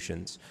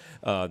institutions.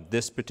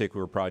 This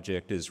particular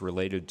project is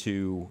related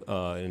to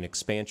an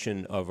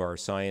expansion of our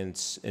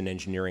science and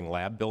engineering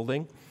lab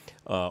building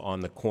on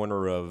the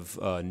corner of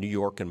New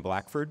York and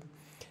Blackford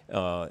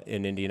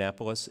in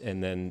Indianapolis,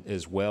 and then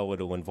as well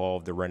it'll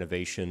involve the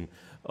renovation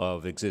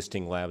of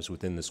existing labs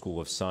within the School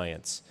of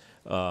Science.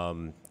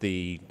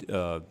 The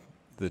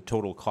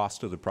total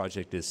cost of the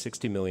project is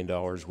 $60 million,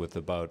 with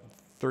about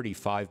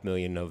 $35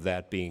 million of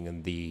that being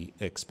in the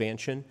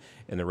expansion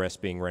and the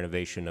rest being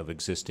renovation of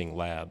existing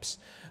labs.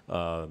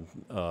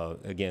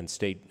 Again,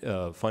 state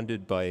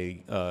funded by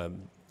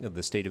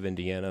the state of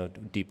Indiana,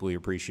 deeply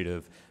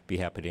appreciative. Be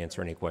happy to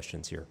answer any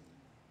questions here.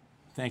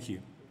 Thank you.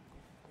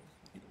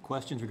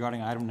 Questions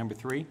regarding item number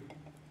 3?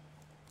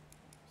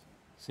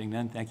 Seeing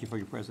none, thank you for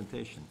your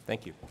presentation.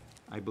 Thank you.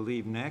 I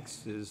believe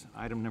next is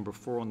item number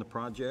 4 on the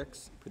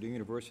projects, Purdue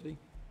University.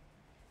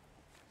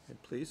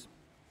 Please.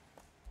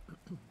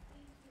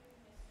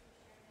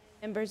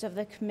 Members of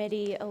the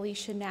committee,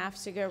 Alicia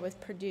Nafziger with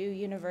Purdue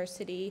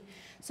University.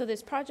 So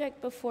this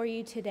project before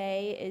you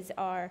today is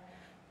our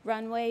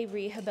runway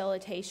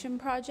rehabilitation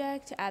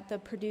project at the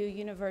Purdue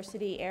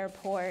University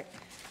Airport.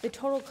 The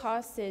total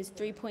cost is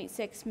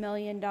 $3.6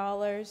 million,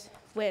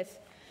 with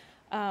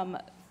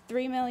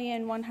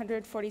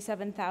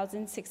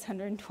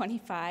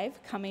 $3,147,625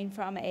 coming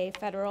from a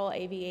Federal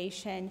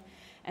Aviation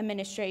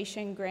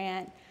Administration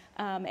grant.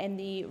 and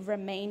the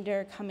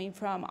remainder coming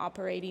from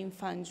operating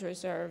funds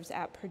reserves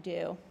at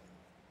Purdue.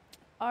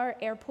 Our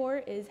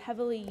airport is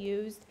heavily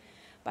used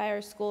by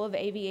our School of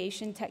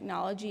Aviation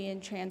Technology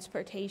and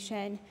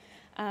Transportation.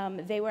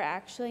 They were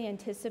actually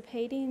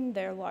anticipating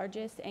their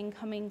largest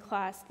incoming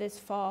class this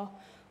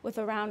fall with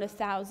around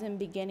 1,000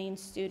 beginning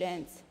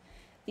students.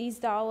 These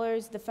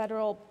dollars, the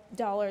federal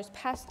dollars,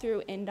 pass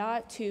through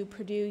NDOT to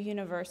Purdue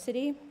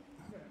University,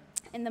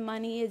 and the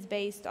money is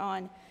based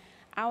on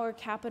our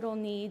capital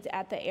needs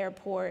at the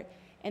airport,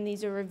 and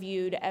these are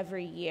reviewed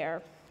every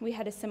year. We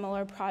had a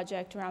similar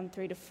project around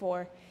 3 to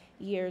 4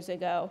 years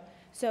ago.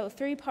 So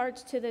 3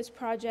 parts to this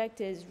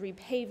project is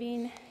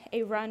repaving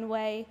a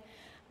runway,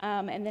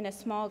 and then a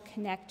small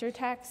connector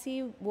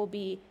taxiway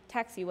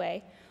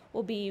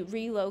will be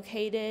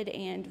relocated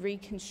and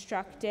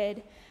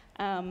reconstructed.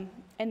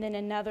 And then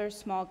another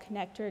small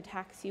connector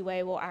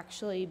taxiway will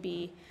actually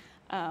be,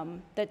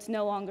 that's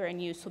no longer in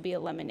use, will be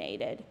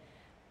eliminated.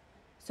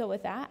 So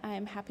with that, I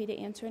am happy to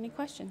answer any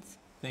questions.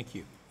 Thank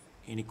you.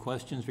 Any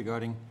questions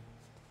regarding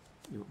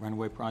your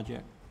runway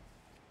project?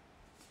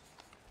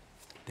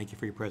 Thank you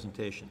for your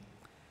presentation.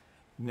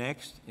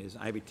 Next is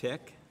Ivy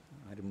Tech,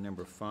 item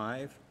number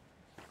 5,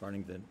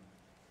 regarding the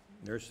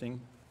nursing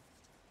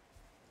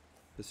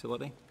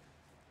facility.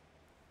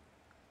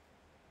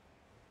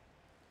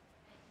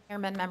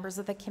 Chairman, members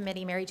of the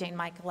committee, Mary Jane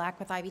Michaelak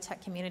with Ivy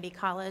Tech Community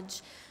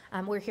College.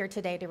 We're here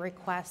today to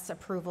request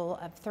approval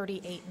of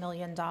 $38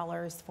 million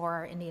for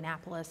our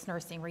Indianapolis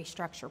Nursing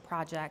Restructure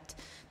Project.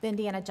 The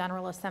Indiana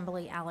General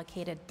Assembly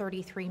allocated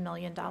 $33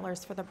 million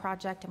for the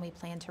project, and we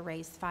plan to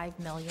raise $5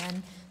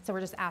 million. So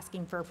we're just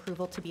asking for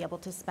approval to be able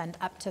to spend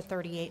up to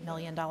 $38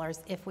 million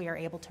if we are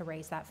able to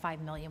raise that $5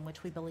 million,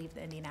 which we believe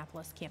the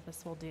Indianapolis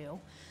campus will do.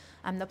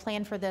 The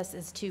plan for this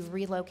is to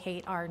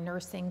relocate our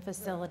nursing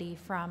facility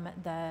from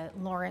the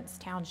Lawrence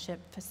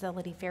Township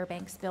facility,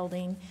 Fairbanks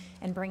building,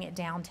 and bring it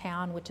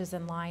downtown, which is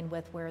in line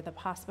with where the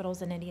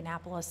hospitals in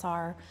Indianapolis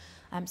are.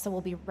 So we'll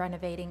be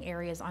renovating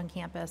areas on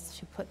campus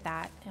to put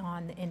that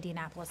on the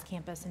Indianapolis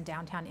campus in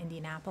downtown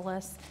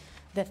Indianapolis.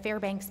 The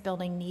Fairbanks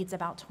building needs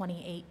about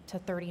 $28 to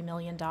 $30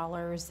 million in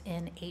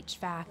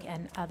HVAC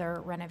and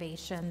other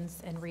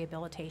renovations and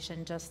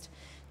rehabilitation just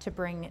to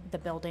bring the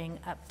building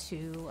up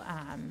to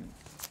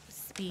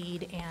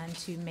speed and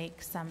to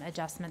make some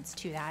adjustments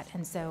to that.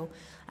 And so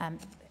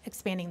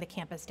expanding the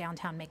campus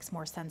downtown makes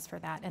more sense for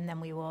that. And then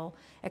we will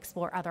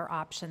explore other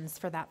options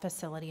for that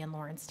facility in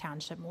Lawrence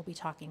Township. We'll be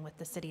talking with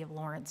the city of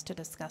Lawrence to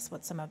discuss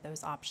what some of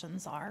those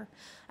options are.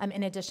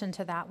 In addition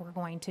to that, we're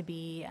going to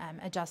be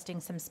adjusting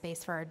some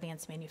space for our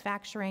advanced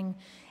manufacturing,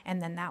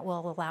 and then that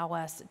will allow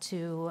us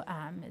to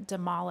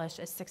demolish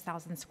a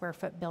 6,000 square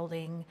foot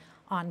building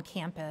on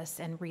campus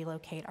and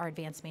relocate our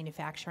advanced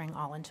manufacturing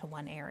all into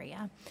one area.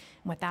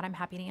 And with that, I'm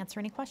happy to answer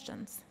any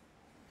questions.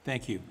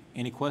 Thank you.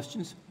 Any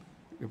questions?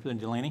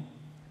 Representative Delaney?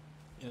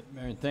 Yeah,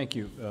 Marion, thank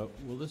you.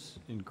 Will this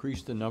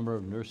increase the number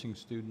of nursing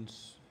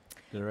students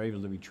that are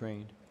able to be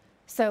trained?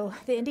 So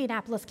the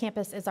Indianapolis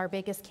campus is our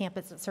biggest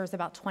campus. It serves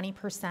about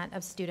 20%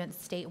 of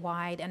students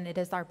statewide, and it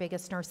is our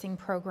biggest nursing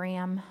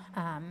program.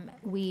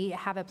 We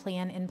have a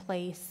plan in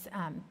place,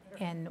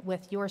 and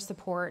with your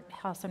support,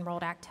 House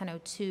Enrolled Act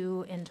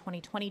 1002 in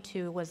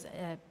 2022 was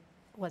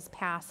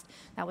passed.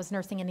 That was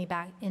Nursing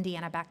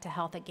Indiana Back to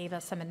Health. It gave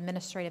us some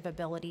administrative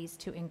abilities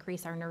to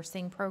increase our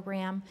nursing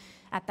program.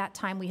 At that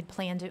time, we had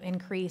planned to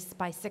increase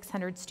by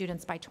 600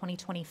 students by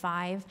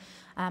 2025.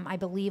 I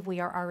believe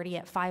we are already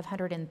at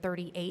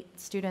 538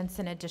 students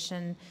in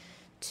addition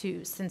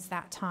to since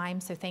that time.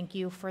 So thank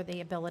you for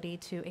the ability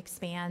to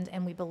expand,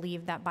 and we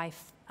believe that by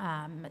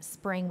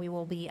spring we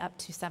will be up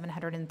to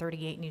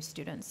 738 new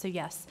students. So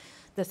yes,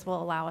 this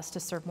will allow us to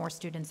serve more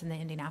students in the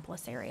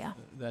Indianapolis area.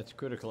 That's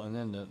critical. And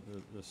then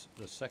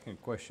the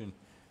second question,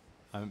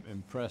 I'm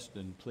impressed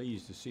and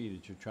pleased to see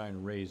that you're trying to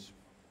raise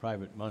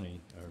private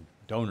money or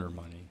donor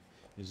money.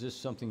 Is this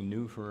something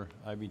new for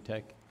Ivy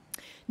Tech?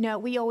 No,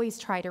 we always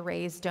try to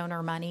raise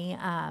donor money,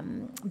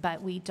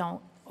 but we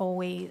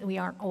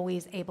aren't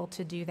always able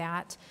to do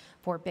that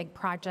for big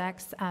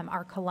projects.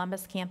 Our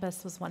Columbus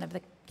campus was one of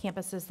the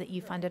campuses that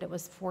you funded. It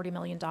was $40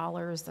 million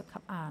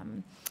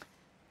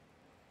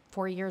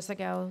 4 years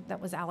ago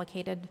that was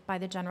allocated by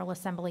the General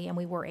Assembly, and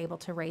we were able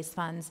to raise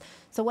funds.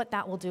 So what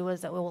that will do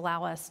is it will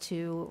allow us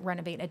to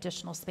renovate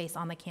additional space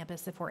on the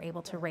campus if we're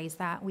able to raise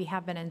that. We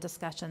have been in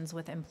discussions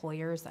with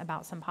employers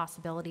about some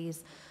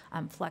possibilities,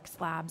 flex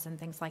labs and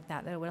things like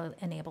that will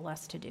enable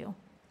us to do.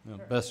 Well,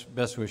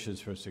 best wishes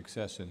for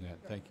success in that.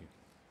 Thank you.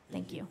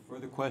 Thank you.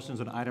 Further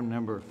questions on item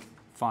number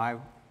 5?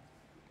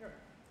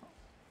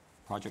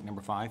 Project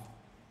number 5?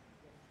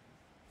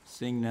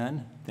 Seeing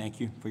none, thank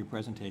you for your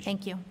presentation.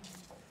 Thank you.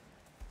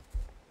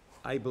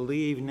 I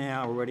believe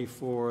now we're ready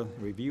for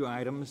review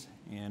items,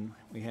 and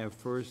we have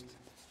first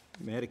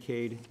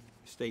Medicaid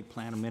state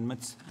plan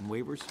amendments and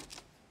waivers.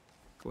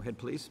 Go ahead,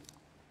 please.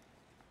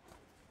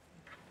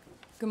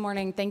 Good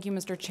morning. Thank you,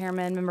 Mr.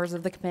 Chairman, members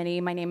of the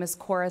committee. My name is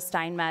Cora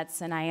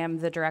Steinmetz, and I am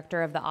the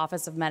Director of the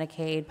Office of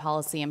Medicaid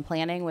Policy and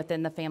Planning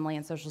within the Family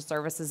and Social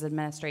Services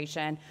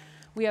Administration.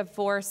 We have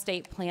 4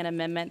 state plan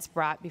amendments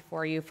brought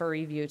before you for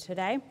review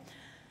today.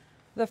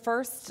 The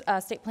first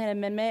state plan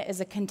amendment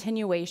is a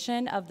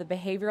continuation of the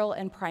Behavioral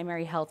and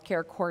Primary Health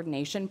Care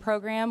Coordination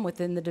Program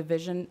within the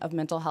Division of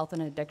Mental Health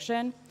and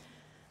Addiction.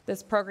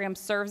 This program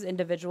serves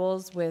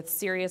individuals with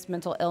serious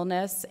mental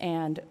illness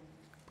and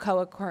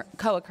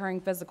co-occurring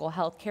physical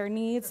health care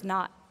needs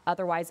not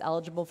otherwise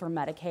eligible for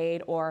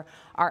Medicaid or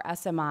our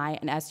SMI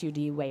and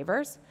SUD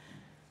waivers.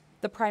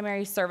 The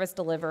primary service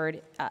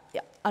delivered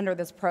under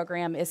this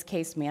program is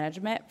case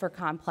management for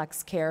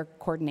complex care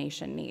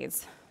coordination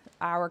needs.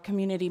 Our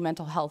community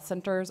mental health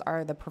centers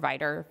are the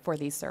provider for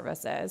these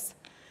services.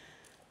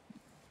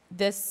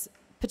 This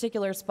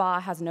particular SPA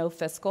has no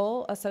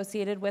fiscal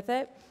associated with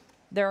it.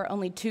 There are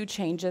only 2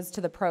 changes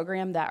to the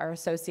program that are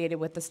associated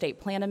with the state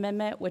plan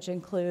amendment, which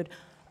include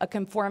a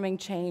conforming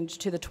change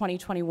to the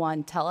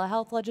 2021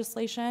 telehealth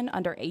legislation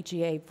under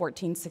HEA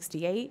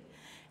 1468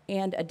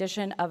 and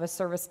addition of a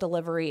service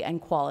delivery and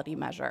quality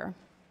measure.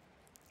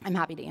 I'm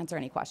happy to answer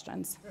any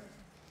questions.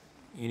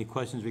 Any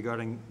questions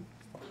regarding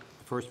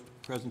the first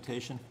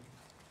presentation?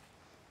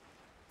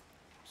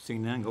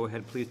 Seeing none, go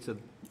ahead, please, to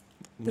the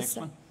next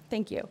one.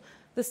 Thank you.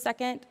 The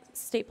second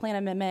state plan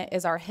amendment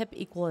is our HIP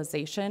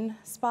equalization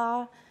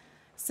SPA.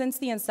 Since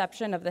the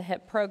inception of the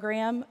HIP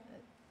program,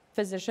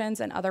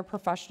 physicians and other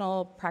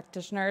professional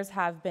practitioners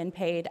have been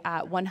paid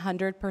at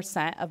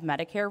 100% of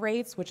Medicare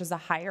rates, which is a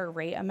higher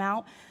rate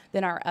amount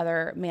than our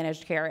other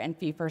managed care and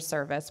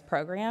fee-for-service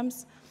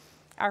programs.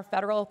 Our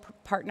federal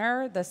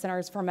partner, the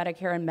Centers for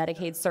Medicare and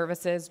Medicaid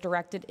Services,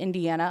 directed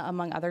Indiana,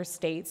 among other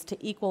states,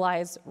 to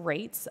equalize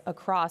rates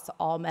across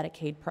all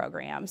Medicaid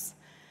programs.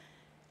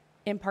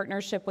 In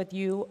partnership with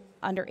you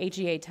under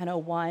HEA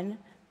 1001,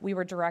 we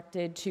were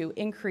directed to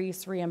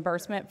increase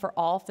reimbursement for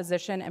all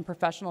physician and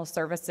professional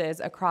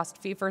services across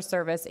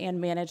fee-for-service and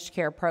managed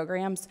care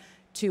programs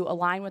to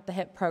align with the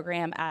HIP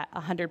program at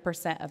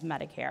 100% of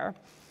Medicare.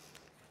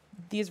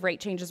 These rate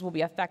changes will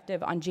be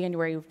effective on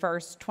January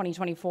 1st,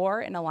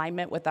 2024 in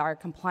alignment with our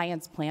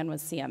compliance plan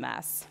with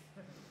CMS.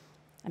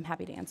 I'm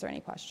happy to answer any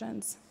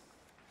questions.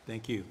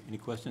 Thank you. Any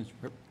questions?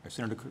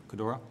 Senator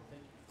Cordero?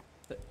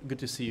 Good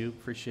to see you.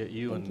 Appreciate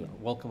you. Thank and you.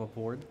 welcome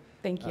aboard.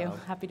 Thank you.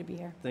 Happy to be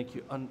here. Thank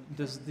you.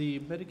 Does the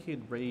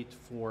Medicaid rate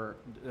for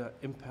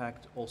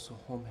impact also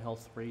home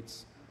health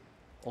rates,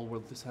 or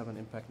will this have an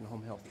impact on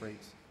home health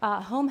rates?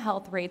 Home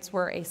health rates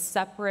were a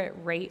separate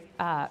rate,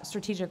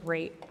 strategic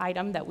rate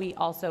item that we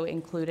also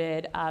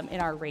included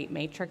in our rate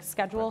matrix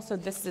schedule. So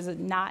this is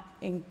not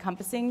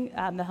encompassing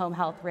the home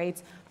health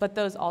rates, but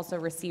those also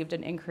received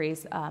an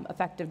increase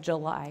effective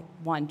July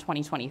 1,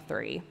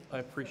 2023. I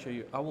appreciate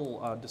you. I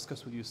will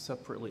discuss with you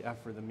separately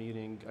after the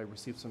meeting. I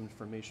received some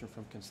information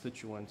from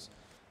constituents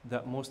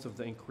that most of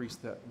the increase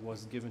that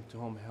was given to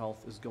home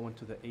health is going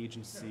to the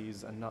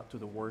agencies and not to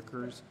the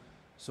workers.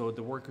 So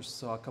the workers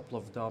saw a couple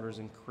of dollars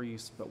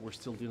increase, but we're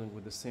still dealing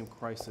with the same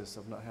crisis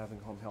of not having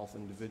home health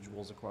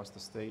individuals across the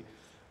state.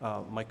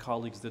 My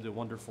colleagues did a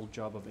wonderful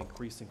job of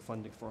increasing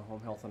funding for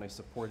home health, and I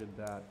supported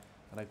that,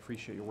 and I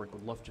appreciate your work.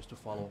 Would love just to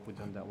follow up with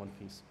you on that one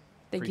piece.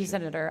 Thank you,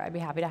 Senator. I'd be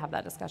happy to have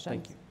that discussion.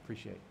 Thank you.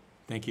 Appreciate it.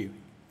 Thank you.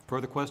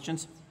 Further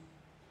questions?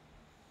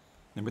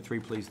 Number 3,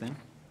 please, then.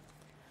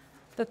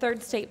 The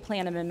third state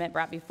plan amendment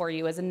brought before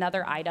you is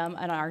another item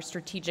on our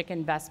strategic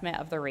investment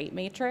of the rate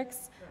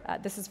matrix.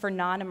 This is for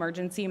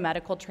non-emergency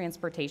medical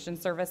transportation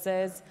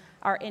services.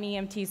 Our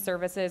NEMT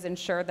services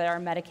ensure that our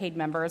Medicaid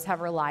members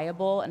have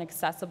reliable and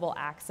accessible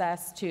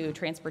access to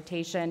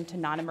transportation to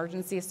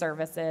non-emergency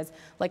services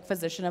like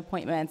physician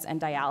appointments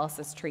and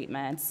dialysis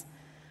treatments.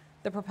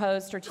 The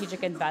proposed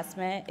strategic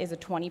investment is a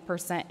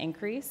 20%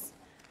 increase.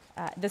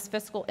 This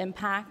fiscal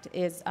impact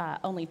is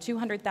only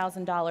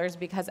 $200,000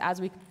 because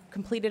as we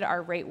completed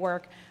our rate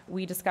work,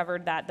 we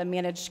discovered that the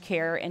managed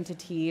care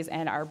entities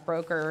and our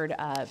brokered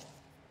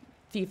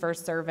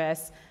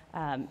fee-for-service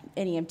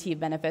NEMT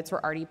benefits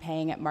were already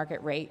paying at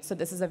market rate. So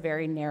this is a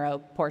very narrow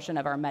portion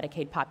of our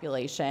Medicaid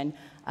population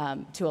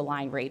to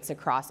align rates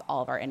across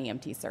all of our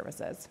NEMT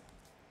services.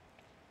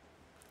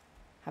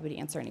 Happy to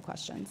answer any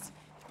questions.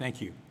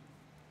 Thank you.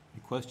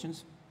 Any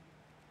questions?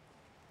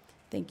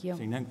 Thank you.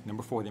 Seeing none,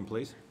 number 4, then,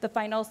 please. The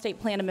final state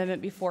plan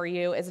amendment before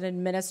you is an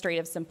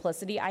administrative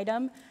simplicity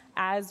item.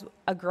 As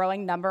a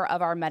growing number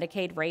of our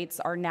Medicaid rates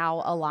are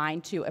now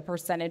aligned to a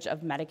percentage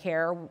of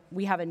Medicare,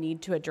 we have a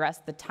need to address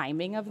the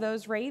timing of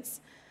those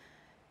rates.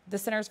 The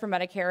Centers for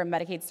Medicare and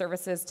Medicaid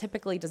Services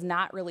typically does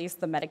not release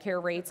the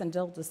Medicare rates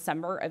until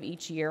December of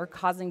each year,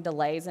 causing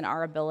delays in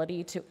our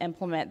ability to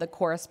implement the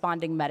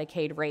corresponding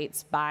Medicaid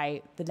rates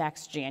by the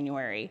next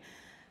January.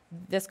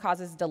 This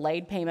causes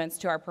delayed payments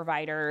to our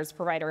providers,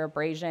 provider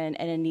abrasion,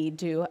 and a need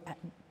to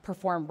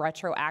perform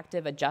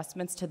retroactive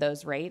adjustments to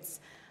those rates.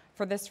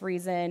 For this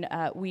reason,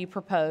 we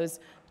propose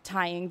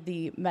tying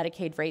the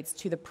Medicaid rates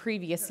to the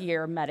previous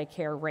year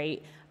Medicare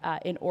rate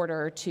in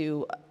order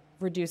to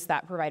reduce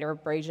that provider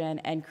abrasion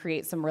and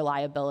create some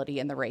reliability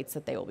in the rates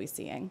that they will be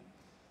seeing.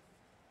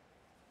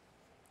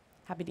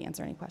 Happy to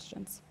answer any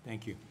questions.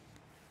 Thank you.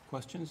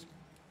 Questions?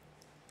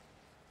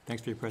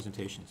 Thanks for your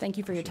presentations. Thank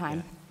you for your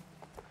time.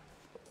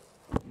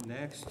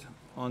 Next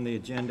on the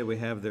agenda, we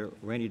have the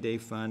rainy day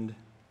fund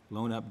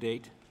loan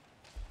update.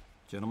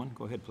 Gentlemen,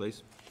 go ahead,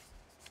 please.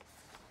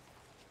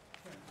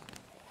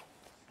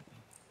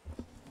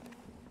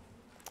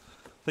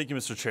 Thank you,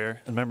 Mr.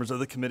 Chair and members of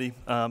the committee.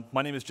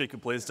 My name is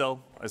Jacob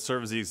Blaisdell. I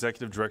serve as the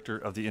Executive Director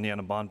of the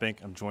Indiana Bond Bank.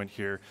 I'm joined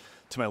here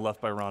to my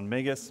left by Ron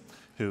Magus,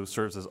 who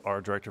serves as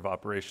our Director of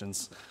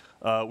Operations.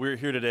 We're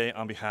here today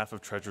on behalf of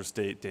Treasurer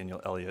State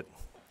Daniel Elliott.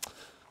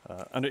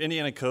 Under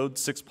Indiana Code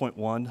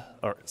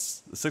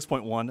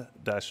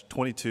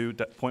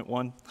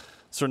 6.1-22.1,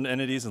 certain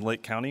entities in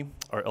Lake County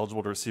are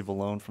eligible to receive a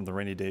loan from the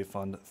Rainy Day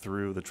Fund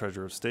through the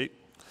Treasurer of State.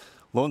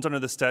 Loans under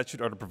this statute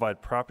are to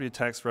provide property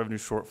tax revenue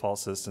shortfall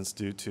assistance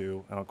due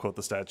to, and I'll quote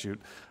the statute,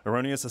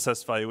 erroneous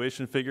assessed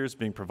valuation figures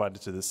being provided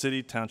to the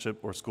city,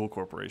 township, or school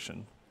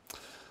corporation.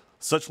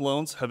 Such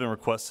loans have been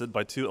requested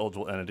by two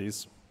eligible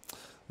entities,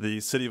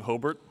 the City of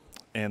Hobart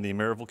and the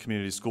Maryville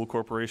Community School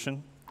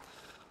Corporation.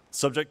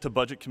 Subject to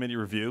Budget Committee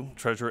review,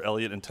 Treasurer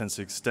Elliott intends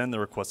to extend the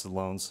requested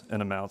loans in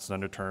amounts and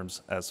under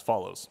terms as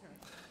follows.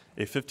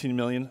 A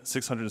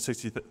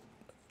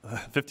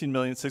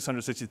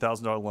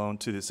 $15,660,000 loan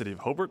to the City of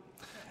Hobart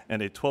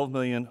and a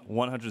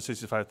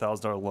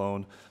 $12,165,000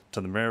 loan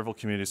to the Maryville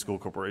Community School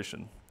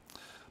Corporation,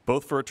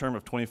 both for a term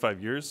of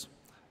 25 years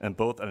and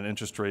both at an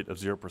interest rate of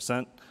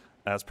 0%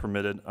 as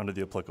permitted under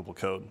the applicable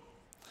code.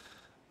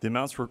 The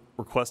amounts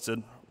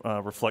requested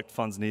reflect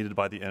funds needed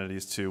by the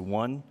entities to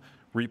 1,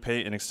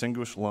 repay and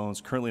extinguish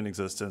loans currently in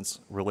existence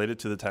related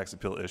to the tax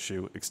appeal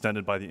issue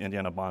extended by the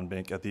Indiana Bond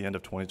Bank at the end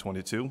of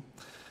 2022,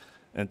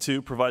 and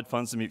 2, provide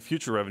funds to meet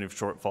future revenue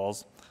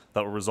shortfalls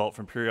that will result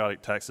from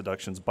periodic tax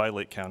deductions by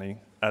Lake County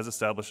as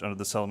established under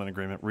the settlement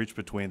agreement reached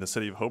between the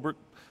City of Hobart,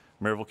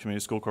 Maryville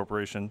Community School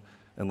Corporation,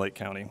 and Lake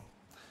County.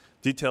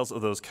 Details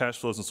of those cash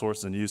flows and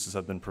sources and uses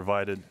have been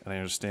provided, and I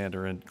understand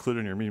are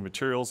included in your meeting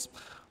materials.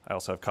 I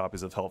also have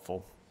copies if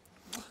helpful.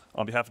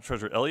 On behalf of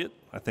Treasurer Elliott,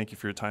 I thank you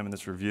for your time in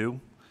this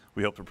review.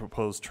 We hope the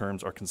proposed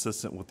terms are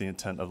consistent with the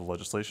intent of the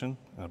legislation,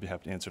 and I'll be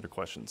happy to answer the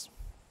questions.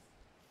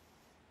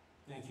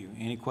 Thank you.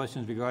 Any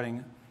questions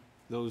regarding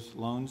those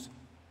loans?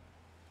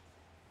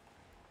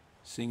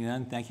 Seeing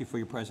none, thank you for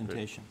your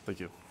presentation. Great. Thank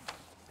you.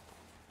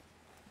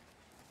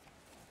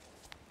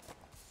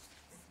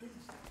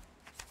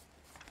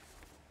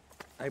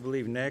 I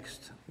believe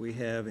next we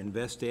have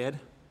InvestEd,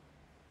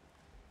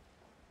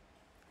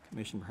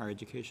 Commission for Higher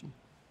Education.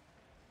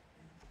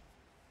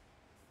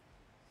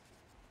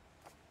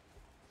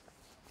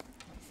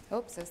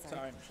 Oh, so sorry.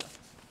 Sorry, Michelle.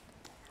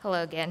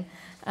 Hello again.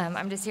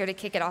 I'm just here to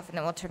kick it off, and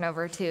then we'll turn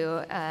over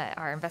to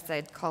our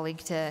InvestEd colleague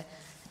to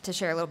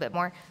share a little bit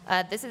more.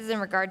 This is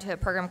in regard to a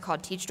program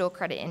called Teach Dual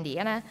Credit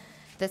Indiana.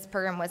 This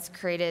program was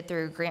created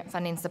through grant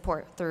funding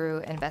support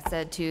through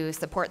InvestEd to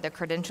support the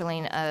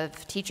credentialing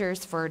of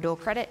teachers for dual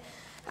credit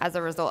as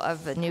a result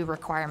of the new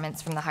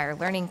requirements from the Higher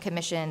Learning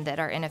Commission that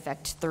are in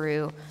effect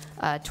through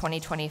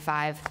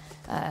 2025,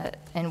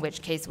 in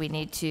which case we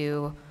need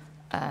to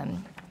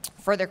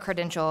further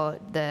credential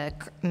the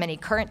many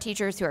current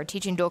teachers who are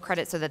teaching dual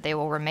credit so that they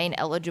will remain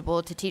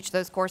eligible to teach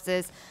those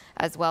courses,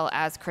 as well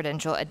as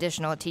credential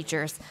additional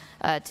teachers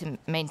to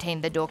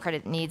maintain the dual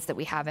credit needs that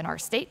we have in our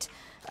state.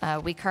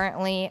 We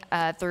currently,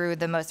 through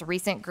the most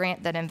recent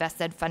grant that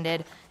InvestEd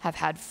funded, have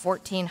had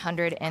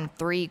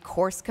 1,403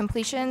 course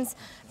completions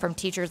from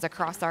teachers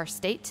across our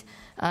state.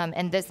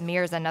 And this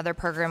mirrors another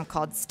program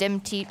called STEM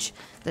Teach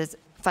that's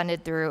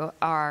funded through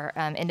our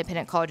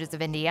Independent Colleges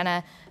of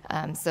Indiana.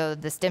 So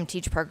the STEM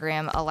Teach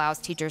program allows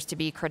teachers to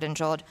be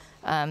credentialed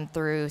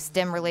through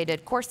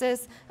STEM-related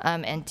courses,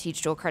 and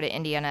Teach Dual Credit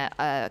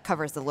Indiana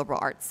covers the liberal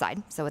arts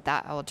side. So with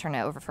that, I will turn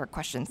it over for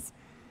questions.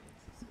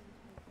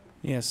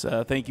 Yes,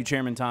 thank you,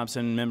 Chairman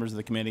Thompson, members of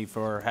the committee,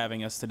 for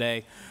having us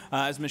today.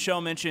 As Michelle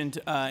mentioned,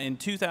 in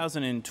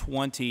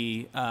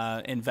 2020,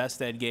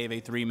 InvestEd gave a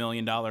 $3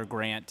 million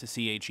grant to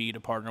CHE to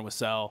partner with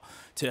SEL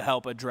to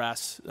help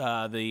address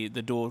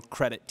the dual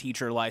credit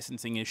teacher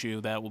licensing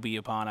issue that will be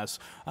upon us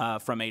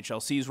from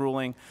HLC's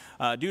ruling.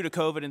 Due to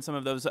COVID and some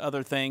of those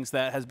other things,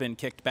 that has been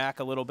kicked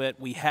back a little bit.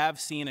 We have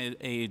seen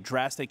a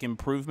drastic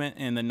improvement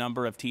in the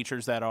number of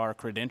teachers that are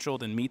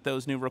credentialed and meet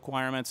those new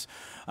requirements.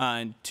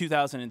 In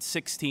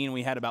 2016,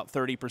 we had about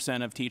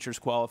 30% of teachers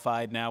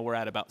qualified. Now we're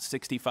at about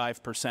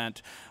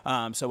 65%.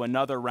 So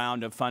another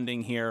round of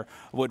funding here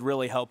would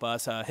really help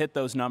us hit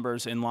those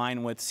numbers in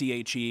line with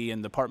CHE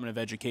and Department of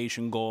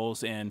Education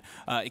goals and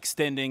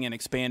extending and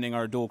expanding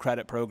our dual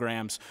credit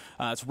programs.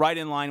 It's right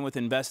in line with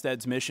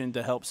InvestEd's mission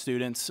to help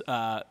students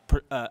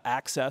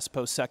access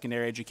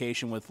post-secondary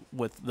education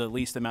with the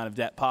least amount of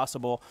debt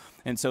possible.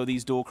 And so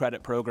these dual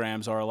credit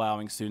programs are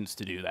allowing students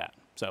to do that.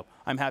 So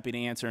I'm happy to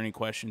answer any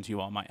questions you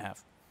all might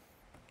have.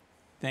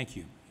 Thank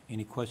you.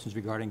 Any questions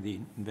regarding the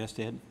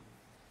InvestEd?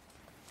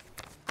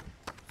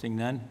 Seeing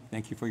none,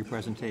 thank you for your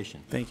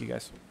presentation. Thank you,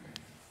 guys.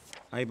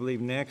 I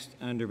believe next,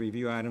 under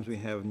review items, we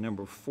have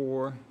number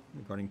 4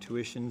 regarding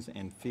tuitions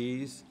and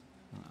fees,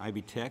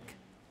 IB Tech.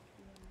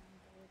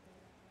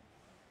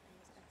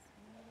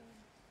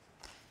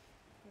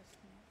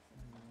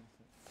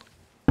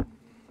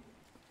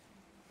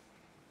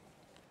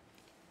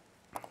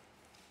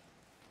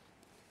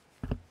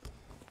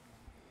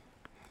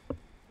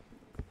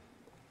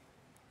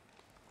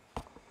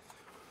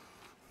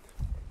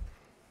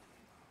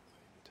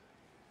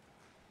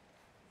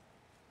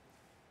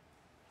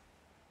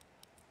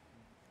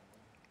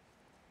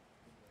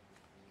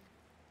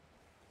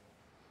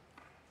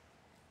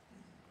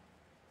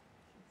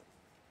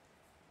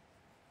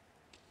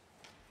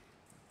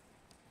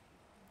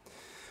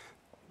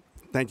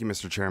 Thank you,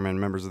 Mr. Chairman,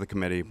 members of the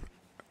committee.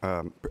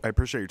 I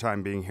appreciate your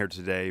time being here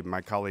today.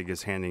 My colleague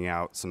is handing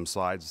out some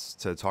slides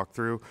to talk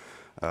through.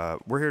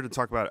 We're here to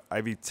talk about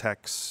Ivy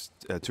Tech's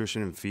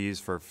tuition and fees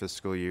for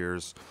fiscal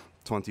years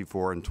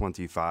 24 and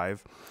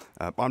 25.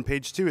 On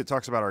page 2, it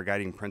talks about our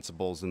guiding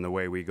principles and the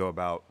way we go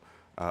about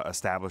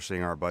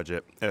establishing our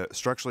budget.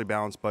 Structurally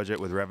balanced budget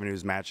with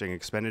revenues matching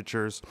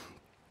expenditures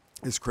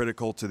is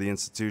critical to the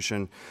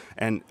institution.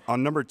 And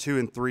on number 2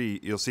 and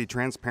 3, you'll see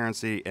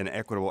transparency and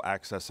equitable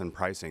access and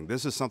pricing.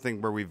 This is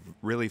something where we've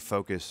really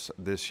focused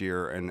this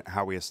year and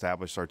how we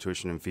established our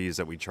tuition and fees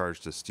that we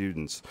charge to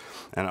students.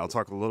 And I'll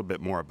talk a little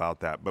bit more about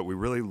that, but we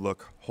really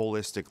look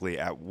holistically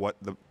at what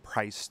the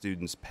price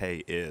students pay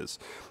is.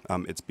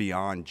 It's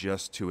beyond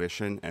just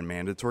tuition and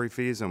mandatory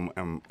fees, and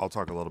I'll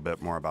talk a little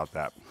bit more about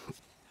that.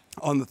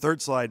 On the 3rd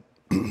slide,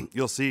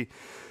 you'll see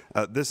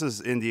this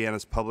is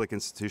Indiana's public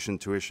institution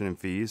tuition and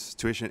fees,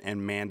 tuition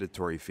and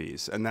mandatory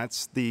fees. And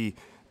that's the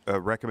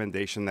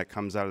recommendation that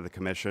comes out of the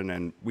commission,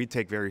 and we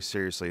take very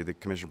seriously the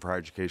Commission for Higher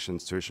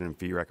Education's tuition and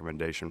fee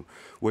recommendation,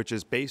 which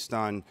is based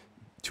on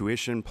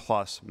tuition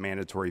plus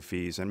mandatory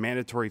fees. And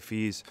mandatory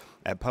fees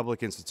at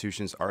public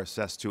institutions are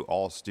assessed to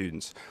all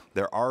students.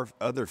 There are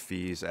other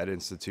fees at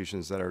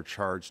institutions that are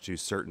charged to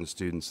certain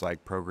students,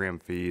 like program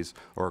fees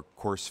or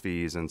course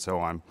fees and so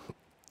on.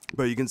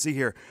 But you can see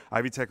here,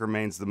 Ivy Tech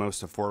remains the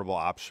most affordable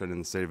option in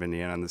the state of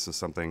Indiana, and this is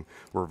something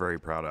we're very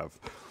proud of.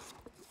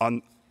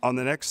 On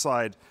the next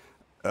slide,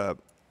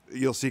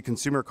 you'll see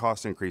consumer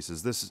cost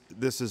increases.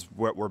 This is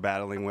what we're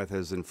battling with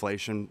is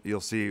inflation. You'll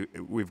see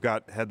we've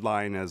got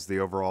headline as the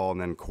overall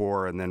and then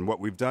core, and then what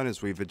we've done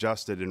is we've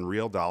adjusted in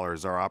real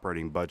dollars our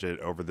operating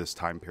budget over this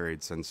time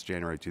period since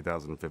January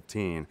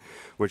 2015,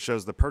 which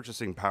shows the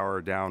purchasing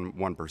power down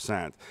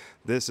 1%.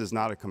 This is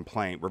not a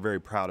complaint. We're very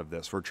proud of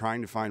this. We're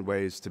trying to find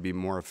ways to be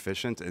more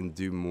efficient and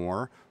do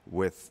more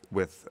with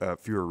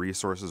fewer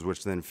resources,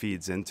 which then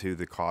feeds into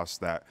the cost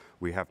that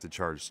we have to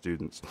charge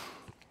students.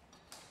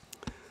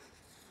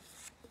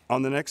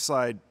 On the next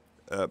slide,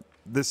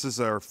 this is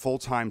our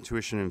full-time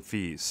tuition and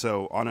fees.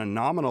 So on a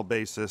nominal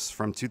basis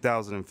from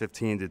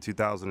 2015 to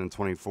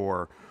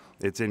 2024,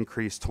 it's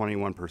increased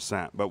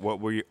 21%. But what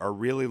we are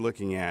really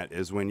looking at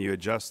is when you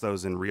adjust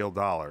those in real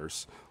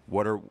dollars,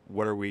 what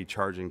are we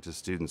charging to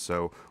students?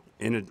 So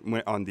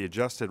on the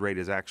adjusted rate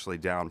is actually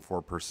down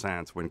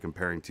 4% when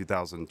comparing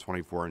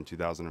 2024 and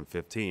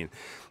 2015.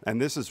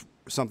 And this is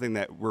something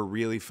that we're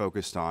really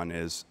focused on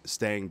is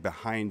staying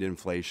behind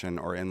inflation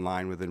or in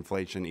line with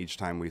inflation each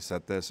time we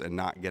set this and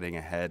not getting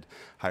ahead.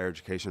 Higher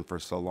education for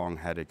so long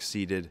had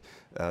exceeded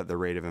the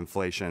rate of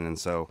inflation. And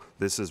so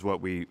this is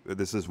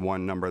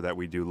one number that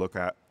we do look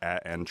at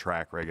and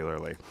track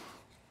regularly.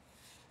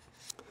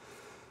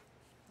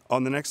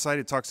 On the next slide,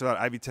 it talks about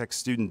Ivy Tech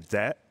student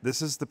debt.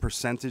 This is the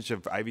percentage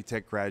of Ivy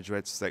Tech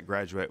graduates that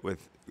graduate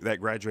with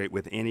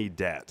any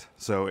debt.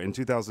 So in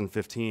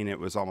 2015, it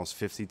was almost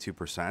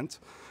 52%.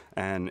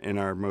 And in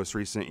our most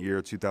recent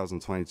year,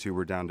 2022,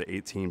 we're down to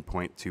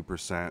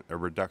 18.2%, a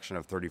reduction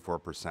of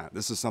 34%.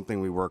 This is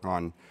something we work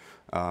on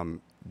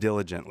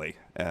diligently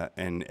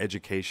in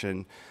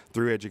education,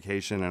 through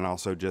education, and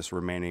also just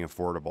remaining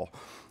affordable.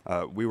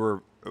 We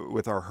were,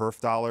 with our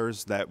HERF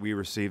dollars that we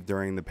received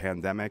during the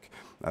pandemic,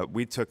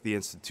 we took the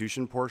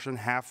institution portion.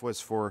 Half was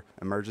for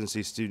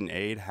emergency student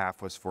aid,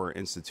 half was for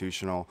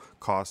institutional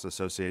costs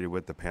associated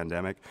with the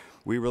pandemic.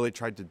 We really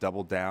tried to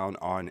double down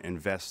on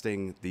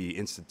investing the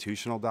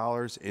institutional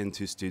dollars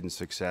into student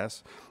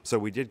success. So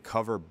we did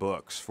cover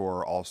books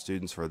for all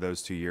students for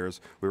those 2 years.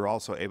 We were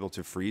also able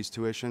to freeze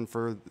tuition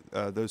for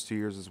those 2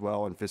 years as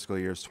well in fiscal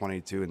years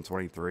 22 and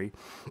 23.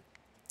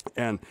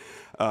 And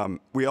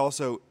we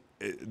also,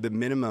 the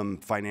minimum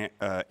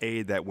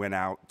aid that went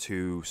out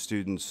to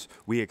students,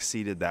 we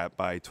exceeded that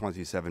by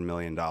 $27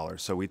 million.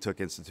 So we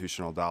took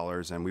institutional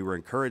dollars, and we were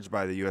encouraged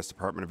by the U.S.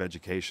 Department of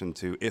Education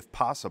to, if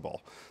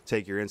possible,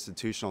 take your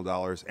institutional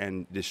dollars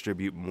and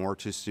distribute more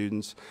to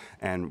students.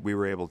 And we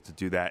were able to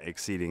do that,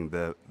 exceeding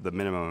the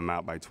minimum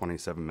amount by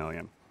 $27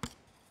 million.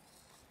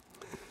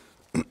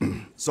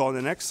 So on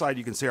the next slide,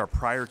 you can see our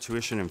prior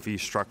tuition and fee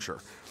structure.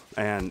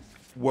 And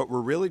what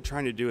we're really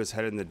trying to do is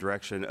head in the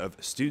direction of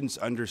students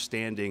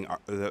understanding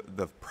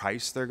the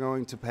price they're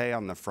going to pay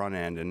on the front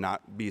end and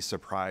not be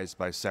surprised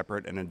by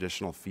separate and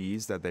additional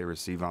fees that they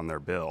receive on their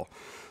bill.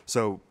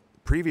 So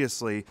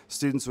previously,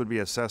 students would be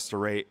assessed a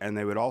rate, and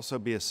they would also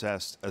be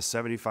assessed a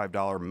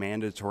 $75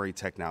 mandatory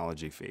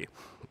technology fee.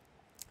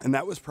 And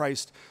that was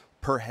priced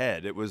per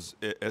head. It was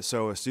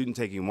so a student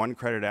taking 1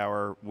 credit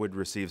hour would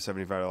receive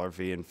 $75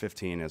 fee and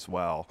 15 as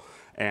well.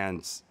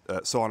 And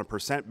so on a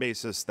percent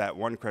basis, that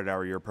 1 credit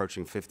hour, you're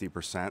approaching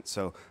 50%.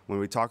 So when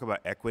we talk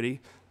about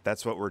equity,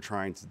 that's what we're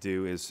trying to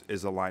do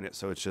is align it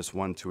so it's just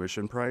one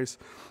tuition price.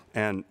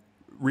 And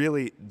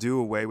really do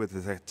away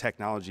with the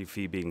technology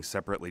fee being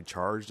separately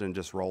charged and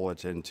just roll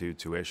it into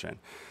tuition.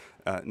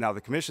 Now,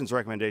 the Commission's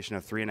recommendation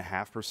of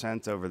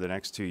 3.5% over the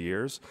next 2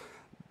 years,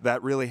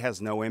 that really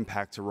has no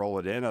impact to roll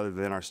it in, other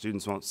than our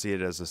students won't see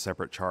it as a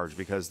separate charge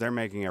because they're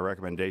making a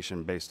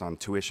recommendation based on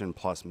tuition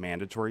plus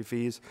mandatory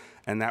fees,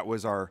 and that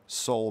was our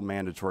sole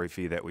mandatory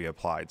fee that we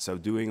applied. So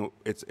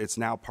it's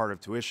now part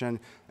of tuition,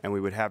 and we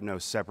would have no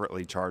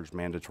separately charged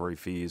mandatory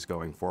fees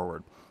going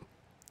forward.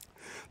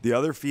 The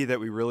other fee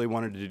that we really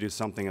wanted to do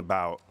something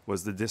about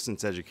was the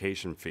distance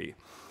education fee,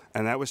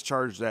 and that was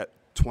charged at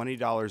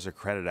 $20 a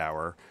credit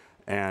hour.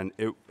 And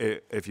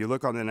if you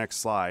look on the next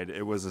slide,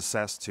 it was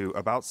assessed to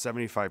about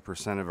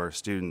 75% of our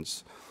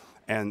students.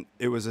 And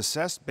it was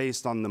assessed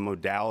based on the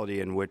modality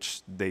in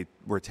which they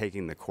were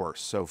taking the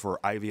course. So for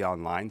Ivy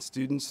Online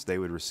students, they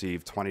would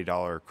receive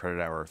 $20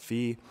 credit hour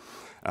fee.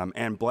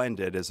 And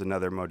blended is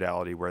another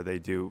modality where they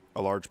do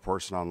a large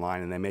portion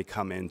online and they may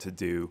come in to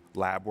do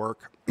lab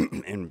work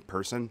in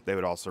person. They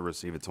would also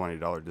receive a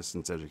 $20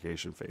 distance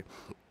education fee.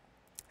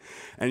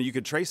 And you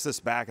could trace this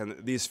back,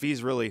 and these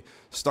fees really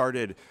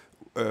started.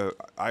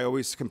 I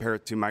always compare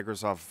it to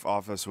Microsoft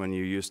Office when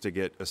you used to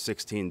get a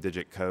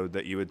 16-digit code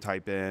that you would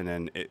type in,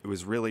 and it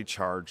was really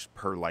charged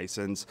per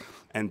license.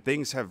 And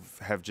things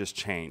have just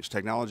changed.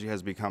 Technology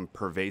has become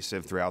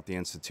pervasive throughout the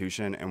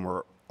institution, and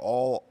we're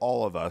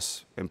all of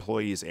us,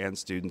 employees and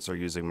students, are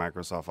using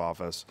Microsoft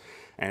Office,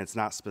 and it's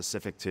not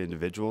specific to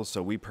individuals.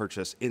 So we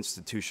purchase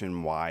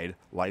institution-wide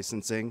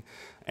licensing,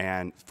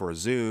 and for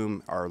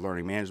Zoom, our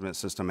learning management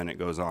system, and it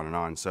goes on and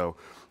on. So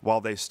while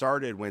they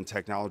started when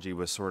technology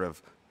was sort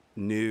of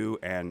new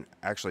and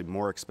actually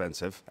more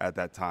expensive at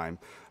that time,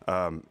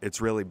 it's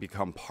really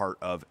become part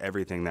of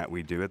everything that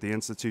we do at the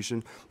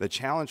institution. The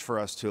challenge for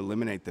us to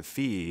eliminate the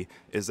fee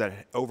is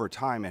that over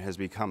time it has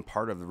become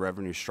part of the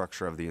revenue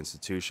structure of the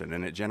institution,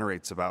 and it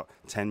generates about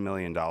 $10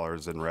 million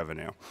in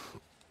revenue.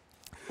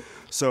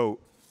 So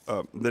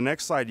the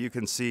next slide you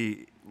can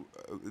see,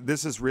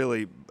 this is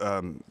really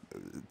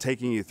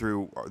taking you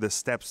through the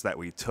steps that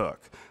we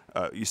took.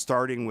 You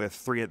starting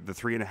with the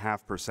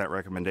 3.5%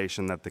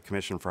 recommendation that the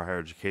Commission for Higher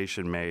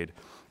Education made,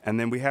 and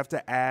then we have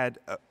to add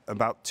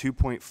about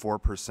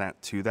 2.4%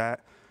 to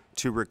that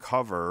to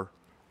recover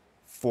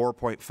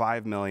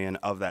 $4.5 million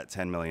of that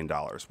 $10 million.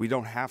 We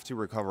don't have to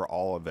recover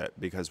all of it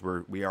because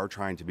we are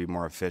trying to be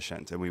more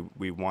efficient, and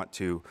we want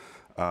to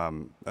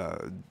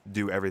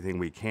do everything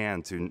we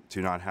can to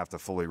not have to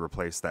fully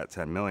replace that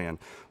 $10 million.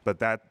 But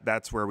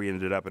that's where we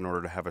ended up in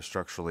order to have a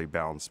structurally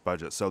balanced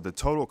budget. So the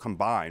total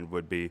combined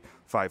would be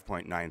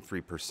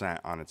 5.93%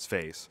 on its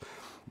face.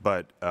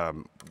 But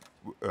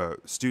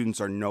students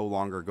are no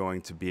longer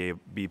going to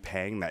be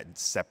paying that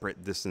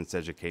separate distance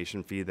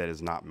education fee that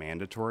is not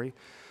mandatory.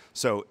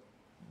 So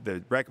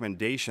the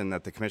recommendation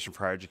that the Commission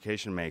for Higher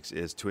Education makes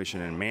is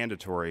tuition and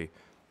mandatory,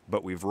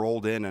 but we've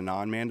rolled in a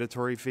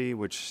non-mandatory fee,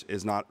 which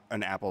is not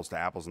an apples to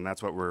apples, and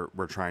that's what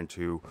we're trying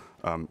to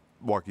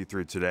walk you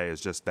through today, is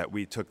just that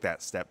we took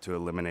that step to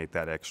eliminate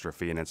that extra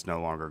fee, and it's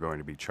no longer going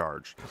to be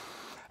charged.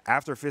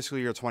 After fiscal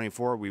year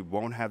 24, we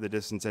won't have the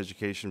distance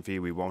education fee,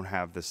 we won't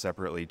have the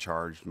separately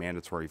charged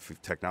mandatory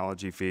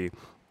technology fee.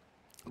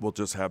 We'll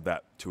just have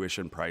that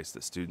tuition price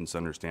that students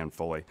understand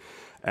fully.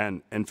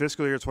 And in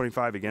fiscal year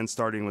 25, again,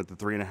 starting with the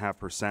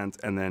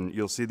 3.5%, and then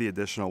you'll see the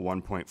additional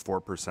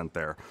 1.4%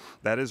 there.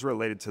 That is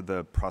related to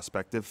the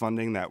prospective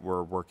funding that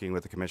we're working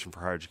with the Commission for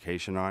Higher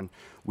Education on.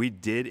 We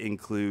did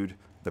include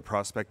the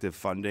prospective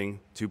funding,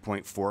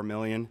 $2.4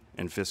 million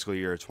in fiscal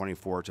year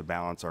 24 to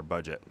balance our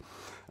budget.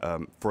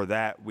 For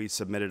that, we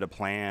submitted a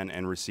plan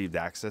and received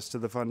access to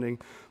the funding,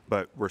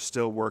 but we're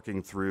still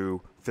working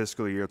through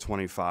fiscal year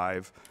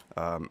 25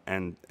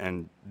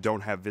 and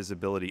don't have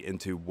visibility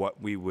into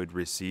what we would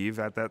receive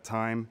at that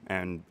time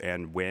and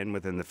when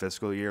within the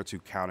fiscal year to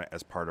count it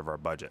as part of our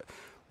budget.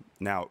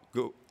 Now,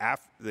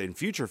 in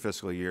future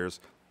fiscal years,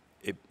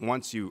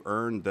 once you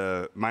earn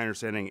my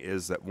understanding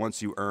is that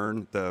once you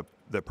earn the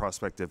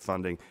prospective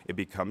funding, it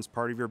becomes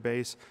part of your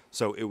base.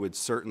 So it would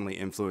certainly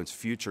influence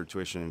future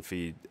tuition and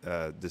fee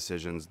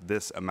decisions,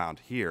 this amount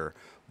here,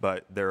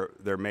 but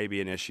there may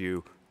be an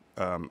issue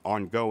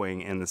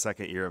ongoing in the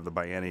second year of the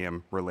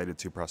biennium related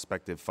to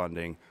prospective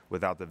funding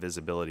without the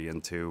visibility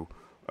into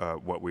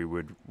what we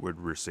would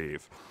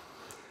receive.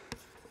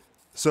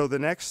 So the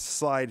next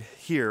slide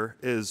here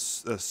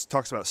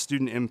talks about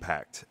student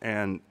impact.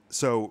 And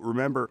so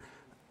remember,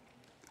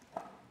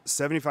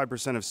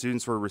 75% of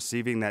students were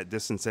receiving that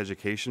distance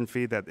education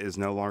fee that is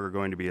no longer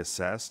going to be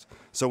assessed.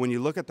 So when you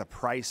look at the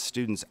price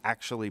students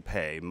actually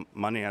pay,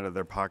 money out of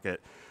their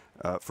pocket,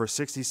 for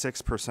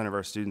 66% of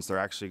our students, they're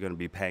actually going to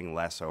be paying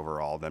less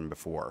overall than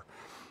before.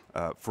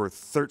 For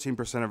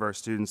 13% of our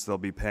students, they'll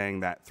be paying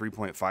that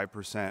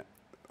 3.5%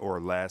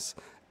 or less,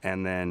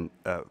 and then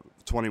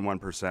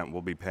 21%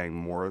 will be paying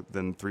more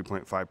than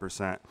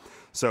 3.5%.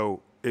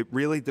 So it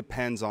really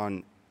depends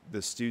on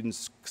the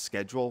student's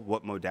schedule,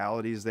 what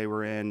modalities they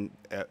were in,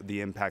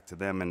 the impact to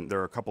them, and there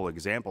are a couple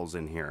examples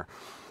in here.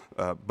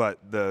 But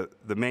the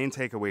main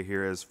takeaway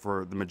here is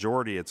for the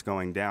majority it's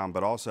going down,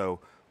 but also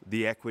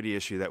the equity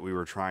issue that we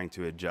were trying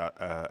to adjust,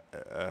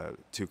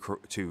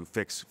 to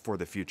fix for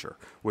the future,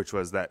 which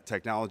was that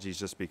technology's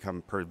just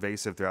become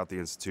pervasive throughout the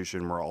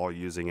institution. We're all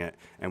using it,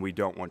 and we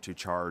don't want to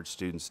charge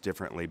students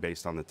differently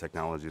based on the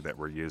technology that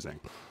we're using.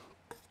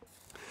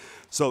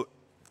 So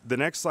the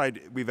next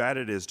slide we've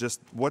added is just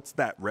what's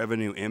that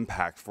revenue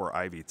impact for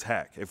Ivy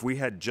Tech? If we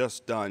had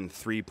just done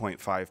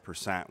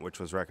 3.5%, which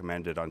was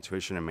recommended on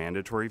tuition and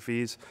mandatory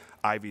fees,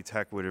 Ivy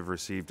Tech would have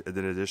received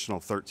an additional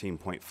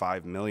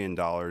 $13.5 million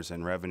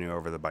in revenue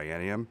over the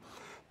biennium.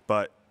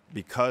 But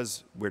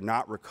because we're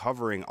not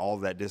recovering all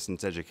of that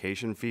distance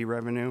education fee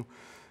revenue,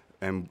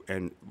 and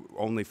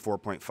only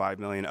 4.5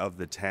 million of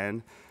the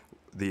 10,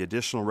 the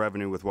additional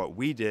revenue with what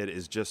we did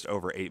is just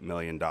over $8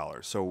 million.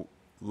 So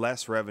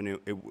less revenue,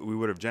 we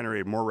would have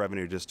generated more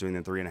revenue just doing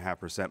the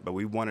 3.5%, but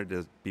we wanted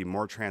to be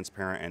more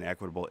transparent and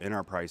equitable in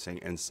our pricing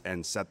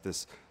and set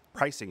this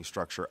pricing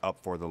structure up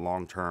for the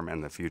long term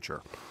and the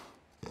future.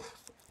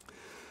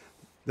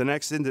 The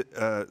next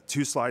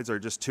two slides are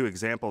just two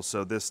examples.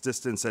 So this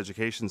distance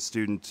education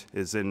student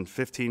is in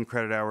 15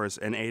 credit hours,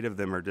 and 8 of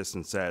them are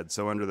distance ed.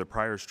 So under the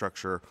prior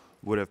structure,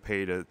 would have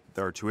paid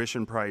our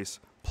tuition price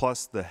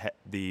plus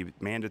the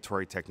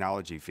mandatory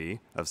technology fee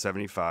of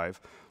 $75,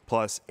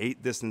 plus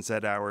 8 distance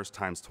ed hours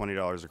times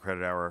 $20 a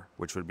credit hour,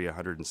 which would be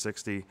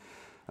 $160,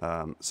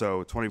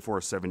 so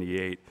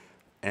 $24.78.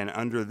 And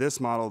under this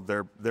model,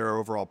 their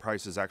overall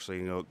price is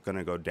actually going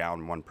to go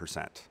down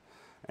 1%.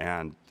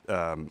 And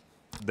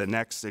the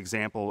next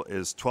example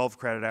is 12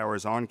 credit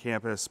hours on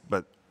campus,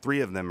 but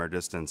 3 of them are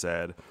distance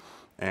ed,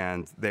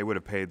 and they would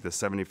have paid the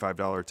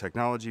 $75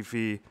 technology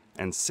fee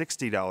and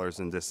 $60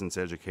 in distance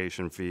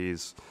education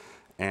fees,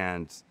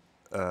 and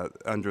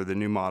under the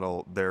new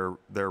model, their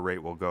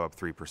rate will go up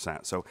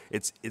 3%. So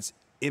it's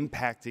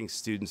impacting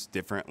students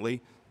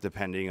differently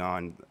depending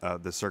on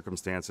the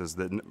circumstances,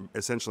 that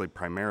essentially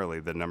primarily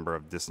the number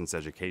of distance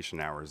education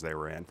hours they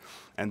were in.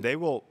 And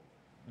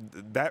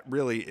that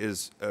really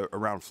is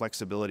around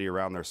flexibility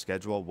around their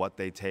schedule, what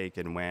they take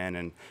and when,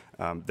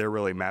 and they're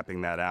really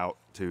mapping that out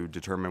to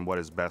determine what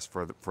is best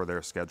for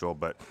their schedule,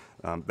 but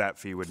that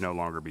fee would no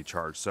longer be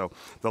charged. So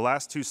the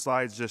last 2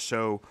 slides just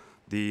show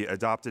the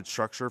adopted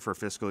structure for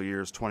fiscal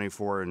years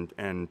 24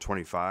 and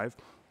 25.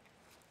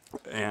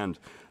 And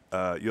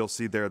you'll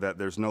see there that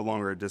there's no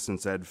longer a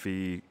distance ed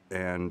fee,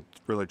 and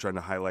really trying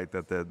to highlight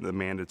that the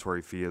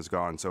mandatory fee is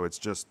gone. So it's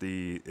just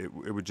it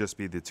would just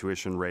be the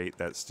tuition rate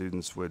that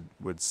students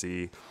would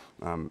see.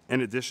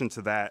 In addition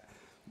to that,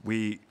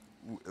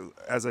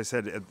 as I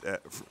said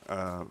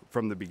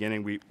from the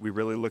beginning, we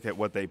really look at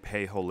what they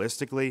pay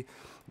holistically.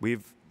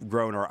 We've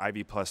grown our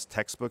IB Plus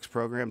textbooks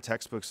program.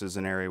 Textbooks is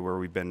an area where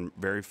we've been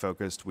very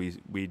focused.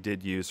 We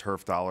did use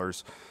HERF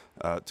dollars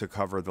to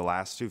cover the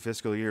last 2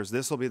 fiscal years.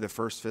 This will be the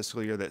first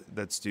fiscal year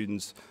that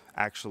students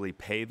actually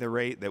pay the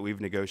rate that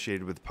we've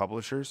negotiated with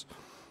publishers.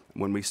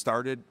 When we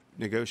started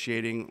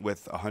negotiating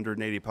with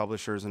 180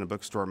 publishers and a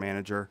bookstore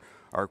manager,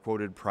 our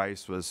quoted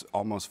price was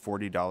almost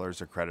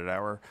 $40 a credit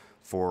hour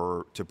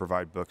to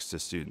provide books to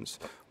students.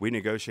 We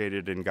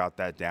negotiated and got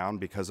that down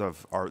because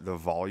of the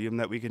volume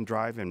that we can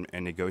drive and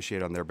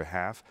negotiate on their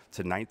behalf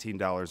to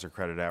 $19 a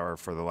credit hour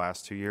for the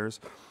last 2 years.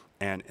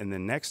 And in the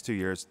next 2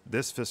 years,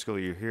 this fiscal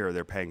year here,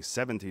 they're paying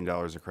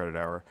 $17 a credit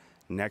hour.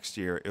 Next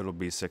year, it'll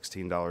be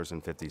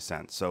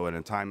 $16.50. So in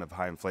a time of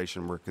high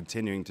inflation, we're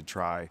continuing to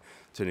try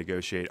to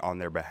negotiate on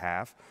their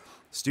behalf.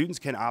 Students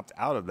can opt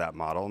out of that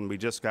model, and we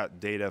just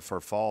got data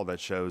for fall that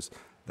shows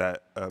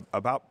that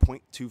about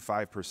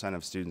 0.25%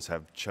 of students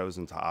have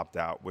chosen to opt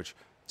out, which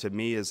to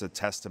me is a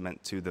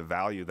testament to the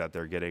value that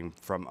they're getting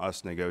from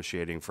us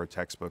negotiating for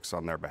textbooks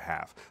on their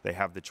behalf. They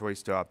have the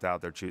choice to opt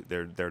out,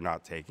 they're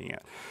not taking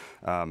it.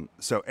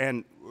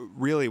 And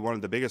really one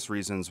of the biggest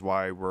reasons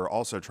why we're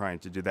also trying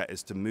to do that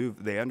is to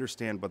move, they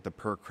understand what the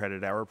per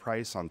credit hour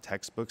price on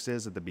textbooks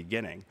is at the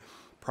beginning.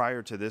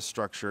 Prior to this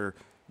structure,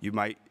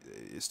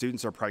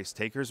 students are price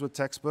takers with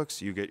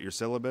textbooks. You get your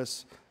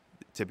syllabus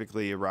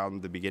typically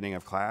around the beginning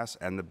of class,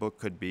 and the book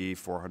could be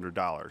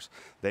 $400.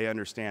 They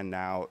understand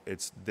now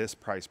it's this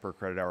price per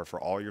credit hour for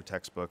all your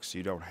textbooks.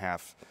 You don't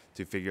have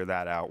to figure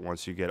that out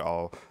once you get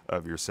all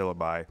of your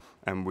syllabi,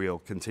 and we'll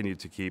continue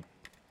to keep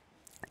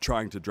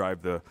trying to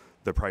drive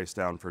the price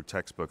down for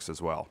textbooks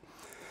as well.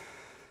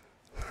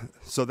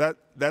 So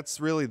that's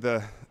really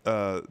the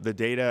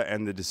data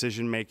and the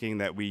decision making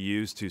that we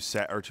use to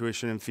set our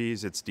tuition and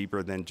fees. It's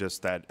deeper than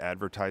just that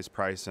advertised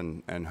price,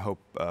 and hope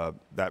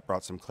that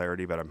brought some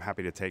clarity, but I'm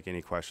happy to take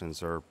any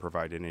questions or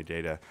provide any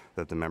data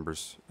that the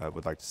members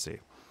would like to see.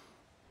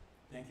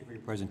 Thank you for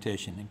your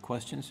presentation. Any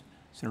questions?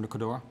 Senator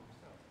Cordero?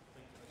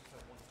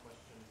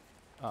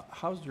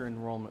 How's your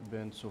enrollment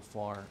been so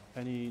far?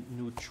 Any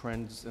new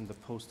trends in the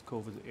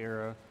post-COVID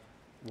era,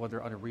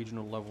 whether at a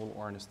regional level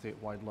or on a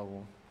statewide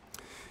level?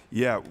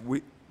 Yeah,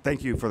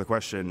 thank you for the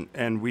question.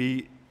 And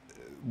we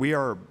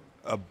are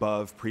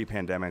above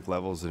pre-pandemic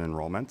levels in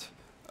enrollment.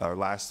 Our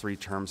last 3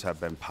 terms have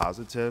been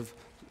positive.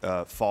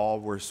 fall,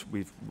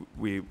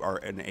 we are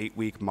an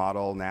 8-week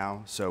model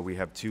now, so we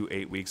have 2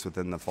 8 weeks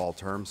within the fall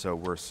term. So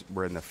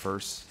we're in the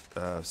first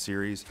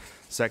series.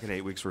 Second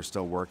 8 weeks we're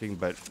still working,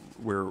 but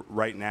we're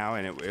right now,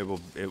 and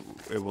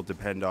it will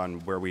depend on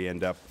where we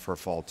end up for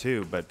fall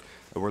too. But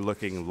we're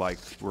looking like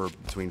we're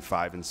between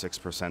 5 and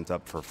 6%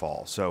 up for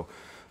fall. So.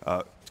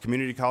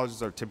 Community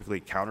colleges are typically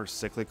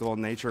counter-cyclical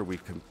in nature. We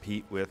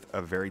compete with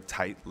a very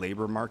tight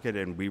labor market,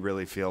 and we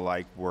really feel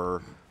like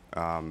we're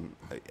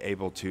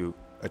able to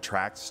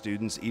attract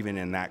students even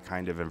in that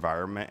kind of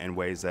environment in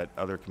ways that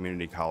other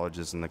community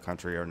colleges in the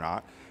country are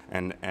not.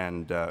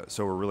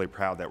 So we're really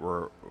proud that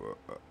we're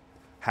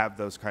have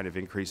those kind of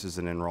increases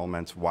in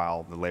enrollments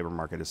while the labor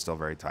market is still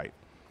very tight.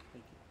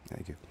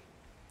 Thank you.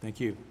 Thank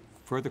you.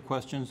 Further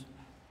questions?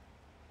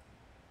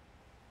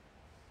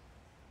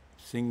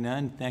 Seeing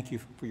none, thank you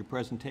for your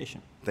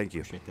presentation. Thank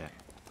you. Appreciate that.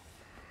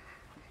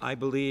 I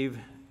believe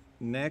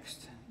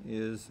next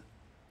is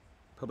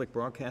Public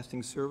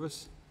Broadcasting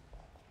Service.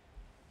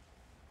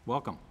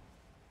 Welcome.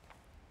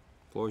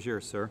 Floor is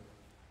yours, sir.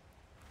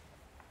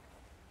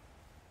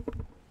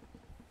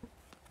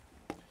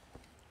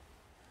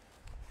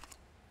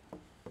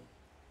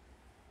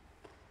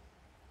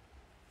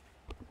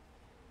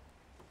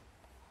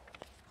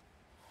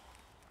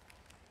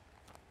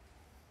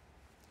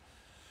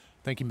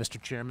 Thank you,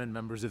 Mr. Chairman,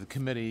 members of the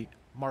committee.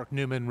 Mark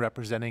Newman,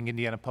 representing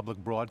Indiana Public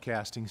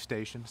Broadcasting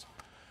Stations.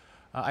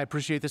 I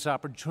appreciate this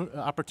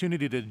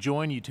opportunity to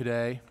join you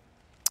today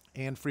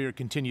and for your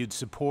continued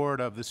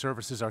support of the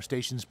services our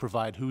stations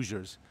provide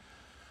Hoosiers.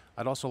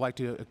 I'd also like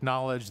to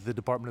acknowledge the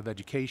Department of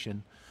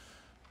Education.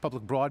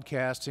 Public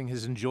Broadcasting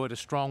has enjoyed a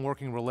strong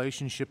working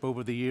relationship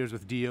over the years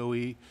with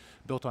DOE,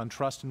 built on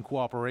trust and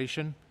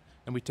cooperation,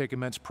 and we take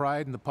immense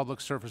pride in the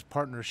public service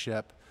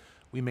partnership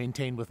we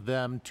maintain with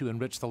them to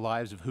enrich the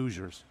lives of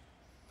Hoosiers.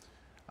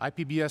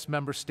 IPBS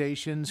member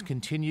stations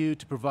continue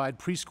to provide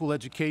preschool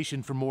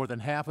education for more than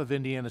half of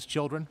Indiana's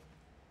children,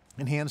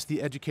 enhance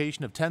the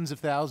education of tens of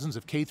thousands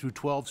of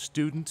K-12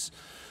 students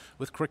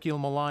with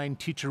curriculum-aligned,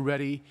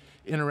 teacher-ready,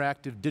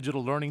 interactive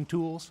digital learning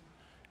tools,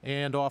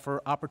 and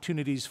offer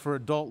opportunities for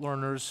adult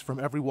learners from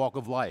every walk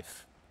of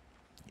life,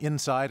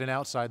 inside and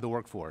outside the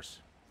workforce.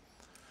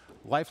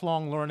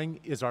 Lifelong learning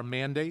is our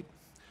mandate,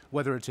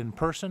 whether it's in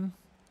person,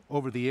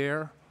 over the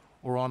air,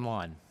 or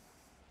online.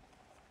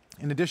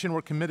 In addition,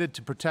 we're committed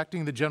to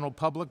protecting the general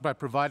public by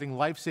providing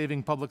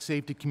life-saving public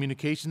safety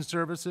communication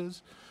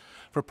services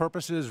for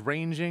purposes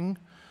ranging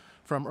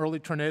from early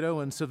tornado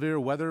and severe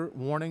weather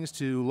warnings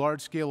to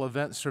large-scale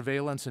event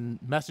surveillance and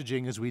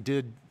messaging, as we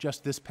did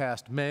just this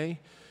past May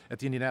at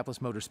the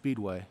Indianapolis Motor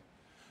Speedway,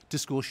 to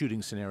school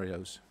shooting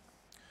scenarios.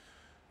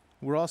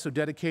 We're also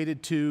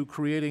dedicated to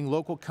creating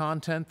local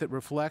content that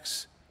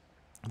reflects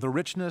the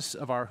richness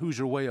of our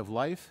Hoosier way of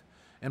life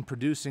and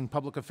producing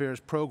public affairs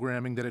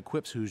programming that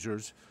equips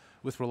Hoosiers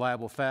with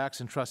reliable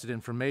facts and trusted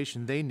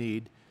information they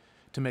need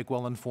to make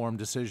well-informed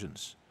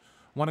decisions.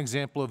 One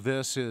example of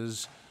this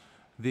is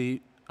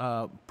the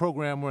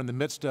program we're in the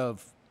midst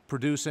of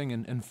producing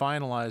and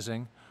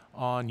finalizing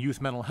on youth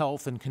mental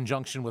health in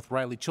conjunction with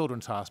Riley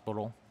Children's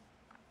Hospital,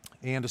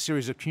 and a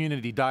series of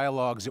community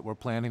dialogues that we're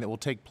planning that will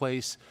take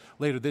place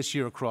later this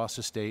year across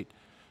the state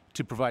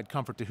to provide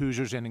comfort to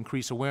Hoosiers and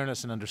increase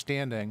awareness and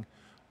understanding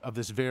of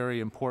this very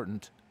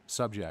important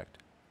subject.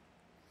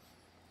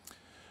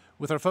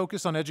 With our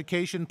focus on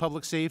education,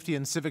 public safety,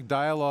 and civic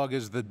dialogue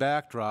as the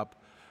backdrop,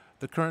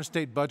 the current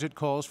state budget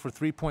calls for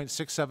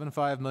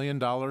 $3.675 million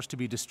to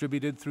be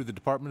distributed through the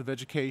Department of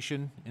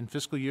Education in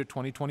fiscal year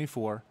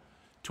 2024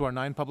 to our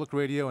 9 public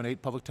radio and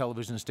 8 public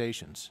television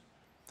stations.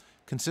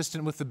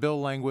 Consistent with the bill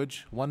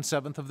language,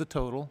 1/7 of the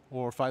total,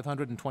 or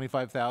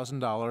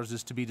 $525,000,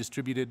 is to be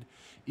distributed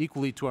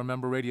equally to our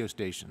member radio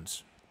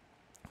stations.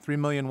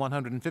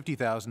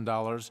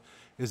 $3,150,000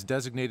 is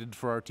designated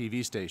for our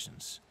TV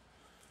stations.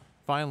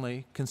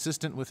 Finally,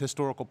 consistent with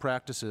historical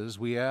practices,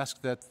 we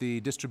ask that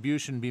the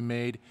distribution be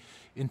made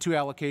in 2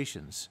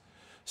 allocations,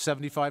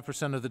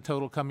 75% of the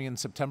total coming in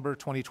September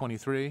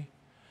 2023,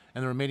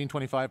 and the remaining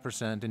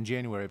 25% in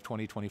January of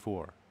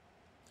 2024.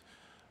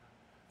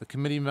 The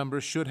committee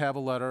members should have a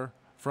letter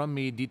from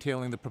me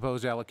detailing the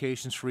proposed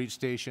allocations for each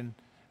station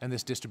and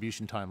this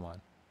distribution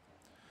timeline.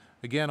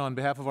 Again, on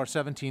behalf of our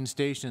 17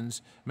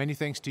 stations, many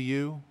thanks to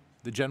you,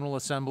 the General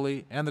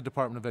Assembly, and the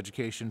Department of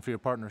Education for your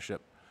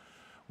partnership.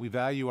 We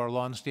value our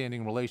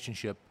long-standing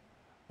relationship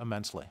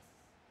immensely.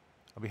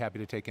 I'll be happy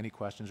to take any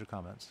questions or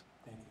comments.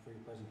 Thank you for your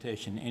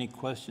presentation. Any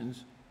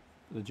questions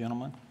for the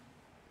gentleman?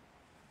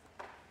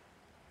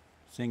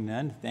 Seeing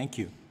none, thank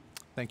you.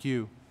 Thank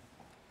you.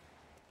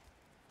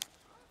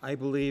 I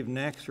believe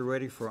next we're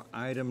ready for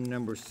item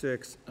number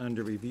 6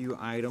 under review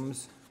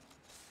items,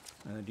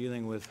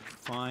 dealing with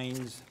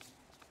fines,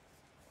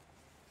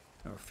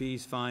 or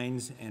fees,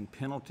 fines, and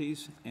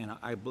penalties. And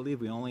I believe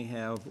we only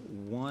have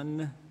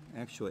one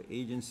actual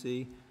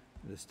agency,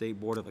 the State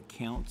Board of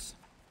Accounts.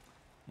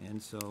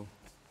 And so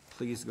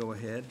please go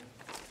ahead.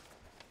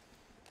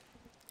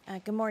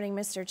 Good morning,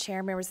 Mr.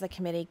 Chair, members of the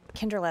committee.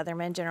 Kendra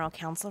Leatherman, General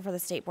Counsel for the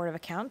State Board of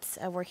Accounts.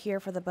 We're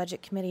here for the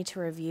Budget Committee to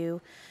review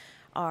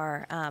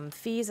are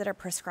fees that are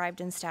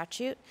prescribed in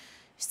statute.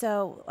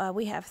 So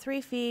we have 3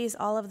 fees.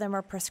 All of them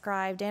are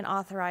prescribed and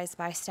authorized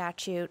by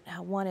statute.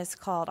 One is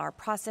called our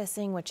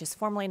processing, which is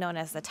formerly known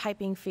as the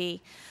typing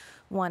fee.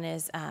 One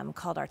is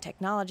called our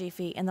technology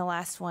fee, and the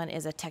last one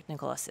is a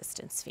technical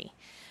assistance fee.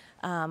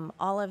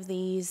 All of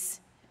these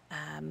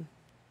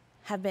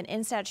have been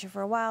in statute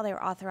for a while. They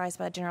were authorized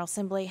by the General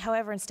Assembly.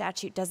 However, in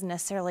statute doesn't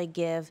necessarily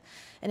give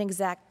an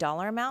exact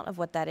dollar amount of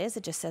what that is.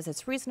 It just says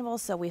it's reasonable,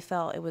 so we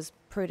felt it was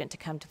prudent to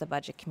come to the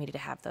Budget Committee to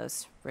have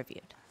those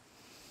reviewed.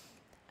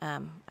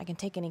 I can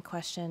take any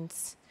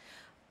questions.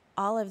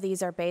 All of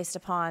these are based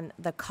upon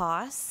the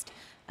cost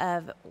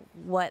of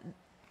what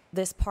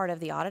this part of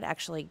the audit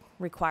actually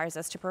requires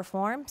us to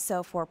perform.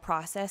 So for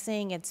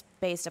processing, it's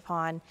based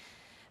upon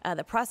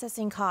the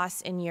processing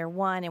costs in year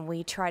 1, and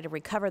we try to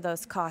recover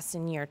those costs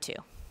in year 2.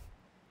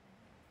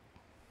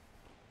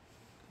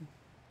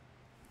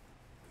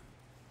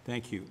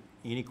 Thank you.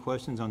 Any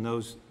questions on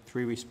those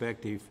 3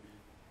 respective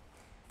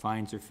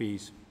fines or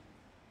fees?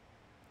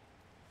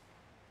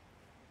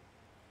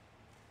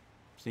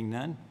 Seeing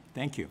none,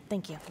 thank you.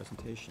 Thank you.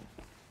 Presentation.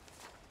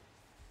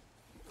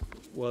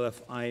 Well,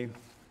 if I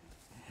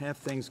have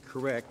things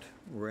correct,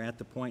 we're at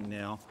the point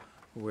now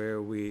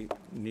where we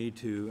need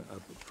to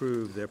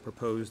approve the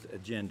proposed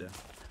agenda,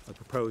 a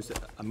proposed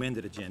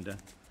amended agenda.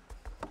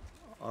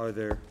 Are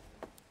there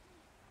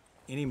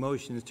any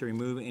motions to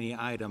remove any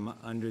item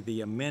under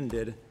the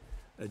amended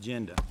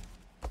agenda?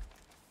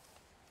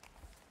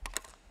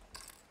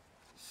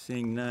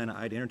 Seeing none,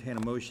 I'd entertain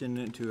a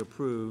motion to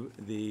approve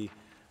the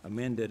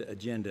amended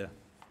agenda at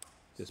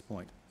this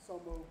point.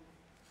 So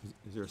moved.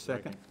 Is there a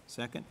second?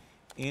 Second.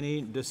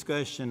 Any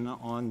discussion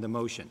on the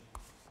motion?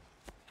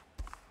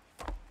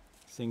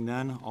 Seeing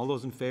none, all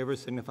those in favor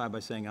signify by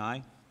saying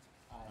aye.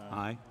 Aye.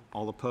 Aye.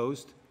 All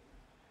opposed?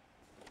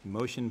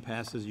 Motion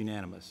passes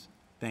unanimous.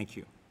 Thank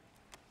you.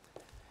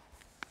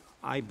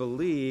 I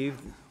believe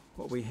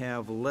what we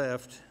have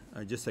left,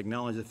 just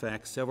acknowledge the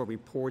fact several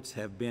reports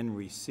have been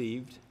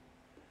received,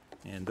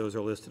 and those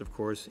are listed, of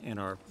course, in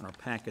our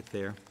packet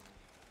there.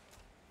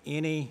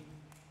 Any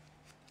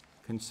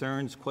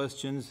concerns,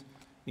 questions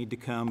need to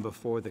come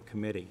before the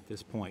committee at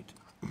this point?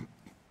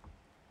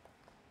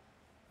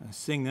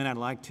 Seeing none, I'd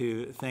like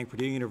to thank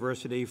Purdue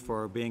University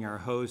for being our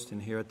host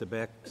and here at the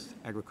Beck's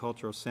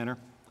Agricultural Center.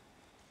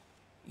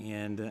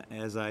 And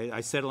as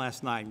I said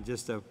last night, I'm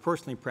just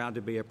personally proud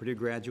to be a Purdue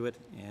graduate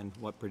and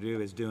what Purdue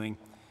is doing.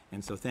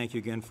 And so thank you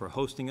again for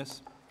hosting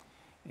us.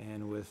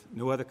 And with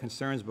no other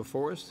concerns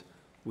before us,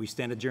 we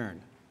stand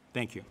adjourned.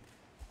 Thank you.